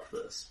specific about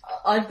this?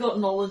 I've got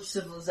knowledge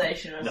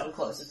civilization as the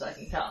closest I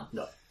can come.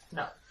 No.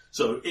 No.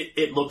 So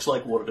it looks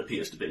like what it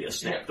appears to be, a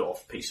snapped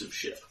off piece of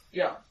ship.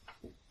 Yeah.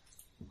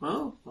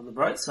 Well, on the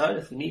bright side,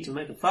 if we need to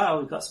make a fire,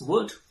 we've got some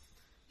wood.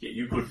 Yeah,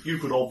 you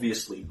could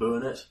obviously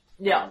burn it.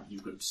 Yeah. You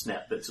could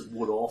snap bits of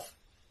wood off.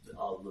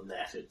 Other than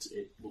that,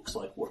 it looks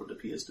like what it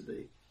appears to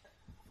be.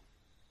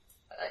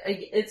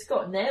 It's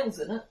got nails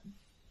in it.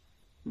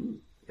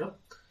 Yep.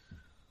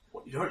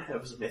 What you don't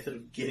have is a method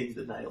of getting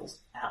the nails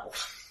out.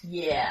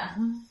 Yeah.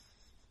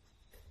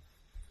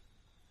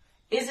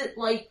 Is it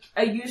like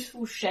a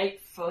useful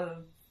shape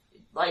for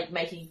like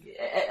making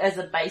as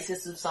a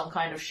basis of some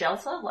kind of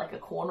shelter, like a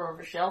corner of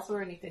a shelter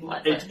or anything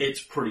like that?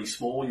 It's pretty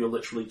small. You're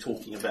literally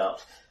talking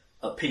about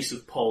a piece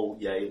of pole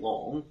yay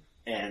long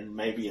and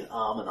maybe an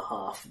arm and a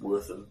half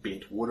worth of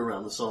bent wood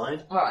around the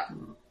side. Alright.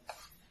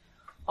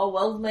 Oh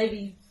well,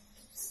 maybe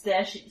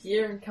stash it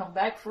here and come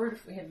back for it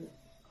if we hadn't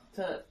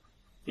to...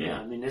 Yeah,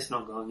 I mean, it's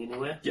not going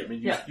anywhere. Yeah, I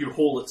mean, you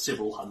haul it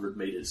several hundred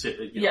metres,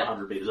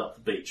 100 metres up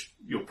the beach.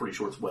 You're pretty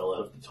sure it's well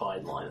out of the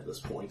tide line at this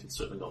point. It's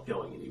certainly not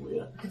going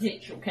anywhere.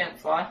 Potential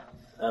campfire.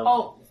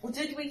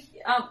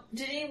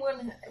 Did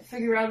anyone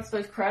figure out if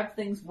those crab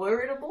things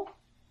were edible?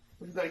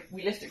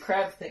 We left a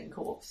crab thing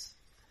corpse.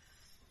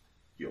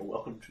 You're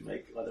welcome to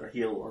make either a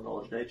heal or a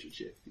knowledge nature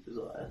check if you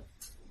desire.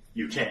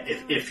 You can,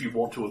 if you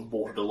want to have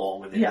brought it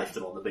along and then left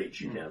it on the beach,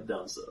 you can have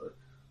done so.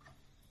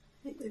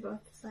 I think they're both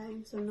the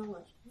same, so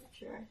knowledge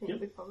nature I think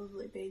would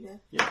probably be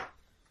the... Yeah.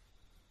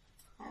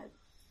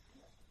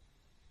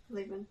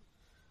 11.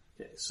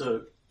 Okay,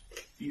 so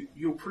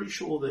you're pretty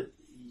sure that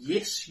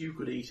yes, you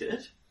could eat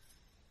it.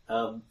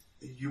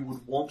 You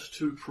would want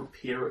to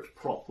prepare it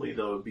properly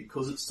though,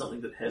 because it's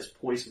something that has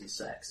poison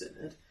sacs in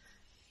it.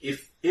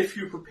 If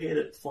you prepared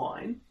it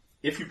fine,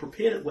 if you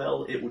prepared it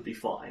well, it would be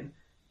fine.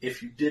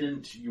 If you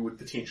didn't, you would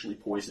potentially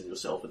poison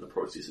yourself in the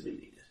process of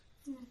eating it.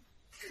 Yeah.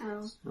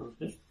 I'll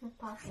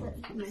pass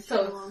it.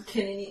 So,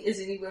 is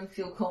anyone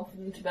feel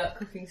confident about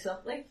cooking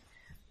something?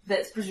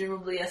 That's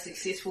presumably a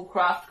successful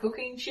craft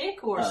cooking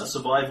check, or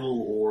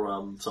survival, or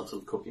some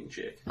sort of cooking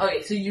check.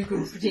 Okay, so you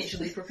could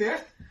potentially prepare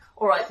it.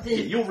 All right, then.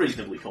 Yeah, you're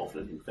reasonably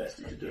confident in your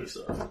capacity to do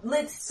so.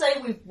 Let's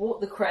say we've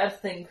brought the crab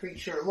thing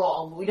creature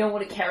along, but we don't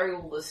want to carry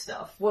all this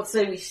stuff. What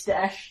say we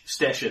stash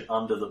it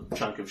under the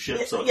chunk of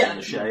ship so it's in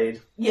the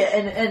shade. Yeah,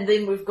 and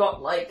then we've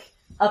got like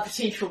a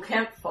potential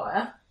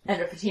campfire and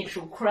a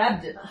potential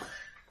crab dinner.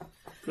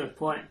 Good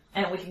point.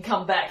 And we can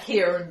come back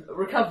here and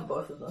recover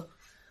both of them.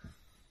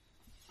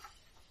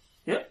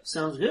 Yep,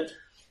 sounds good.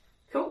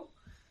 Cool.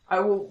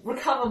 I will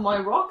recover my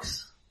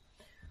rocks.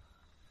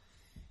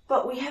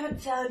 But we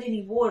haven't found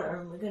any water,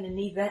 and we're going to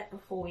need that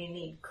before we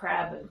need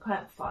crab and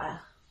campfire.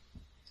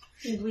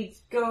 Should we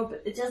go?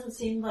 But it doesn't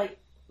seem like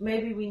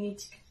maybe we need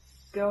to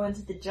go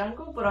into the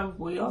jungle. But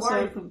we also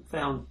haven't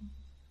found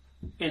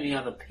any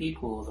other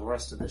people or the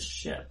rest of the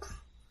ship.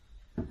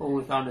 All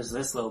we found is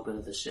this little bit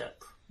of the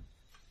ship.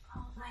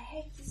 Oh, I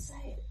hate to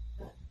say it,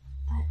 but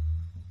that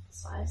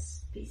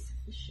size piece of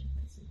the ship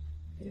isn't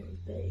very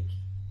big.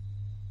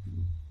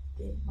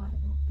 There might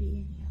not be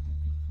any other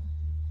people.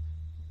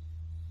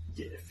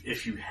 Yeah,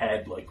 if you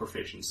had like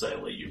proficient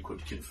sailor, you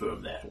could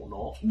confirm that or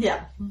not.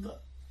 Yeah.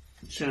 But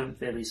shouldn't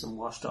there be some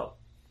washed up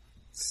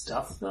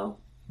stuff though?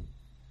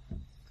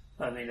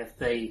 I mean, if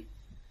the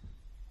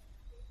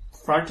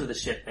front of the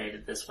ship made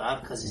it this far,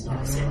 because he's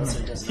not a sailor, so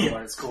he doesn't know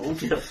what it's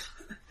called. If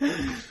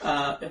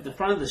the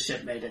front of the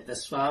ship made it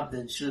this far,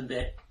 then shouldn't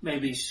there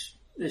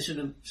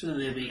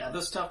be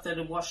other stuff that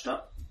had washed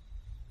up?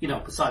 You know,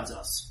 besides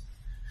us.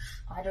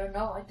 I don't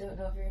know. I don't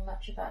know very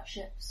much about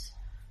ships.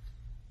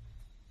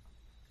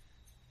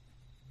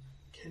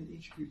 Can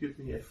each of you give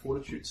me a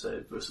fortitude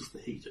save versus the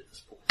heat at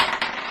this point?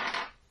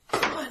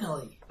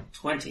 Finally.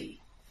 20.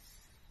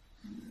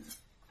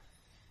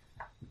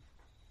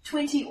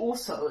 20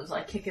 also as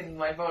I kick in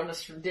my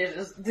bonus from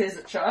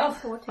Desert Child.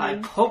 14. I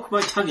poke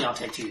my tongue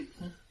out at you.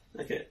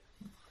 Okay.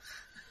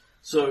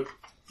 So,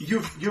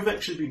 you've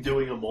actually been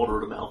doing a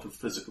moderate amount of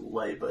physical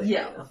labour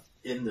here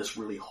in this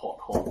really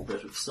hot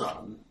bit of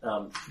sun.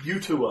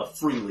 You two are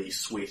freely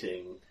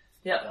sweating.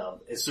 Yeah.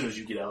 As soon as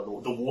you get out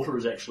of the water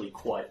is actually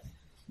quite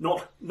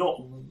not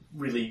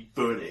really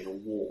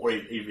burning or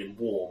even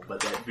warm, but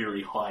that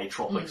very high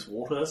tropics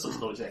water, so it's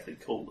not exactly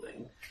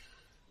cooling.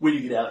 When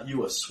you get out,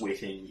 you are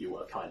sweating, you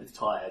are kind of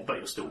tired, but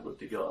you're still good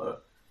to go.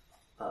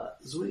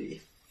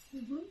 Zui,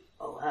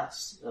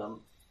 alas,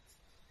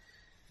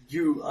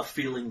 you are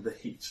feeling the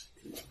heat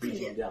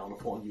beating down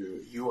upon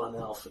you. You are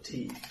now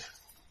fatigued.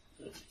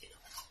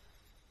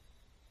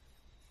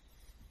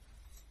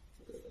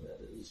 Whatever that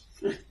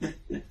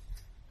is.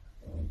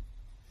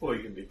 Or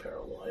you can be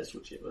paralysed,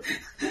 whichever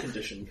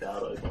condition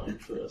card I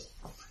find first.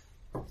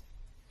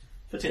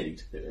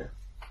 Fatigued, there.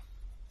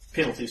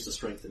 Penalties to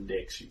strength and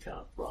dex, you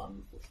can't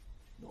run.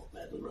 Not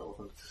madly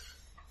relevant.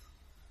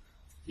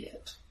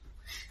 Yet.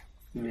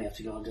 You may have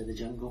to go into the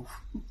jungle.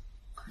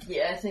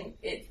 Yeah, I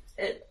think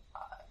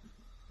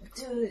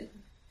do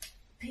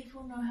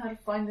people know how to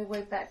find their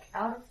way back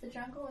out of the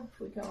jungle if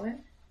we go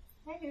in?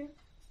 I do.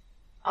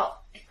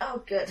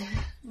 Oh, good.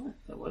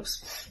 That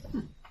works.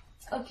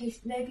 Okay,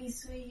 maybe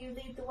Sui, you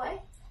lead the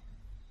way?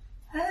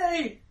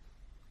 Hey!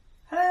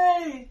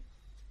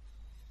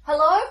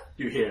 Hello?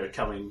 You hear it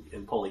coming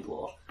in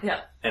polyglot.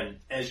 Yeah. And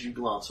as you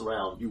glance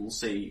around, you will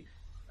see,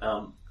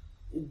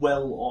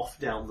 well off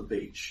down the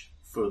beach,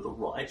 further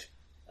right,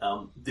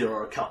 there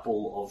are a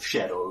couple of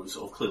shadows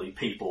of clearly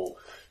people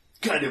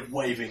kind of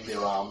waving their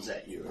arms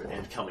at you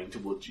and coming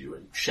towards you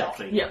and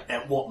shouting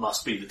at what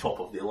must be the top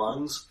of their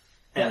lungs.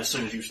 And as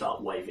soon as you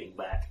start waving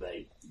back,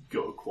 they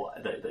go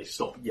quiet. They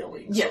stop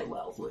yelling so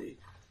loudly.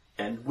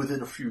 And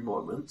within a few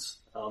moments,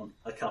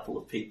 a couple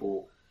of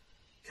people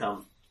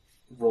come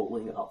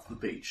rolling up the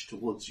beach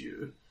towards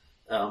you.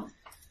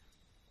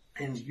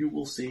 And you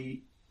will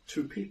see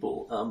two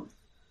people.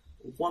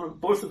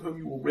 Both of whom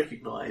you will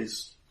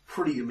recognise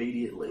pretty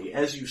immediately.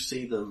 As you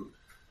see them,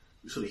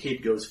 sort of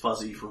head goes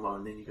fuzzy for a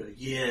moment, and then you go,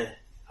 yeah,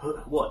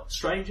 what,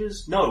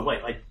 strangers? No,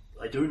 wait,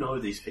 I do know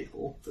these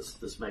people.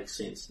 This makes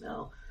sense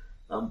now.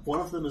 One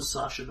of them is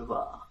Sasha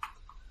Navarre.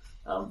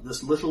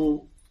 This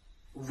little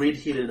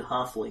red-headed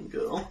halfling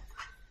girl.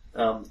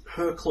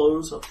 Her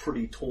clothes are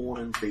pretty torn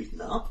and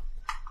beaten up.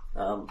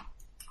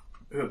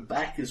 Her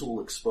back is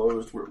all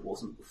exposed where it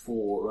wasn't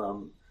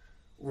before,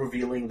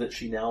 revealing that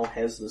she now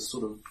has this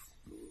sort of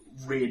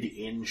red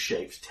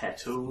N-shaped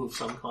tattoo of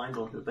some kind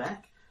on her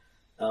back.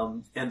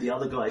 And the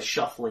other guy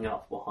shuffling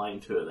up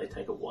behind her, they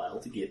take a while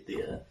to get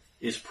there,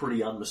 is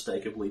pretty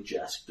unmistakably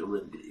Jask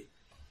Darindi.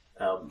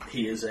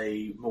 He is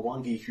a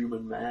Mwangi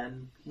human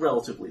man,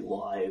 relatively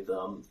lithe,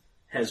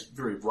 has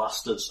very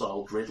rusted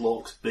style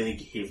dreadlocks,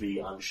 big, heavy,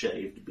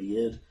 unshaved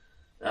beard,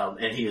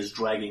 and he is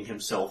dragging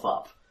himself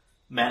up,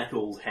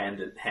 manacled hand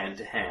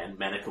to hand,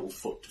 manacled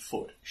foot to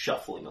foot,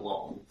 shuffling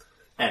along.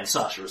 And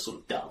Sasha is sort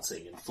of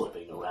dancing and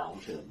flipping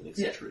around him,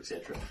 etc.,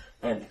 etc.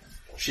 And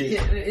she...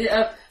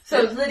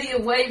 So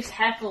Lydia waves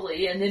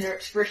happily, and then her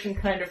expression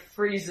kind of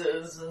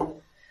freezes,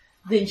 and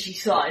then she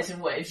sighs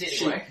and waves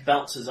anyway. She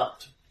bounces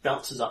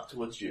up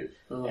towards you.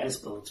 Oh, this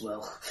bodes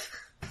well.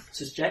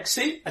 Says, Jack,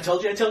 see? I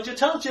told you.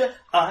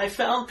 I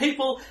found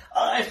people.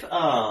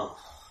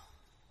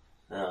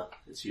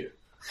 It's you.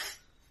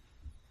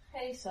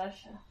 Hey,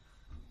 Sasha.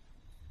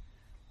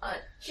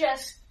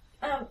 Jess,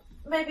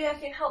 maybe I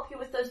can help you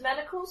with those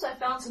manacles? I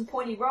found some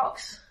pointy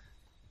rocks.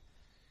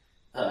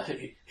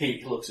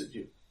 He looks at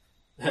you.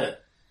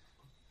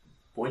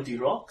 Pointy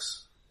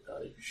rocks?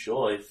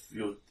 Sure,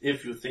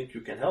 if you think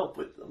you can help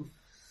with them.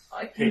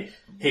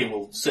 He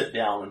will sit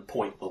down and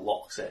point the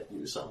locks at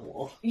you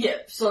somewhat. Yeah,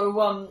 so,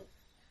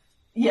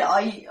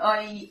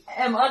 I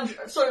am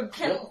so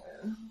can...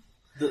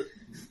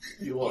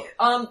 You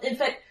are... in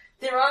fact,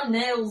 there are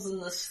nails in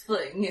this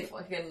thing, if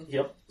I can...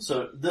 Yep,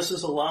 so this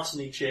is a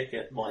larceny check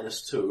at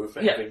 -2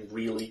 for having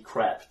really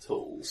crap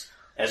tools,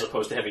 as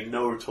opposed to having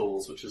no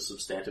tools, which is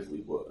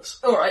substantively worse.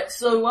 Alright,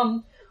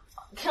 so,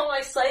 can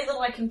I say that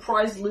I can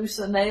prise loose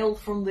a nail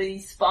from the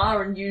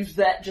spar and use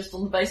that just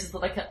on the basis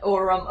that I can,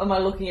 or am I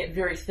looking at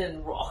very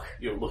thin rock?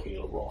 You're looking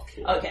at a rock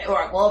here. Okay,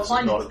 alright, well I'll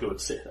find... This is not a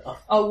good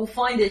setup. I will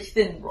find a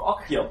thin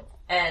rock. Yep.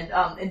 And,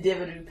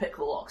 endeavour to pick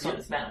the locks on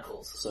its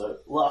manacles. So,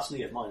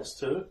 larceny at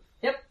 -2.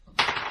 Yep.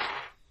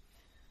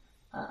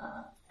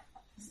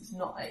 This is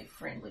not a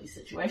friendly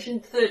situation.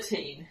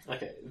 13.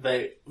 Okay,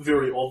 they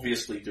very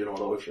obviously do not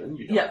open.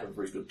 You don't have a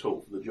very good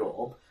tool for the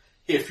job.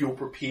 If you're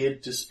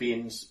prepared to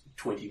spend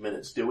 20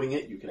 minutes doing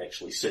it, you can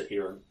actually sit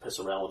here and piss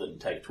around with it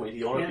and take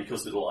 20 on it,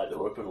 because it'll either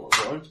open or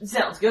it won't.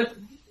 Sounds good.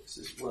 He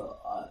says,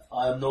 well,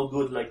 I am no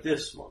good like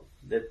this one.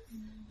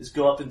 Let's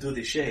go up into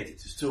the shade.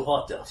 It is too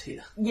hot out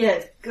here.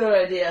 Yeah, good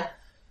idea.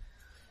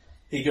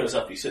 He goes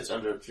up, he sits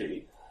under a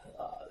tree.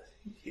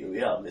 Here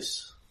we are,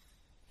 miss.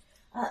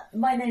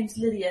 My name's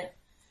Lydia.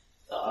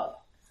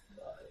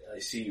 I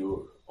see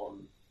you're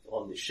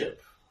on the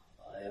ship.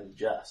 I am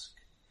Jask.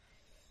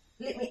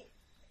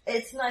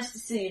 It's nice to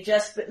see you,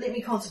 Jask, but let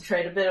me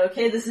concentrate a bit,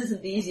 okay? This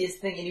isn't the easiest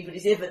thing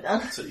anybody's ever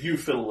done. So you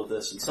fiddle with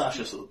this, and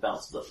Sasha sort of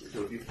bounces up to the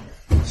two of you.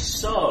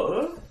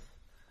 So,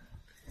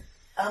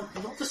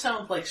 not to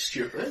sound like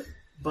stupid,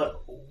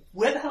 but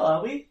where the hell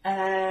are we,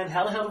 and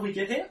how the hell did we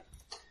get here?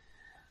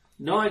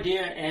 No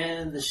idea,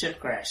 and the ship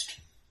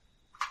crashed.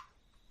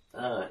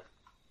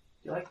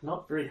 You're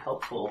not very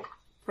helpful.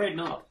 Afraid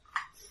not.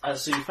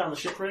 So you found the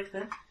shipwreck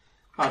then?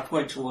 I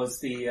point towards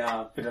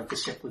the bit of the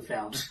ship we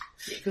found.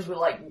 Yeah, because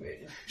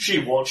we're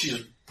She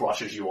just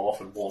brushes you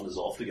off and wanders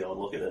off to go and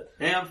look at it.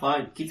 Yeah, I'm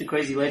fine. Keep the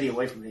crazy lady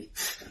away from me.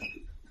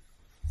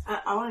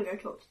 I want to go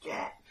talk to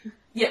Jack.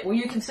 Yeah, well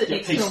you can sit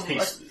next to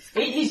him.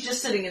 He's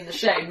just sitting in the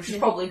shade, which is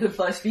probably a good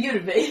place for you to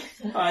be.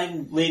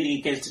 I'm leaning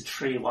against a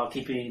tree while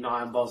keeping an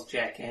eye on both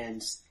Jack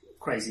and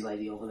crazy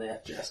lady over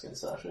there. Jask and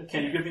Sasha.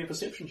 Can you give me a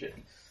perception check?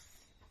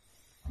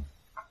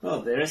 Oh,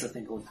 there is a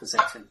thing called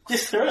perception.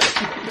 Yes, there is.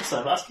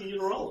 So I'm asking you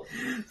to roll it.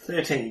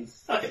 13.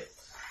 Okay.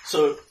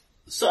 So,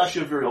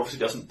 Sasha very obviously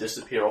doesn't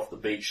disappear off the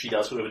beach. She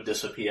does, however,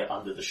 disappear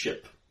under the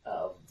ship,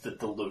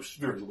 the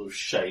very loose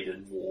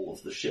shaded wall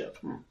of the ship,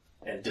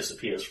 and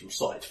disappears from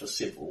sight for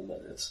several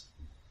minutes.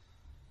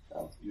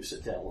 You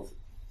sit down with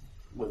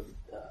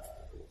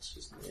what's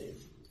his name?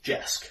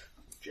 Jask.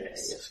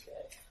 J-A-S-K.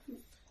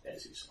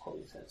 As he's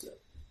holding his hands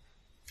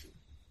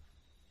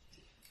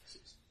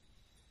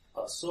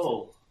up.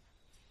 So,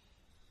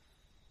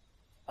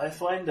 I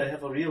find I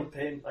have a real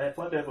pain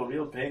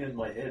in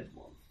my head,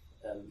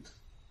 and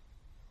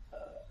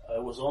I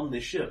was on the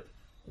ship,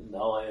 and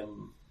now I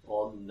am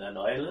on an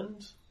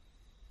island.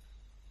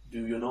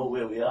 Do you know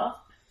where we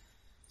are?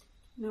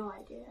 No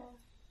idea.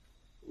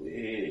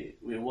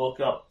 We woke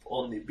up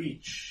on the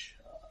beach,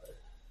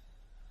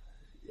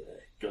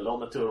 a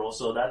kilometer or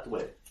so that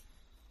way.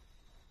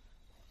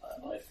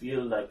 I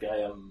feel like I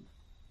am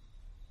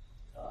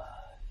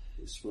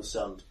This will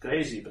sound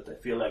crazy, but I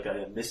feel like I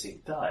am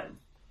missing time.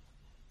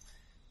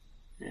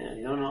 Yeah,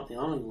 you're not the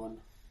only one.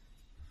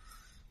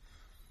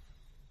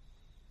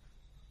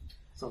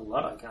 There's a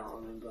lot I can't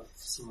remember for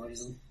some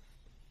reason.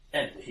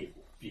 And he,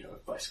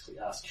 basically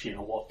asks,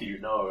 what do you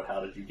know?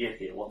 How did you get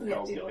here? What the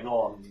hell's going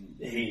on?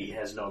 He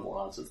has no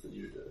more answers than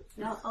you do.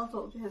 No, I'll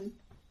talk to him.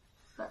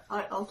 But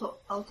I'll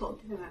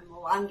talk to him in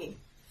Mwangi.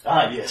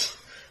 Ah, yes.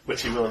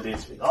 Which he will indeed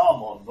speak.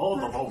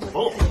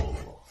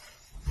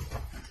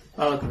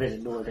 I look a bit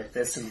annoyed at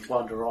this and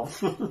wander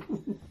off.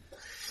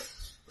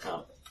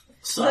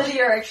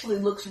 Lydia actually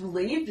looks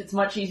relieved. It's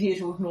much easier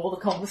to ignore the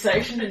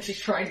conversation and she's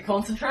trying to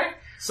concentrate.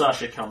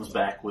 Sasha comes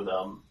back with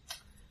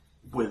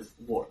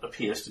what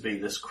appears to be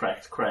this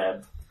cracked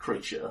crab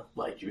creature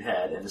like you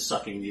had and is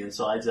sucking the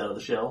insides out of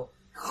the shell.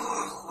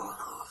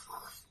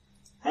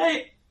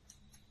 Hey!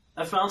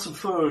 I found some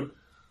food.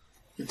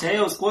 The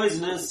tail's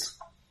poisonous.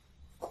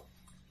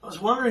 I was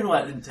wondering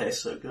why it didn't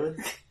taste so good.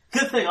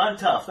 Good thing I'm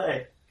tough,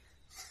 eh?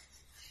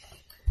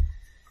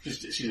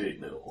 She's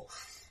eating it all.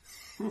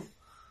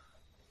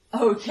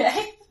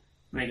 Okay.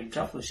 Make him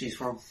tough where she's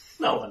from.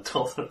 No one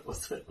told her it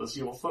was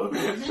your food.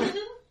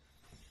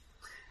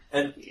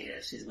 And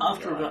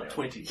after about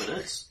 20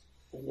 minutes,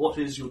 what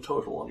is your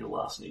total on your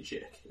last knee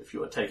check? If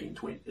you are taking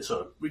 20,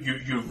 so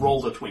you've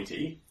rolled a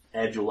 20,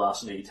 add your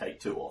last knee, take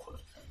 2 off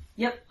it.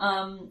 Yep,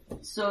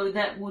 so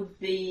that would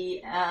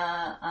be,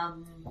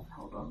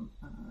 hold on,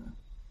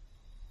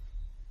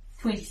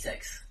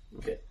 26.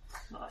 Okay.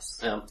 Nice.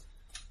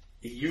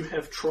 You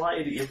have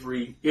tried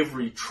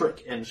every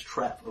trick and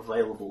trap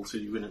available to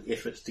you in an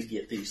effort to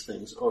get these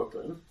things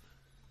open.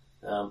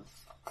 And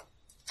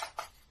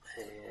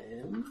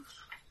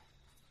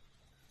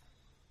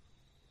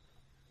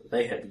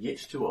they have yet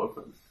to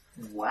open.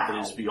 Wow.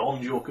 It is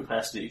beyond your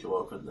capacity to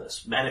open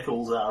this.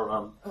 Manacles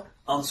are,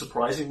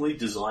 unsurprisingly,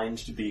 designed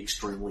to be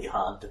extremely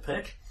hard to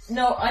pick.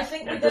 No, I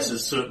think and this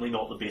is certainly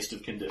not the best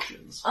of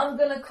conditions. I'm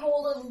gonna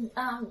call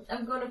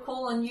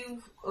on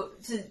you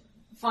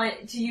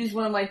to use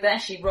one of my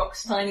bashy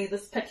rocks, Tiny.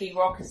 This picky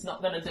rock is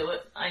not gonna do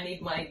it. I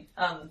need my,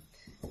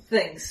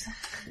 things.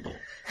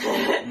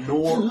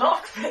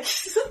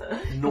 Lockpicks.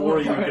 Nor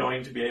are you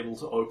going to be able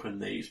to open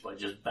these by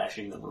just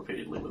bashing them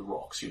repeatedly with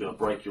rocks. You're going to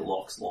break your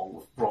rocks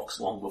long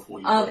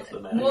before you break the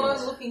manacles. What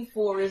I'm looking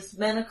for is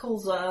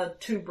manacles are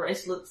 2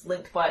 bracelets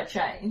linked by a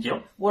chain.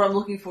 Yep. What I'm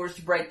looking for is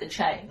to break the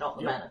chain, not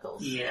the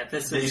manacles. Yeah,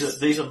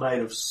 these are made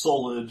of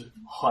solid,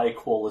 high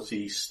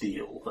quality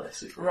steel,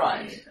 basically.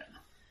 Right.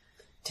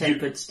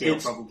 Tempered steel,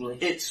 probably.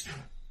 It's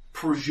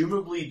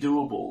presumably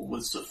doable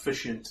with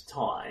sufficient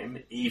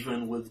time,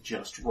 even with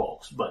just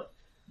rocks, but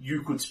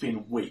you could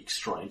spend weeks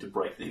trying to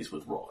break these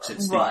with rocks.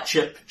 It's the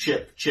chip.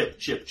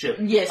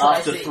 Yes,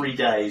 after 3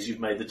 days, you've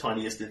made the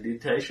tiniest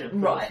indentation.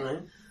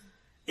 Right.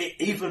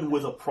 Even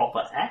with a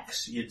proper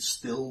axe, you'd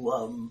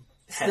still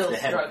have to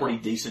have a pretty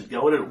decent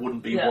go at it. It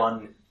wouldn't be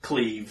one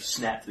cleave,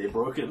 snap, they're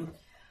broken.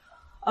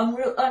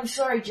 I'm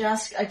sorry,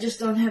 Jask. I just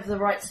don't have the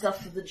right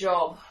stuff for the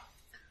job.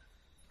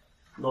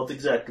 Not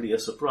exactly a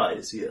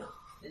surprise here.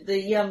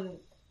 These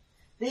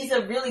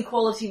are really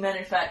quality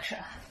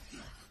manufacture.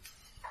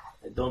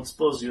 I don't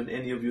suppose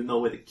any of you know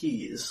where the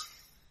key is.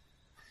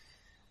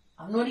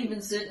 I'm not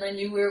even certain I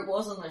knew where it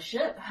was on the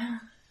ship.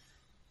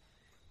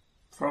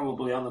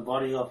 Probably on the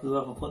body of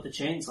whoever put the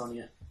chains on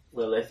you.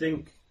 Well, I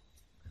think...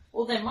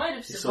 Well, they might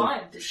have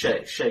survived.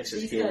 Shakes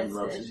his head and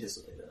rubs his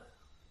head.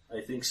 I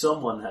think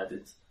someone had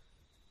it.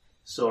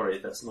 Sorry,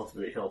 that's not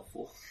very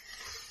helpful.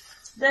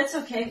 That's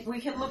okay. We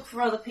can look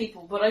for other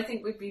people, but I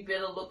think we'd be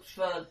better look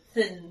for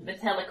thin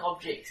metallic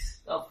objects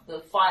of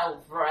the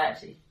file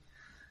variety.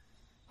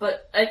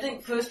 But I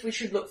think first we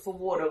should look for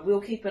water.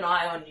 We'll keep an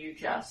eye on you,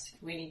 Just.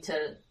 We need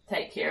to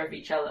take care of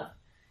each other.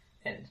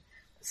 And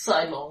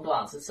sidelong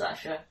glance at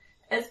Sasha.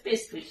 As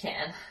best we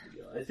can.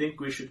 Yeah, I think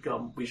we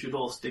should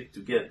all stick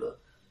together.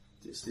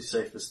 It's the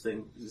safest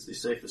thing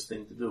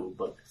to do,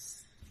 but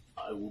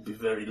I will be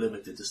very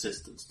limited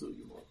assistance to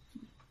you, Mom.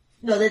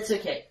 No, that's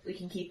okay. We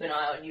can keep an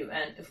eye on you,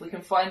 and if we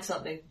can find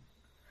something,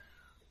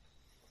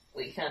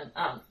 we can,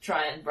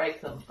 try and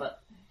break them,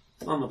 but...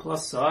 On the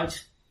plus side,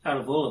 out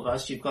of all of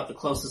us, you've got the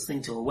closest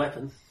thing to a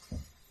weapon.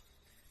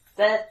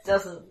 That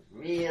doesn't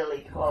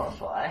really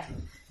qualify.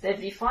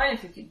 They'd be fine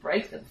if we could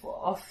break them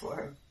off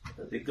for him.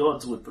 The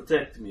gods would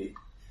protect me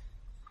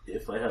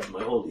if I had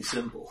my holy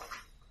symbol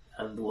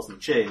and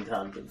wasn't chained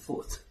hand and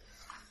foot.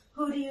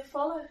 Who do you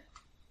follow?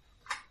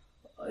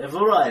 A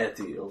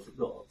variety of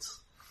gods.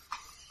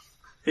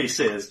 He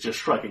says, just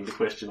shrugging the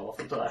question off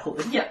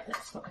entirely. Yep,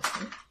 that's fine.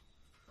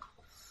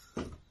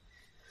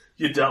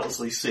 You'd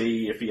doubtlessly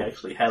see if he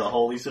actually had a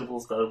holy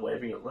symbol, started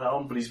waving it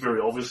around, but he's very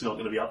obviously not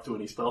going to be up to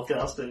any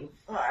spellcasting.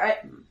 Alright.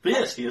 But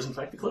yes, he is in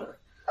fact a cleric.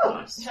 Oh,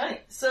 nice.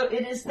 Right. So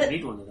it is... We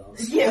need one of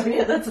those.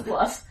 Yeah, that's a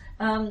plus.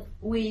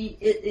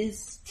 It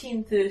is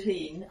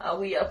 10:13. Are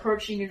we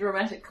approaching a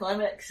dramatic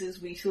climax as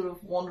we sort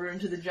of wander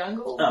into the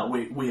jungle?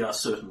 We are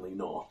certainly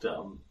not,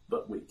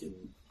 but we can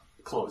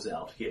close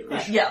out here.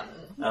 Yeah.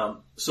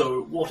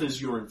 So what is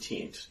your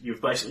intent?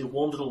 You've basically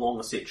wandered along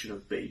a section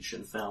of beach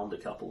and found a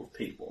couple of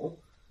people.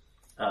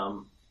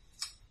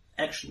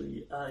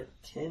 Actually,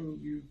 can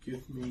you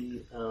give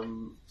me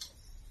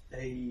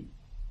a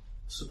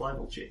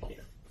survival check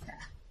here?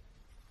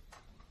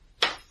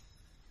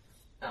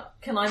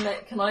 Can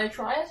I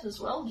try it as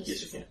well?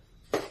 Yes, you can.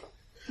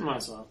 Might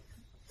as well.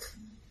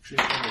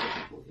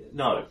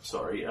 No,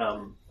 sorry.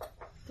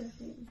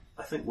 13.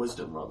 I think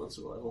wisdom rather than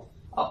survival.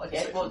 Oh, okay.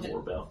 It's Well, actually more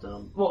about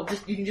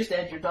you can just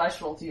add your dice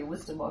roll to your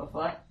wisdom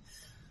modifier.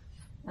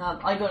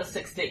 I got a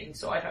 16,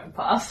 so I don't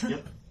pass.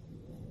 Yep.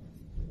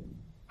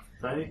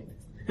 Tony?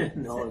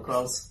 No,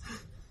 close.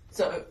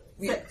 So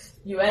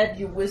you add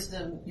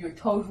your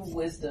total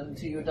wisdom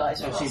to your dice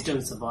So roll. she's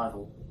doing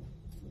survival.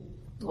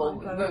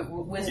 Well,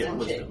 wisdom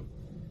check. Wisdom.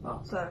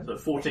 So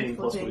 14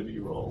 plus whatever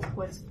you roll.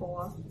 Was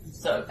 4.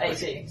 So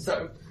 18.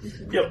 So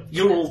Yep,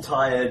 you're all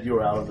tired,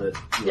 you're out of it.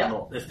 You're Yeah.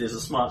 not, if there's a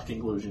smart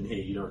conclusion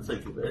here, you don't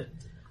think of it.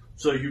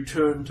 So you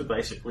turn to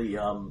basically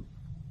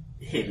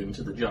head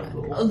into the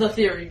jungle. the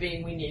theory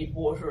being we need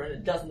water, and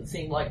it doesn't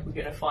seem like we're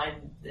going to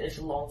find it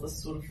along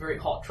this sort of very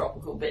hot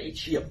tropical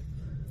beach. Yep.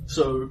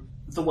 So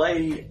the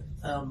way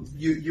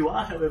you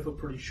are, however,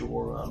 pretty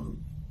sure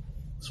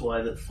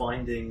Zwei, that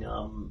finding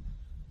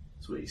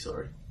Sweetie,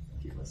 sorry,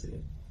 keep my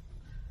second.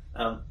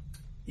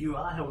 You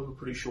are, however,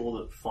 pretty sure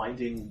that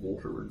finding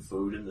water and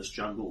food in this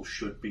jungle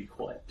should be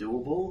quite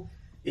doable.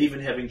 Even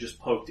having just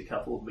poked a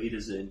couple of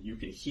meters in, you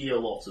can hear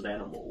lots of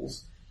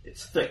animals.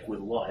 It's thick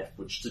with life,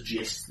 which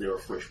suggests there are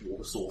fresh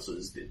water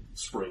sources,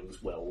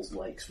 springs, wells,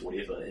 lakes,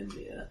 whatever in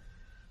there.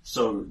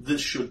 So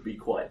this should be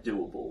quite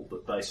doable,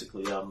 but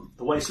basically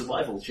the way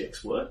survival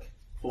checks work,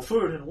 for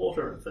food and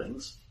water and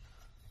things,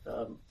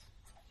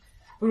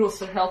 Would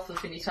also help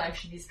if any time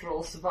she needs to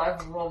roll a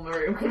survival roll,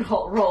 Miriam could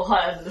roll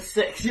higher than a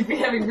 6. You'd be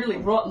having really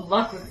rotten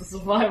luck with the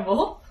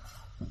survival.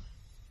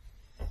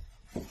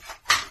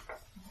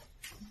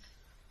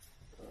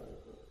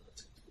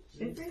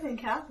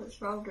 Everything else has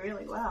rolled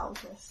really well.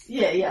 Just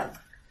Yeah,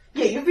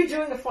 you'd be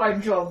doing a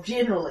fine job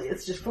generally.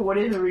 It's just for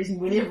whatever reason,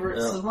 whenever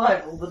it's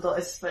survival, the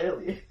dice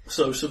fail you.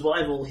 So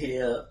survival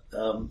here,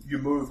 you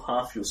move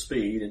half your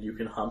speed and you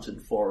can hunt and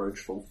forage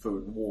for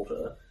food and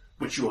water,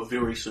 which you are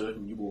very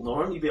certain you will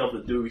not only be able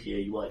to do here,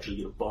 you will actually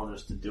get a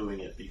bonus to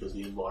doing it because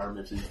the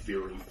environment is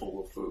very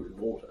full of food and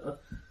water.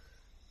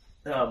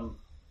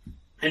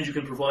 And you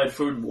can provide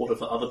food and water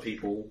for other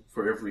people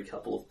for every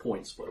couple of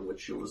points by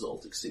which your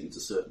result exceeds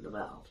a certain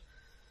amount.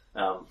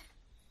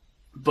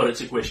 But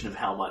it's a question of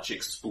how much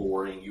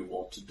exploring you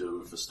want to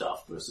do for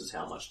stuff versus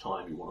how much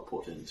time you want to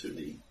put into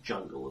the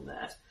jungle and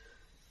that.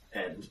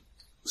 And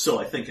so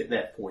I think at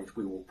that point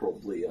we will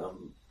probably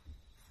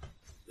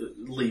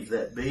leave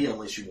that be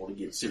unless you want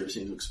to get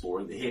seriously into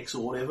exploring the Hex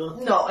or whatever.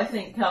 No, I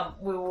think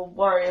we will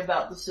worry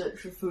about the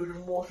search for food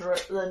and water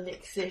at the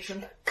next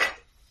session.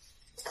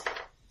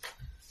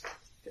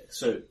 Okay,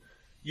 so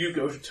you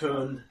go to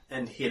turn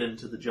and head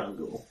into the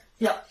jungle.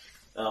 Yep.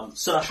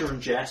 Sasha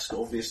and Jask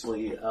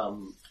obviously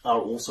are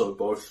also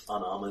both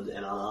unarmored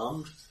and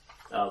unarmed.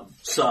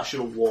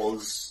 Sasha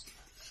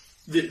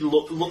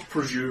looked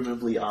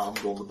presumably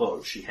armed on the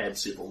boat. She had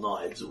several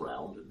knives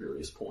around at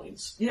various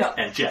points. Yeah.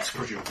 And Jask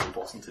presumably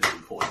wasn't at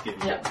any point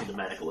getting into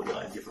Manacle a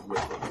guy and different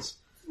weapons.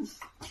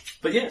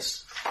 But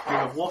yes, you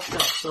have washed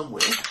up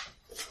somewhere.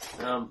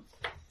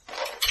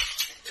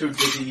 Too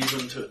busy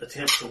even to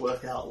attempt to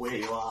work out where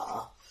you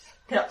are.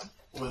 Yep.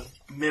 With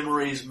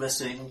memories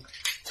missing,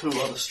 2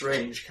 other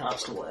strange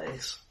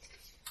castaways.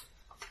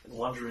 And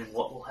wondering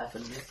what will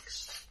happen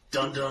next.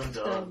 Dun dun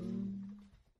dun.